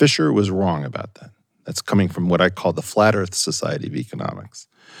 Fisher was wrong about that. That's coming from what I call the Flat Earth Society of Economics.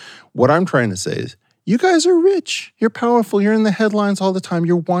 What I'm trying to say is, you guys are rich. You're powerful. You're in the headlines all the time.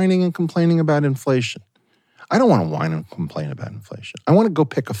 You're whining and complaining about inflation. I don't want to whine and complain about inflation. I want to go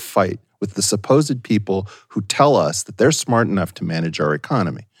pick a fight with the supposed people who tell us that they're smart enough to manage our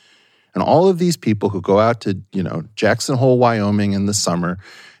economy. And all of these people who go out to, Jackson Hole, Wyoming in the summer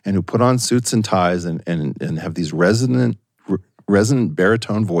and who put on suits and ties and have these resonant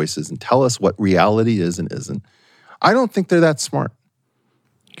baritone voices and tell us what reality is and isn't, I don't think they're that smart.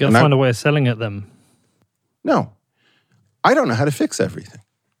 You got to find a way of selling at them. No. I don't know how to fix everything,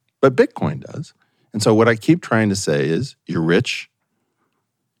 but Bitcoin does. And so what I keep trying to say is, you're rich,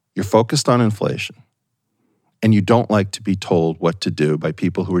 you're focused on inflation, and you don't like to be told what to do by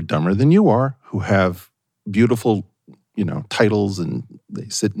people who are dumber than you are, who have beautiful, titles, and they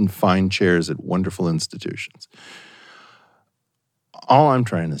sit in fine chairs at wonderful institutions. All I'm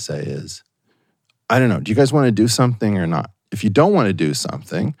trying to say is, I don't know, do you guys want to do something or not? If you don't want to do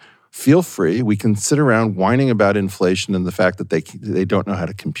something, feel free. We can sit around whining about inflation and the fact that they don't know how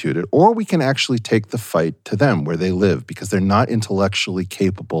to compute it, or we can actually take the fight to them where they live because they're not intellectually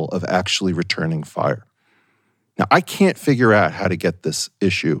capable of actually returning fire. Now, I can't figure out how to get this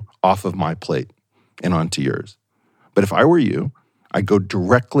issue off of my plate and onto yours. But if I were you, I'd go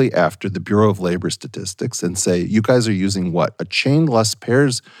directly after the Bureau of Labor Statistics and say, you guys are using what? A chain less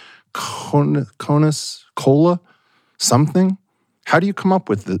pairs, cola, something? How do you come up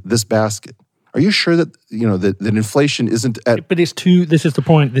with this basket? Are you sure that that inflation isn't at? But this is the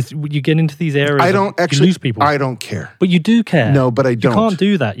point. You get into these areas. I don't actually. You lose people. I don't care. But you do care. No, but I don't. You can't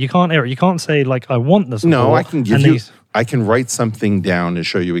do that. You can't, Eric. You can't say like, I want this. No, I can give you. I can write something down to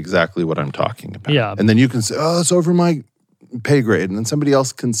show you exactly what I'm talking about. Yeah. And then you can say, oh, it's over my pay grade. And then somebody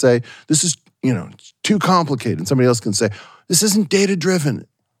else can say, this is it's too complicated. And somebody else can say, this isn't data-driven.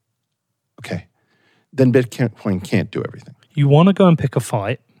 Okay. Then Bitcoin can't do everything. You want to go and pick a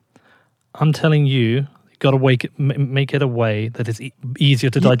fight. I'm telling you, you've got to make it a way that is easier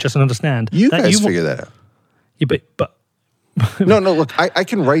to digest and understand. You guys figure that out. Yeah, but no, look, I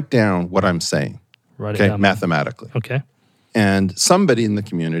can write down what I'm saying. Write it down. Mathematically. Okay. And somebody in the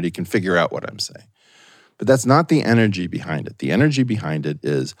community can figure out what I'm saying. But that's not the energy behind it. The energy behind it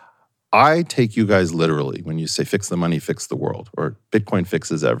is I take you guys literally when you say fix the money, fix the world, or Bitcoin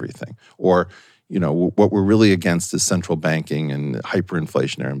fixes everything, or what we're really against is central banking and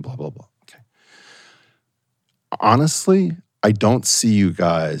hyperinflationary and blah, blah, blah. Okay. Honestly, I don't see you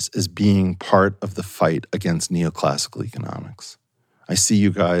guys as being part of the fight against neoclassical economics. I see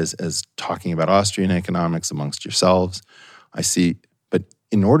you guys as talking about Austrian economics amongst yourselves. But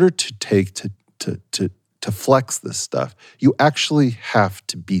in order to flex this stuff, you actually have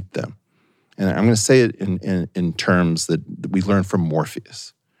to beat them. And I'm going to say it in terms that we learned from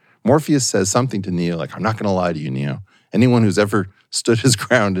Morpheus. Morpheus says something to Neo like, I'm not going to lie to you, Neo. Anyone who's ever stood his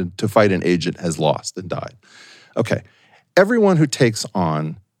ground to fight an agent has lost and died. Okay. Everyone who takes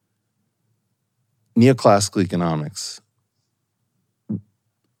on neoclassical economics,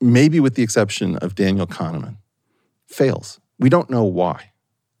 maybe with the exception of Daniel Kahneman, fails. We don't know why.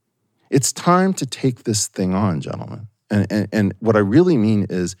 It's time to take this thing on, gentlemen. And what I really mean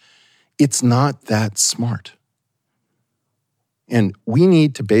is it's not that smart. And we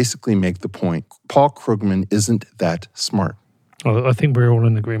need to basically make the point, Paul Krugman isn't that smart. Well, I think we're all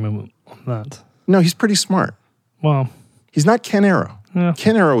in agreement on that. No, he's pretty smart. Well, he's not Ken Arrow. Yeah.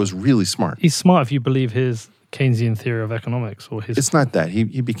 Ken Arrow is really smart. He's smart if you believe his Keynesian theory of economics or his... It's not that.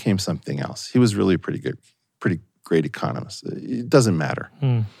 He became something else. He was really a pretty great economist. It doesn't matter.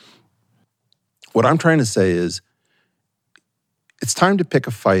 What I'm trying to say is it's time to pick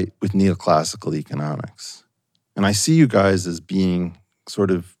a fight with neoclassical economics. And I see you guys as being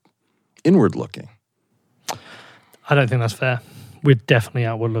sort of inward looking. I don't think that's fair. We're definitely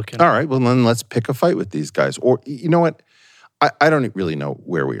outward looking. All right, well then let's pick a fight with these guys. Or you know what? I don't really know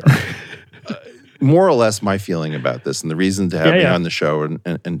where we are. More or less my feeling about this and the reason to have me on the show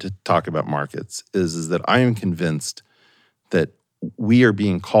and to talk about markets is that I am convinced that we are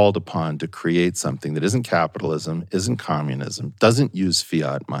being called upon to create something that isn't capitalism, isn't communism, doesn't use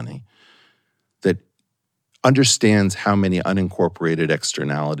fiat money, that understands how many unincorporated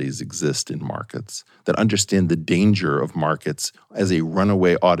externalities exist in markets, that understand the danger of markets as a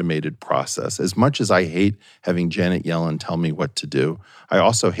runaway automated process. As much as I hate having Janet Yellen tell me what to do, I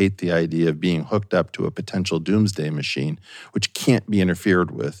also hate the idea of being hooked up to a potential doomsday machine, which can't be interfered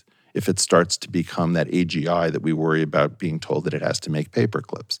with if it starts to become that AGI that we worry about being told that it has to make paper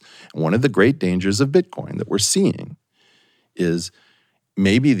clips. And one of the great dangers of Bitcoin that we're seeing is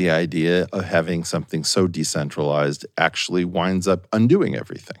maybe the idea of having something so decentralized actually winds up undoing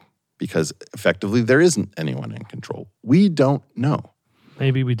everything because effectively there isn't anyone in control. We don't know.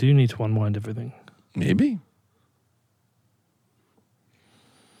 Maybe we do need to unwind everything. Maybe.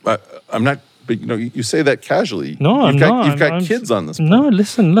 But I'm not, but you say that casually. No, You've I'm got kids on this point. No,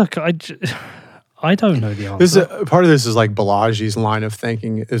 listen, look, I don't know the answer. Part of this is like Balaji's line of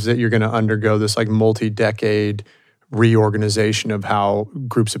thinking is that you're going to undergo this like multi-decade reorganization of how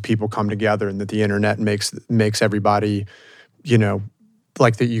groups of people come together and that the internet makes everybody,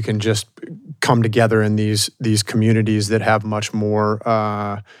 like that you can just come together in these communities that have much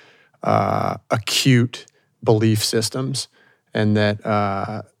more acute belief systems and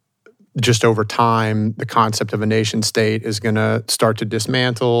that just over time, the concept of a nation state is going to start to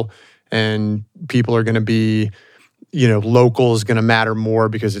dismantle and people are going to be, local is going to matter more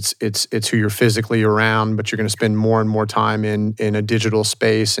because it's who you're physically around, but you're going to spend more and more time in a digital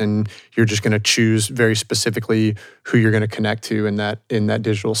space and you're just going to choose very specifically who you're going to connect to in that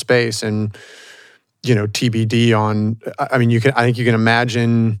digital space. And, TBD on, I think you can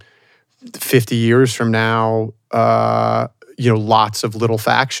imagine 50 years from now, lots of little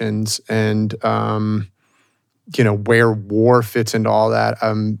factions and, where war fits into all that.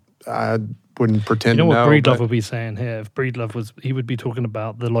 I wouldn't pretend to know. You know what Breedlove would be saying here? If Breedlove he would be talking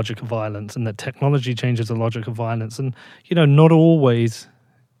about the logic of violence and that technology changes the logic of violence. And, not always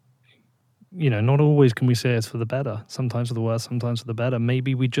can we say it's for the better. Sometimes for the worse, sometimes for the better.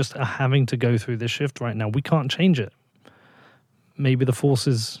 Maybe we just are having to go through this shift right now. We can't change it. Maybe the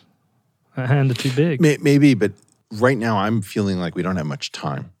forces at hand are too big. Maybe, but right now I'm feeling like we don't have much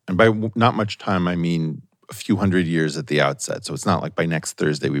time. And by not much time, I mean a few hundred years at the outset. So it's not like by next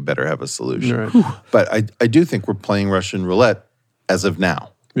Thursday we better have a solution. Right. But I do think we're playing Russian roulette as of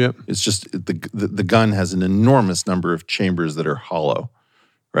now. Yep. It's just the gun has an enormous number of chambers that are hollow.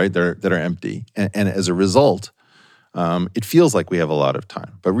 right? That are empty. And as a result, it feels like we have a lot of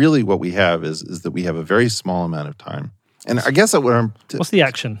time. But really what we have is that we have a very small amount of time. And I guess what's the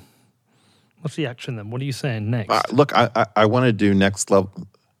action? What's the action then? What are you saying next? Look, I want to do next level.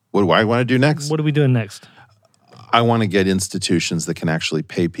 What do I want to do next? What are we doing next? I want to get institutions that can actually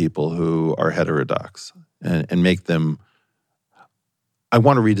pay people who are heterodox and make them. I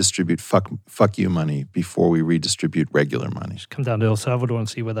want to redistribute fuck you money before we redistribute regular money. Just come down to El Salvador and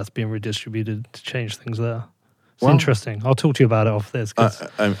see where that's being redistributed to change things there. It's interesting. I'll talk to you about it off this.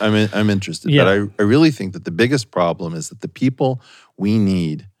 I'm interested. Yeah. But I really think that the biggest problem is that the people we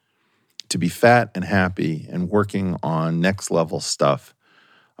need to be fat and happy and working on next level stuff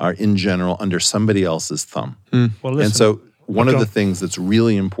are in general under somebody else's thumb. Well, listen, and so one of the things that's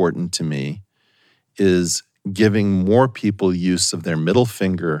really important to me is giving more people use of their middle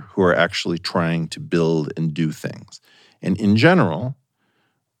finger who are actually trying to build and do things. And in general,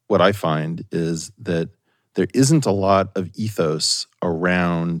 what I find is that there isn't a lot of ethos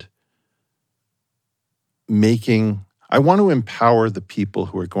around making. I want to empower the people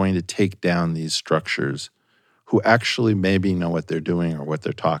who are going to take down these structures who actually maybe know what they're doing or what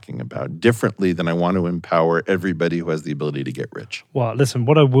they're talking about differently than I want to empower everybody who has the ability to get rich. Well, listen,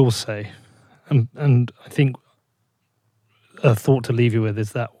 what I will say, and I think a thought to leave you with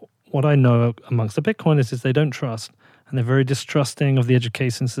is that what I know amongst the Bitcoiners is they don't trust, and they're very distrusting of the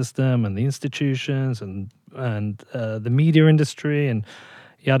education system and the institutions and the media industry and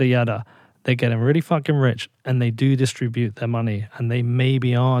yada yada. They're getting really fucking rich, and they do distribute their money, and they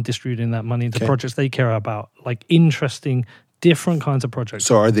maybe are distributing that money into projects they care about, like interesting, different kinds of projects.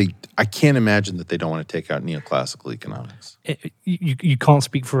 So are they? I can't imagine that they don't want to take out neoclassical economics. You can't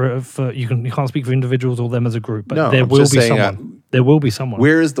speak for you can't speak for individuals or them as a group, but no, there will be someone. There will be someone.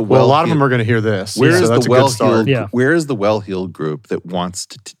 Where is the well? A lot of them are going to hear this. Where is the well-heeled? Yeah. Where is the well-heeled group that wants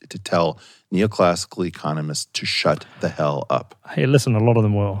to tell neoclassical economists to shut the hell up? Hey, listen, a lot of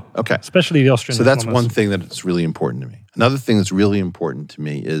them will. Okay. Especially the Austrian So that's economists. one thing that's really important to me. Another thing that's really important to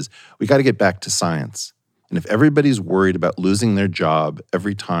me is we got to get back to science. And if everybody's worried about losing their job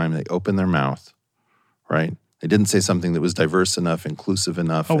every time they open their mouth, right? They didn't say something that was diverse enough, inclusive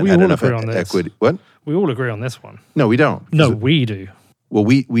enough, and had enough equity. What? We all agree on this one. No, we don't. No, we do. Well,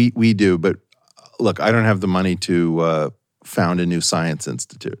 we do, but look, I don't have the money to found a new science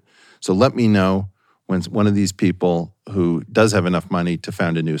institute. So let me know when one of these people who does have enough money to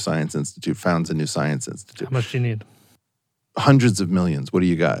found a new science institute founds a new science institute. How much do you need? Hundreds of millions. What do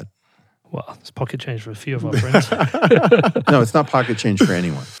you got? Well, it's pocket change for a few of our friends. No, it's not pocket change for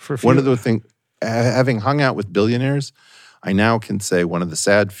anyone. For a few. One of the things, having hung out with billionaires, I now can say one of the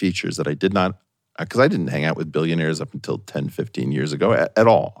sad features that I did not, because I didn't hang out with billionaires up until 10, 15 years ago at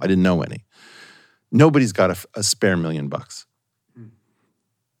all. I didn't know any. Nobody's got a spare $1 million.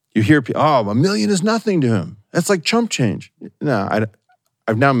 You hear people, $1 million is nothing to him. That's like chump change. No,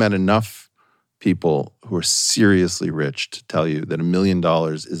 I've now met enough people who are seriously rich to tell you that $1 million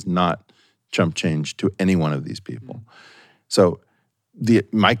is not chump change to any one of these people. So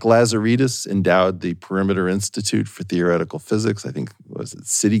Mike Lazaridis endowed the Perimeter Institute for Theoretical Physics. I think was it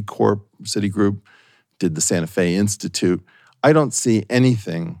Citigroup did the Santa Fe Institute. I don't see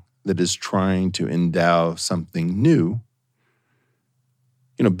anything that is trying to endow something new.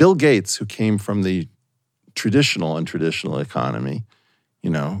 You know, Bill Gates, who came from the traditional economy,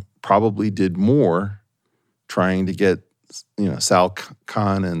 probably did more trying to get, Sal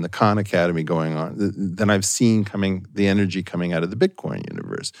Khan and the Khan Academy going on than I've seen the energy coming out of the Bitcoin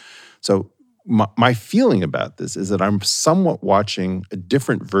universe. So my feeling about this is that I'm somewhat watching a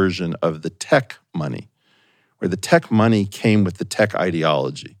different version of the tech money, where the tech money came with the tech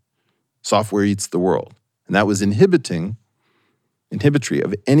ideology. Software eats the world. And that was inhibitory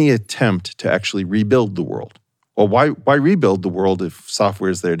of any attempt to actually rebuild the world. Well, why rebuild the world if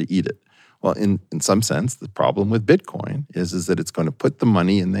software is there to eat it? Well, in some sense, the problem with Bitcoin is that it's going to put the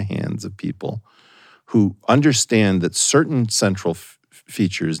money in the hands of people who understand that certain central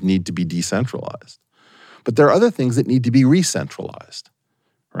features need to be decentralized. But there are other things that need to be re-centralized,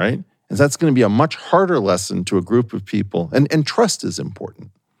 right? And that's going to be a much harder lesson to a group of people. And trust is important,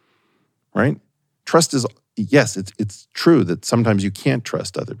 right? Trust is, yes, it's true that sometimes you can't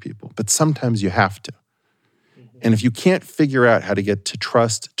trust other people, but sometimes you have to. And if you can't figure out how to get to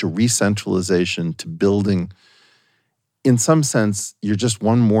trust, to re-centralization, to building, in some sense, you're just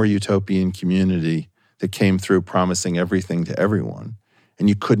one more utopian community that came through promising everything to everyone, and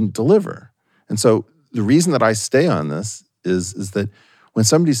you couldn't deliver. And so the reason that I stay on this is that when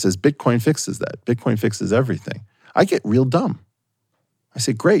somebody says Bitcoin fixes that, Bitcoin fixes everything, I get real dumb. I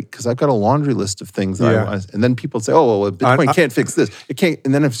say, great, because I've got a laundry list of things that I want. And then people say, oh, well, Bitcoin can't fix this. It can't.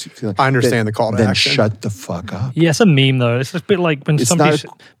 And then I understand the call to action. Then shut the fuck up. Yeah, it's a meme, though. It's a bit like when somebody...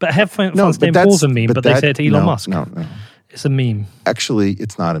 But hedge funds didn't pause a meme, but they said to Elon Musk. No. It's a meme. Actually,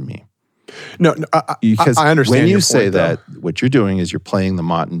 it's not a meme. No, because I understand when you your say point, that, what you're doing is you're playing the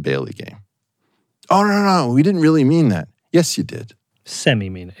Mott and Bailey game. Oh, no, we didn't really mean that. Yes, you did.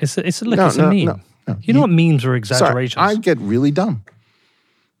 Semi-mean. It's a meme. No. You know what memes are exaggerations? Sorry, I get really dumb.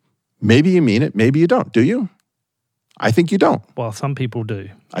 Maybe you mean it, maybe you don't. Do you? I think you don't. Well, some people do.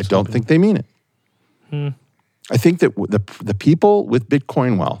 I don't think they mean it. I think that the people with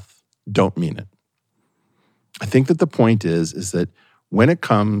Bitcoin wealth don't mean it. I think that the point is that when it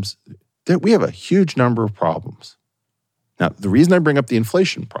comes, that we have a huge number of problems. Now, the reason I bring up the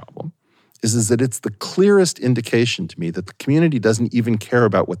inflation problem is that it's the clearest indication to me that the community doesn't even care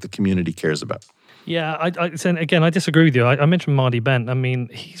about what the community cares about. Yeah, I disagree with you. I mentioned Marty Bent. I mean,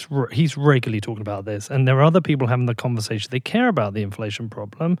 he's regularly talking about this, and there are other people having the conversation. They care about the inflation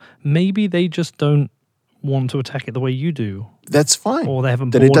problem. Maybe they just don't want to attack it the way you do. That's fine. Or they haven't.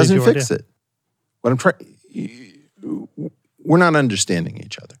 That it doesn't fix it. What I'm trying, we're not understanding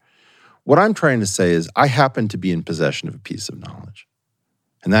each other. What I'm trying to say is, I happen to be in possession of a piece of knowledge,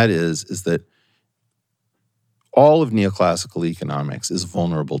 and that is that all of neoclassical economics is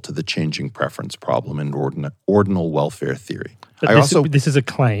vulnerable to the changing preference problem in ordinal welfare theory. But this is a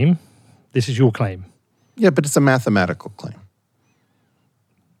claim. This is your claim. Yeah, but it's a mathematical claim.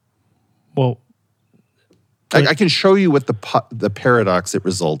 Well, I can show you what the paradox it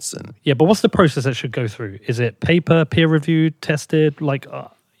results in. Yeah, but what's the process that should go through? Is it paper, peer-reviewed, tested? No,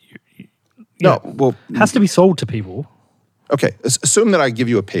 well... It has to be sold to people. Okay, assume that I give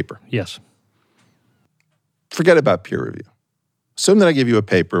you a paper. Yes. Forget about peer review. Assume that I give you a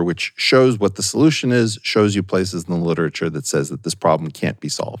paper which shows what the solution is, shows you places in the literature that says that this problem can't be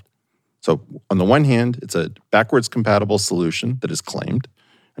solved. So on the one hand, it's a backwards compatible solution that is claimed,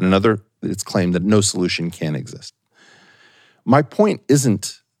 and another, it's claimed that no solution can exist. My point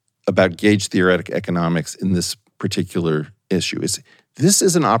isn't about gauge theoretic economics in this particular issue. This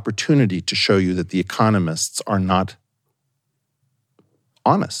is an opportunity to show you that the economists are not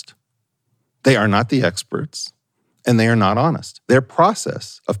honest. They are not the experts, and they are not honest. Their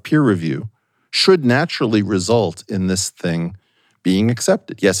process of peer review should naturally result in this thing being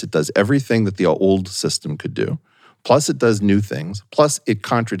accepted. Yes, it does everything that the old system could do, plus it does new things, plus it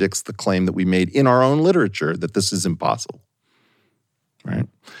contradicts the claim that we made in our own literature that this is impossible. Right?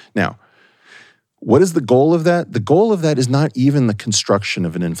 Now, what is the goal of that? The goal of that is not even the construction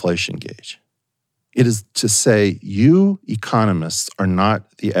of an inflation gauge. It is to say, you economists are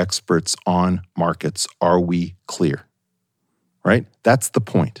not the experts on markets. Are we clear? Right? That's the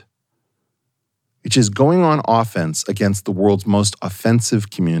point. Which is going on offense against the world's most offensive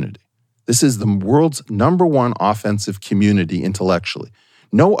community. This is the world's #1 offensive community intellectually.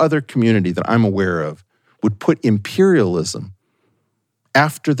 No other community that I'm aware of would put imperialism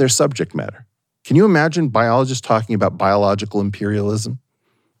after their subject matter. Can you imagine biologists talking about biological imperialism?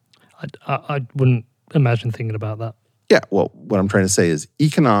 I wouldn't imagine thinking about that. Yeah, well, what I'm trying to say is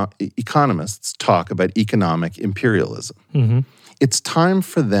economists talk about economic imperialism. Mm-hmm. It's time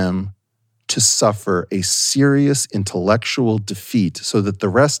for them to suffer a serious intellectual defeat so that the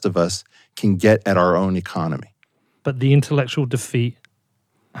rest of us can get at our own economy. But the intellectual defeat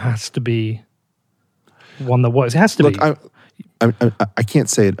has to be one that works. It has to be. I can't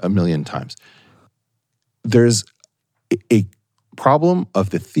say it a million times. There's a problem of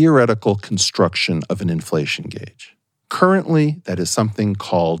the theoretical construction of an inflation gauge. Currently, that is something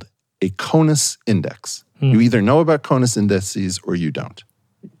called a CONUS index. You either know about CONUS indices or you don't.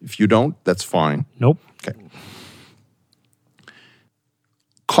 If you don't, that's fine. Nope. Okay.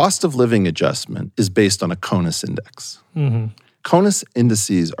 Cost of living adjustment is based on a CONUS index. Mm-hmm. CONUS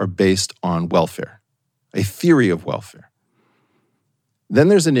indices are based on welfare, a theory of welfare. Then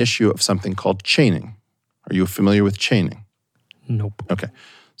there's an issue of something called chaining. Are you familiar with chaining? Nope. Okay.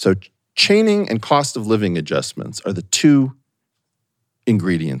 So chaining and cost of living adjustments are the two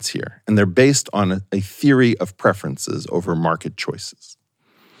ingredients here, and they're based on a theory of preferences over market choices.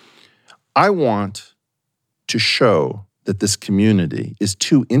 I want to show that this community is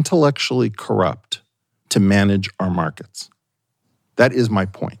too intellectually corrupt to manage our markets. That is my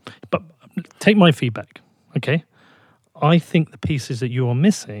point. But take my feedback, okay? I think the pieces that you are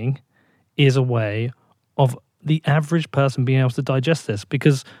missing is a way of the average person being able to digest this,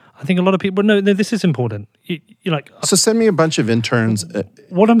 because I think a lot of people know this is important. You're like, so send me a bunch of interns.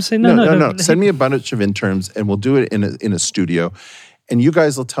 What I'm saying, no. Send me a bunch of interns, and we'll do it in a studio, and you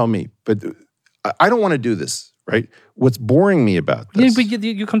guys will tell me. But I don't want to do this, right? What's boring me about Yeah, this? but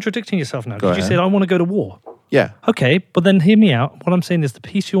you're contradicting yourself now. Go Because you ahead. said, I want to go to war. Yeah. Okay, but then hear me out. What I'm saying is the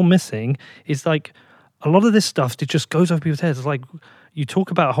piece you're missing is like a lot of this stuff that just goes over people's heads. It's like you talk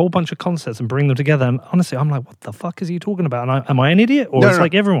about a whole bunch of concepts and bring them together. And honestly, I'm like, what the fuck is he talking about? And am I an idiot? Or it's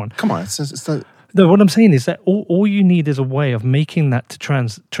like everyone? Come on. It's not, No, what I'm saying is that all you need is a way of making that to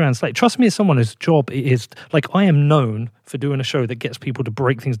translate. Trust me, as someone whose job is, like, I am known for doing a show that gets people to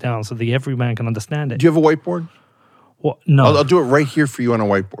break things down so the everyman can understand it. do you have a whiteboard? What? No. I'll do it right here for you on a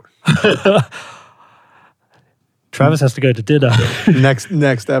whiteboard. Travis has to go to dinner.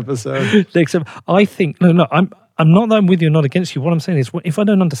 Next episode. Next up, I think, no, I'm not that I'm with you, not against you. What I'm saying is, if I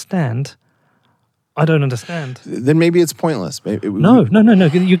don't understand, I don't understand. Then maybe it's pointless. No.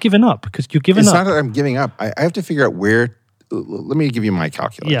 You're giving up because you're giving It's up. not that I'm giving up. I have to figure out where. Let me give you my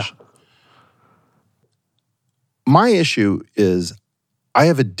calculation. Yeah. My issue is I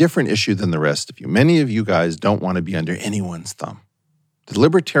have a different issue than the rest of you. Many of you guys don't want to be under anyone's thumb. The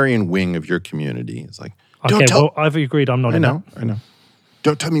libertarian wing of your community is like, Okay, well, I've agreed I'm not in that. I know.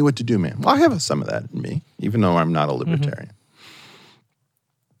 Don't tell me what to do, man. Well, I have some of that in me, even though I'm not a libertarian.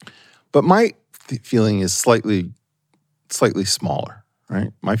 But my feeling is slightly smaller,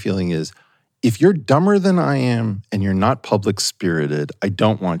 right? My feeling is, if you're dumber than I am and you're not public spirited, I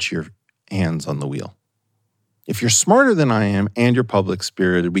don't want your hands on the wheel. If you're smarter than I am and you're public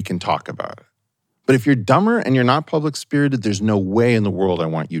spirited, we can talk about it. But if you're dumber and you're not public spirited, there's no way in the world I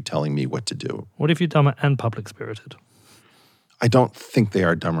want you telling me what to do. What if you're dumber and public spirited? I don't think they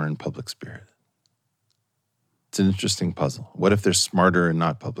are dumber and public spirited. It's an interesting puzzle. What if they're smarter and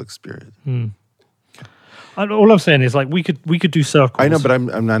not public spirited? All I'm saying is, like, we could do circles. I know, but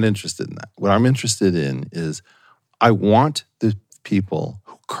I'm not interested in that. What I'm interested in is I want the people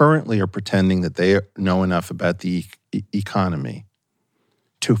who currently are pretending that they know enough about the economy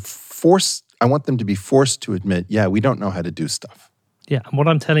to force. I want them to be forced to admit, yeah, we don't know how to do stuff. Yeah, and what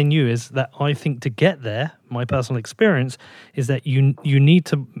I'm telling you is that I think to get there, my personal experience is that you need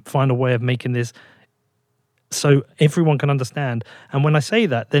to find a way of making this so everyone can understand. And when I say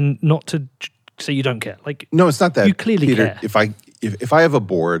that, then not to say you don't care. Like, No, it's not that. You clearly Peter, care. If I have a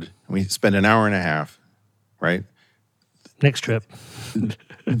board and we spend an hour and a half, right? Next trip.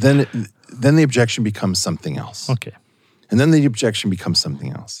 Then the objection becomes something else. Okay. And then the objection becomes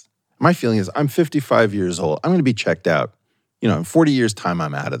something else. My feeling is I'm 55 years old. I'm going to be checked out. In 40 years' time,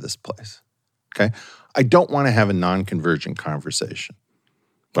 I'm out of this place. Okay? I don't want to have a non-convergent conversation.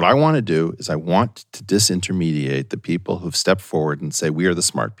 What I want to do is I want to disintermediate the people who've stepped forward and say, we are the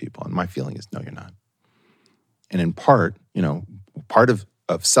smart people. And my feeling is, no, you're not. And in part, part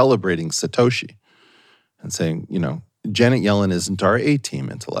of celebrating Satoshi and saying, Janet Yellen isn't our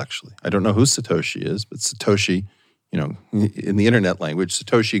A-team intellectually. I don't know who Satoshi is, but Satoshi, in the internet language,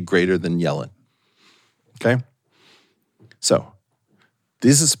 Satoshi greater than Yellen. Okay? So,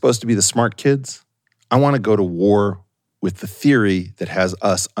 this is supposed to be the smart kids. I want to go to war with the theory that has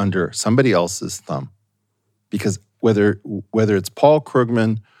us under somebody else's thumb. Because whether it's Paul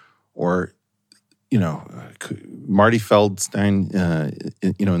Krugman or, Marty Feldstein,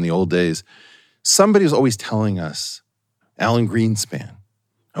 in the old days, somebody was always telling us, Alan Greenspan,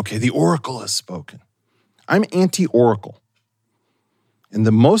 okay, the Oracle has spoken. I'm anti-Oracle. And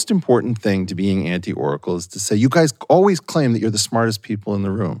the most important thing to being anti-Oracle is to say, you guys always claim that you're the smartest people in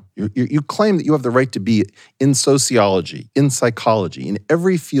the room. You claim that you have the right to be in sociology, in psychology, in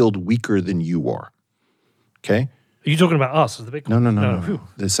every field weaker than you are. Okay? Are you talking about us as the big one? No.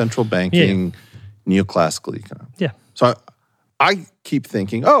 The central banking, neoclassical economy. Yeah. So I keep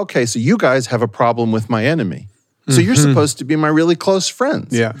thinking, oh, okay, so you guys have a problem with my enemy. So you're supposed to be my really close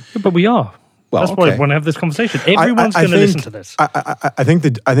friends. Yeah. But we are. Well, That's why okay. I want to have this conversation. Everyone's going to listen to this. I think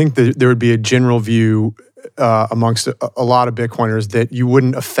that there would be a general view amongst a lot of Bitcoiners that you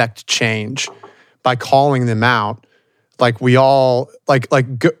wouldn't affect change by calling them out. Like we all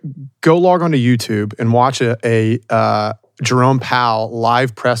go log onto YouTube and watch a Jerome Powell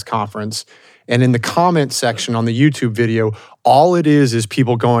live press conference, and in the comment section on the YouTube video, all it is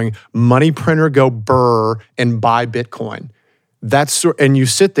people going, "Money printer, go burr and buy Bitcoin." And you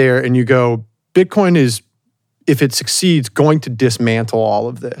sit there and you go, Bitcoin is, if it succeeds, going to dismantle all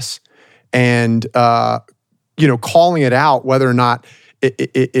of this. And, calling it out, whether or not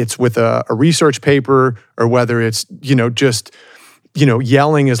it's with a research paper or whether it's, just,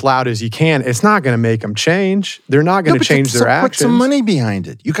 yelling as loud as you can, it's not going to make them change. They're not going to change their actions. Put some money behind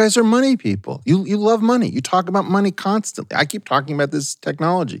it. You guys are money people. You love money. You talk about money constantly. I keep talking about this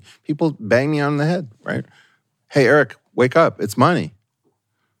technology. People bang me on the head, right? Hey, Eric, wake up. It's money.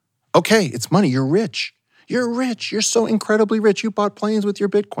 Okay, it's money. You're rich. You're rich. You're so incredibly rich. You bought planes with your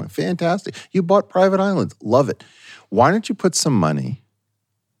Bitcoin. Fantastic. You bought private islands. Love it. Why don't you put some money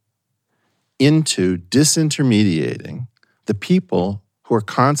into disintermediating the people who are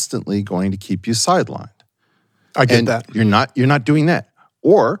constantly going to keep you sidelined? I get And that. You're not doing that.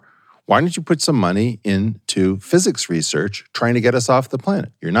 Or why don't you put some money into physics research trying to get us off the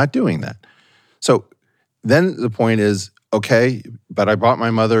planet? You're not doing that. So then the point is, okay, but I bought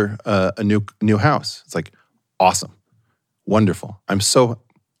my mother a new house. It's like, awesome, wonderful.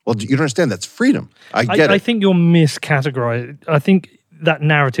 Well, you don't understand. That's freedom. I get it. I think you're miscategorized. I think that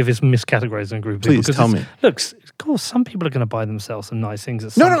narrative is miscategorizing a group of people. Please tell me. Look, of course, some people are going to buy themselves some nice things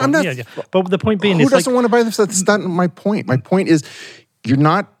at some No, point. I'm not. Yeah. But the point being Who is, doesn't want to buy this? That's not my point. My point is, you're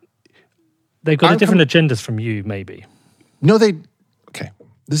not. they've got different agendas from you, maybe. No, okay.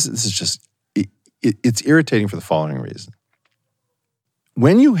 This is just, it's irritating for the following reason.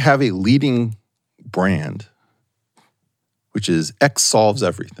 When you have a leading brand, which is X solves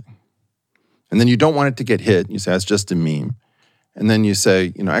everything, and then you don't want it to get hit, you say, it's just a meme. And then you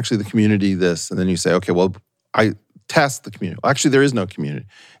say, actually the community this, and then you say, okay, well, I task the community. Well, actually, there is no community.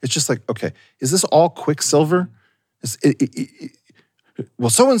 It's just like, okay, is this all Quicksilver? Well,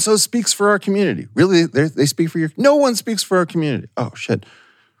 so-and-so speaks for our community. Really? They speak for your... No one speaks for our community. Oh, shit.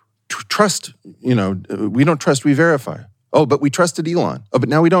 Trust, we don't trust, we verify. Oh, but we trusted Elon. Oh, but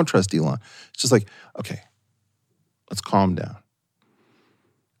now we don't trust Elon. It's just like, okay, let's calm down.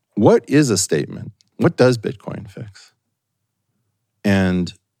 What is a statement? What does Bitcoin fix?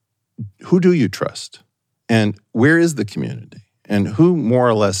 And who do you trust? And where is the community? And who more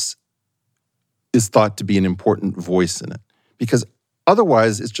or less is thought to be an important voice in it? Because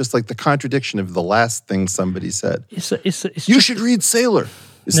otherwise, it's just like the contradiction of the last thing somebody said. You should read Saylor.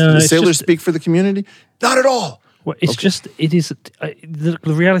 Does Saylor speak for the community? Not at all. Well, it's just, it is, the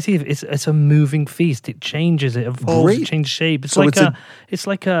reality of it, it's a moving feast. It changes, it evolves, it changes shape. It's like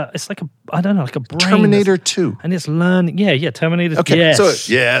a, I don't know, like a brain. Terminator 2. And it's learning. Yeah, Terminator 2. Okay, yes.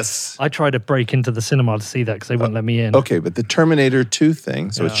 so, yes. I tried to break into the cinema to see that because they wouldn't let me in. Okay, but the Terminator 2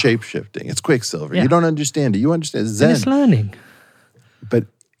 thing, so it's shape-shifting. It's Quicksilver. Yeah. You don't understand it. You understand Zen. And it's learning. But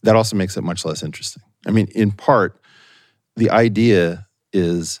that also makes it much less interesting. I mean, in part, the idea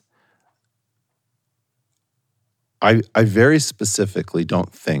is... I very specifically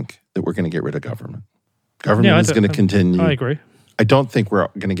don't think that we're going to get rid of government. Government is going to continue. I agree. I don't think we're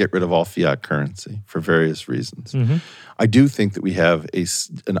going to get rid of all fiat currency for various reasons. Mm-hmm. I do think that we have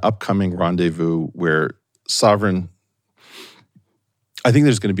an upcoming rendezvous where sovereign... I think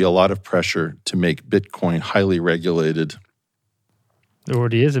there's going to be a lot of pressure to make Bitcoin highly regulated. It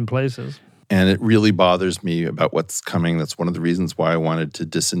already is in places. And it really bothers me about what's coming. That's one of the reasons why I wanted to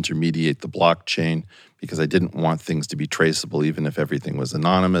disintermediate the blockchain, because I didn't want things to be traceable, even if everything was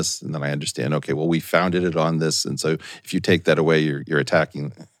anonymous. And then I understand, okay, well, we founded it on this. And so if you take that away, you're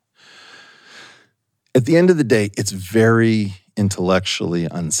attacking. At the end of the day, it's very intellectually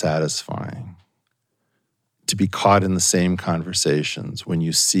unsatisfying to be caught in the same conversations when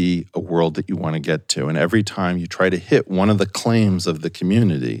you see a world that you want to get to. And every time you try to hit one of the claims of the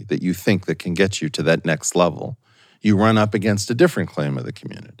community that you think that can get you to that next level, you run up against a different claim of the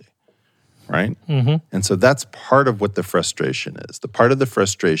community, right? Mm-hmm. And so that's part of what the frustration is. The part of the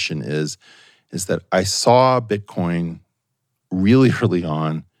frustration is that I saw Bitcoin really early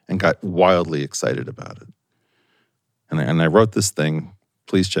on and got wildly excited about it. And I wrote this thing.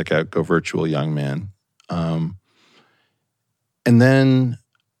 Please check out Go Virtual Young Man. And then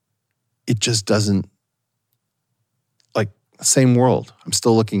it just doesn't, like, same world. I'm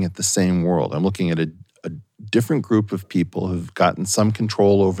still looking at the same world. I'm looking at a different group of people who've gotten some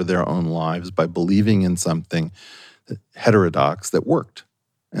control over their own lives by believing in something heterodox that worked.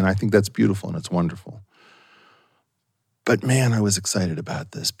 And I think that's beautiful and it's wonderful. But man, I was excited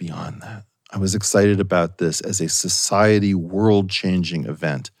about this beyond that. I was excited about this as a society world-changing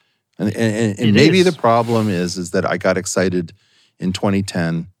event. And maybe the problem is that I got excited in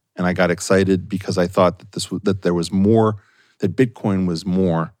 2010, and I got excited because I thought that there was more, that Bitcoin was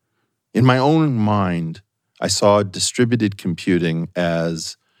more. In my own mind, I saw distributed computing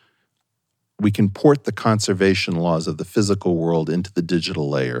as we can port the conservation laws of the physical world into the digital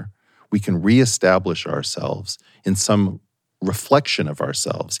layer. We can reestablish ourselves in some reflection of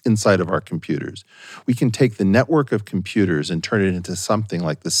ourselves inside of our computers. We can take the network of computers and turn it into something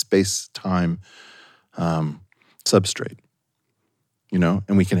like the space-time substrate,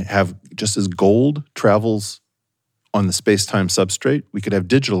 and we can have, just as gold travels on the space-time substrate, we could have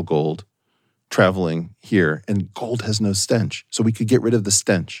digital gold traveling here, and gold has no stench. So we could get rid of the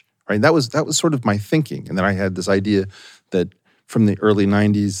stench, right? That was sort of my thinking. And then I had this idea that from the early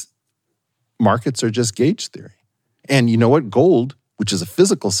 90s, markets are just gauge theory. And you know what? Gold, which is a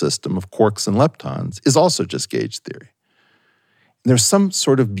physical system of quarks and leptons, is also just gauge theory. And there's some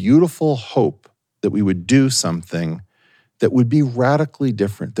sort of beautiful hope that we would do something that would be radically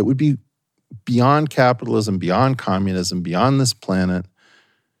different, that would be beyond capitalism, beyond communism, beyond this planet,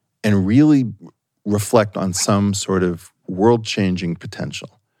 and really reflect on some sort of world-changing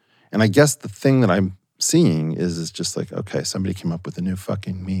potential. And I guess the thing that I'm seeing is just like, okay, somebody came up with a new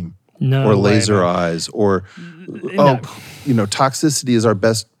fucking meme. Or laser eyes, or, toxicity is our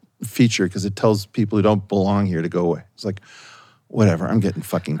best feature because it tells people who don't belong here to go away. It's like, whatever, I'm getting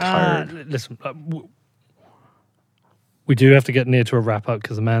fucking tired. Listen, we do have to get near to a wrap-up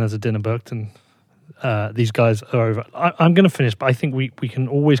because the man has a dinner booked and these guys are over. I'm going to finish, but I think we can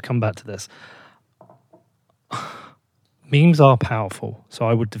always come back to this. Memes are powerful, so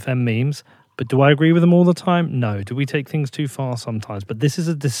I would defend memes. But do I agree with them all the time? No. Do we take things too far sometimes? But this is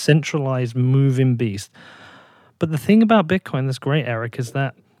a decentralized moving beast. But the thing about Bitcoin that's great, Eric, is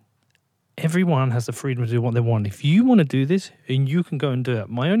that everyone has the freedom to do what they want. If you want to do this, and you can go and do it.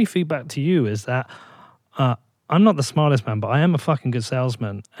 My only feedback to you is that I'm not the smartest man, but I am a fucking good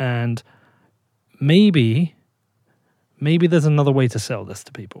salesman. And maybe there's another way to sell this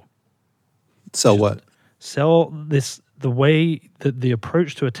to people. Sell what? Sell this, the way that the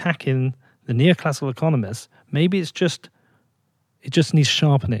approach to attacking the neoclassical economists, maybe it just needs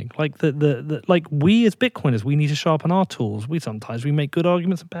sharpening. Like like we as Bitcoiners, we need to sharpen our tools. Sometimes we make good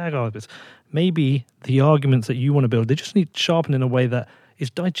arguments and bad arguments. Maybe the arguments that you want to build, they just need sharpened in a way that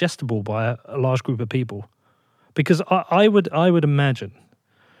is digestible by a large group of people. Because I would imagine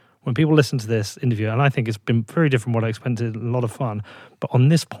when people listen to this interview, and I think it's been very different from what I expected, a lot of fun. But on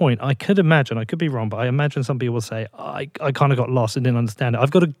this point, I could imagine, I could be wrong, but I imagine some people will say, I kind of got lost and didn't understand it.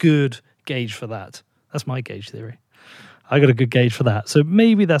 I've got a good gauge for that. That's my gauge theory. I got a good gauge for that. So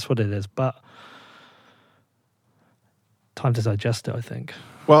maybe that's what it is, but time to digest it, I think.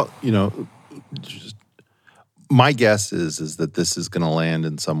 Well, my guess is that this is going to land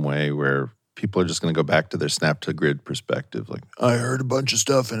in some way where people are just going to go back to their snap to grid perspective. Like, I heard a bunch of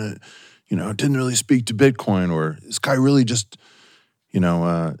stuff and it didn't really speak to Bitcoin, or this guy really just,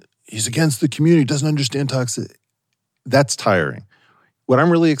 he's against the community, doesn't understand toxicity. That's tiring. What I'm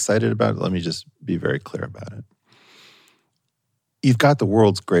really excited about, let me just be very clear about it. You've got the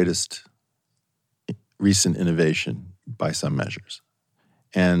world's greatest recent innovation by some measures.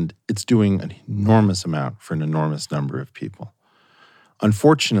 And it's doing an enormous amount for an enormous number of people.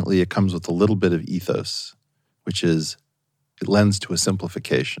 Unfortunately, it comes with a little bit of ethos, which is it lends to a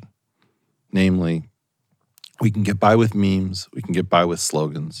simplification. Namely, we can get by with memes, we can get by with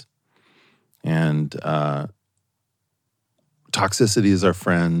slogans, and toxicity is our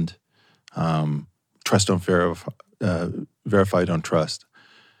friend. Trust, don't verify, don't trust.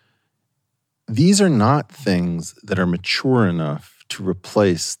 These are not things that are mature enough to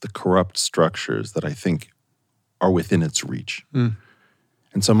replace the corrupt structures that I think are within its reach. Mm.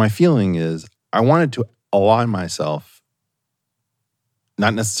 And so my feeling is I wanted to align myself,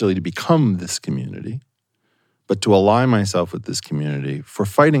 not necessarily to become this community, but to align myself with this community for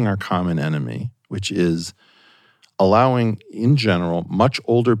fighting our common enemy, which is allowing, in general, much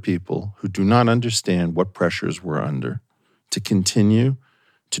older people who do not understand what pressures we're under to continue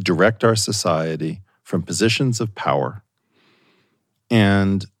to direct our society from positions of power.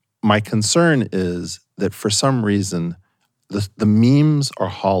 And my concern is that for some reason, the memes are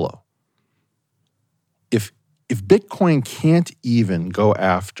hollow. If Bitcoin can't even go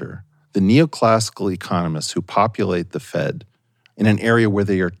after the neoclassical economists who populate the Fed in an area where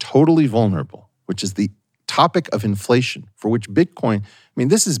they are totally vulnerable, which is the topic of inflation, for which Bitcoin,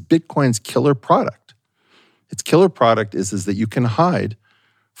 this is Bitcoin's killer product. Its killer product is that you can hide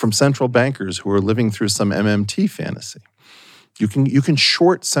from central bankers who are living through some MMT fantasy. You can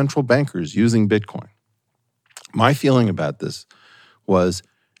short central bankers using Bitcoin. My feeling about this was,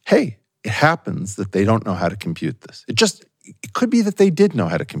 hey, it happens that they don't know how to compute this. It could be that they did know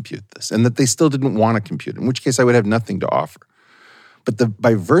how to compute this and that they still didn't want to compute it, in which case I would have nothing to offer. But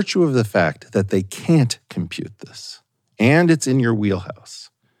by virtue of the fact that they can't compute this, and it's in your wheelhouse,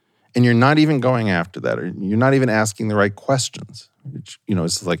 and you're not even going after that, or you're not even asking the right questions, which,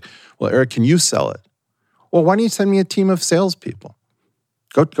 it's like, well, Eric, can you sell it? Well, why don't you send me a team of salespeople?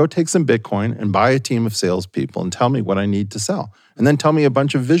 Go take some Bitcoin and buy a team of salespeople and tell me what I need to sell. And then tell me a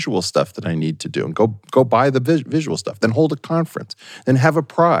bunch of visual stuff that I need to do. And go buy the visual stuff. Then hold a conference. Then have a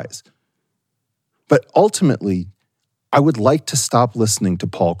prize. But ultimately, I would like to stop listening to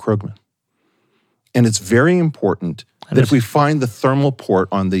Paul Krugman. And it's very important that if we find the thermal port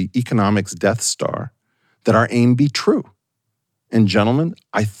on the economics Death Star, that our aim be true. And gentlemen,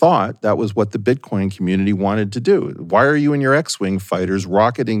 I thought that was what the Bitcoin community wanted to do. Why are you and your X-Wing fighters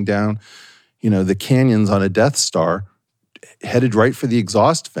rocketing down, the canyons on a Death Star, headed right for the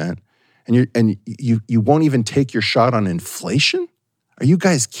exhaust vent, and you won't even take your shot on inflation? Are you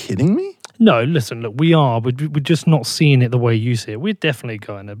guys kidding me? No, listen, look, we are. We're just not seeing it the way you see it. We're definitely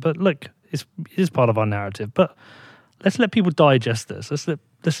going there. But look, it is part of our narrative. But let's let people digest this.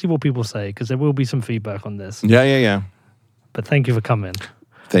 Let's see what people say, because there will be some feedback on this. Yeah. But thank you for coming.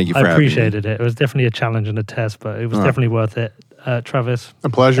 Thank you for having me. I appreciated it. It was definitely a challenge and a test, but it was definitely worth it. Travis, a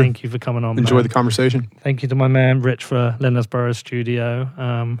pleasure. Thank you for coming on. Enjoy the conversation. Thank you to my man Rich for letting us borrow his studio.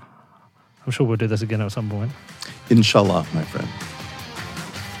 I'm sure we'll do this again at some point. Inshallah, my friend.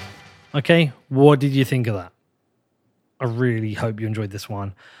 Okay, what did you think of that? I really hope you enjoyed this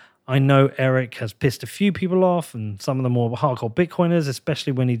one. I know Eric has pissed a few people off, and some of the more hardcore Bitcoiners,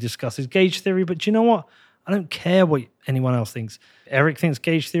 especially when he discusses gauge theory. But you know what? I don't care what anyone else thinks. Eric thinks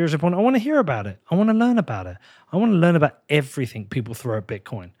gauge theory is important. I want to hear about it. I want to learn about it. I want to learn about everything people throw at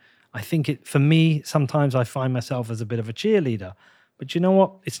Bitcoin. I think for me, sometimes I find myself as a bit of a cheerleader. But you know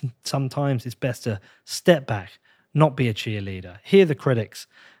what? Sometimes it's best to step back, not be a cheerleader, hear the critics.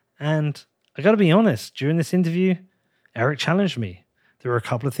 And I got to be honest, during this interview, Eric challenged me. There were a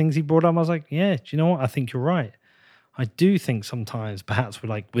couple of things he brought up. I was like, yeah, do you know what? I think you're right. I do think sometimes, perhaps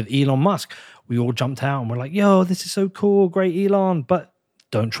with Elon Musk, we all jumped out and we're like, yo, this is so cool, great Elon, but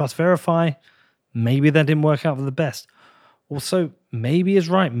don't trust verify. Maybe that didn't work out for the best. Also, maybe he's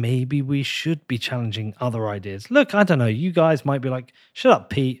right. Maybe we should be challenging other ideas. Look, I don't know. You guys might be like, shut up,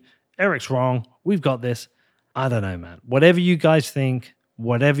 Pete. Eric's wrong. We've got this. I don't know, man. Whatever you guys think,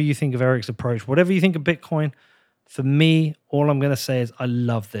 whatever you think of Eric's approach, whatever you think of Bitcoin, for me, all I'm going to say is I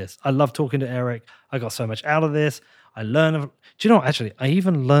love this. I love talking to Eric. I got so much out of this. I learned. Do you know what? Actually, I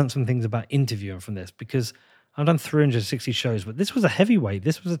even learned some things about interviewing from this, because I've done 360 shows, but this was a heavyweight.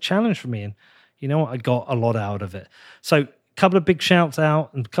 This was a challenge for me. And you know what? I got a lot out of it. So a couple of big shouts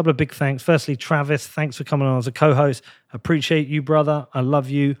out and a couple of big thanks. Firstly, Travis, thanks for coming on as a co-host. Appreciate you, brother. I love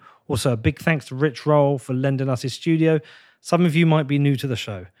you. Also, a big thanks to Rich Roll for lending us his studio. Some of you might be new to the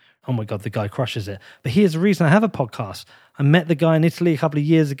show. Oh my God, the guy crushes it. But here's the reason I have a podcast. I met the guy in Italy a couple of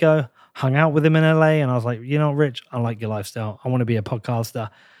years ago, hung out with him in LA, and I was like, you know, Rich, I like your lifestyle. I want to be a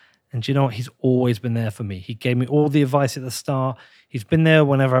podcaster. And you know what? He's always been there for me. He gave me all the advice at the start. He's been there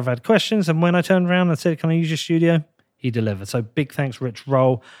whenever I've had questions. And when I turned around and said, can I use your studio? He delivered. So big thanks, Rich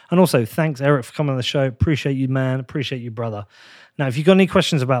Roll. And also thanks, Eric, for coming on the show. Appreciate you, man. Appreciate you, brother. Now, if you've got any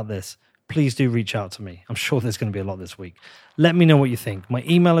questions about this, please do reach out to me. I'm sure there's going to be a lot this week. Let me know what you think. My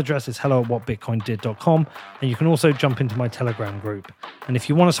email address is hello@whatbitcoindid.com, and you can also jump into my Telegram group. And if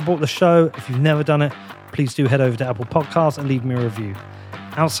you want to support the show, if you've never done it, please do head over to Apple Podcasts and leave me a review.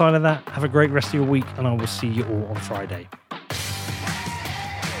 Outside of that, have a great rest of your week, and I will see you all on Friday.